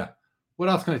I tell you? What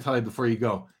else can I tell you before you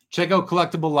go? Check out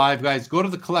Collectible Live, guys. Go to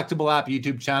the Collectible app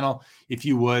YouTube channel if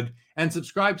you would, and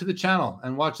subscribe to the channel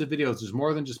and watch the videos. There's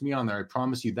more than just me on there. I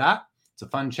promise you that. It's a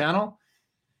fun channel.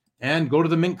 And go to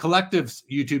the Mint Collective's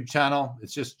YouTube channel.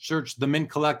 It's just search the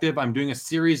Mint Collective. I'm doing a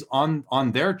series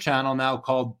on their channel now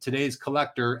called Today's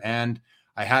Collector, and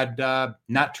I had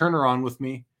Nat Turner on with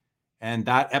me, and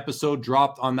that episode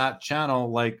dropped on that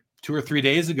channel like 2 or 3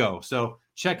 days ago. So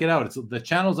check it out. The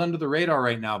channel's under the radar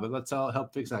right now, but let's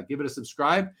help fix that. Give it a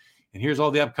subscribe. And here's all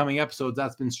the upcoming episodes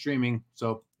that's been streaming.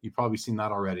 So you've probably seen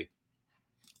that already.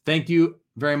 Thank you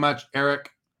very much, Eric.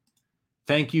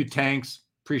 Thank you, Tanks.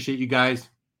 Appreciate you guys.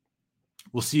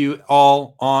 We'll see you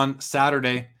all on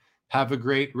Saturday. Have a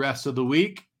great rest of the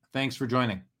week. Thanks for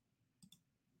joining.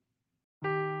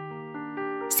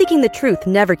 Seeking the truth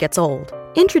never gets old.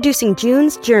 Introducing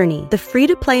June's Journey, the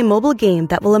free-to-play mobile game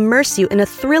that will immerse you in a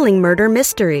thrilling murder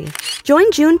mystery.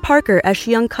 Join June Parker as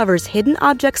she uncovers hidden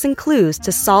objects and clues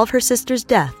to solve her sister's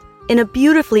death in a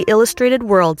beautifully illustrated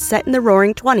world set in the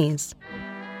Roaring 20s.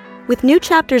 With new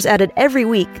chapters added every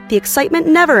week, the excitement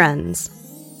never ends.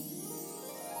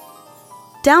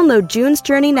 Download June's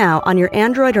Journey now on your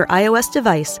Android or iOS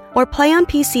device, or play on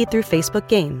PC through Facebook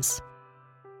Games.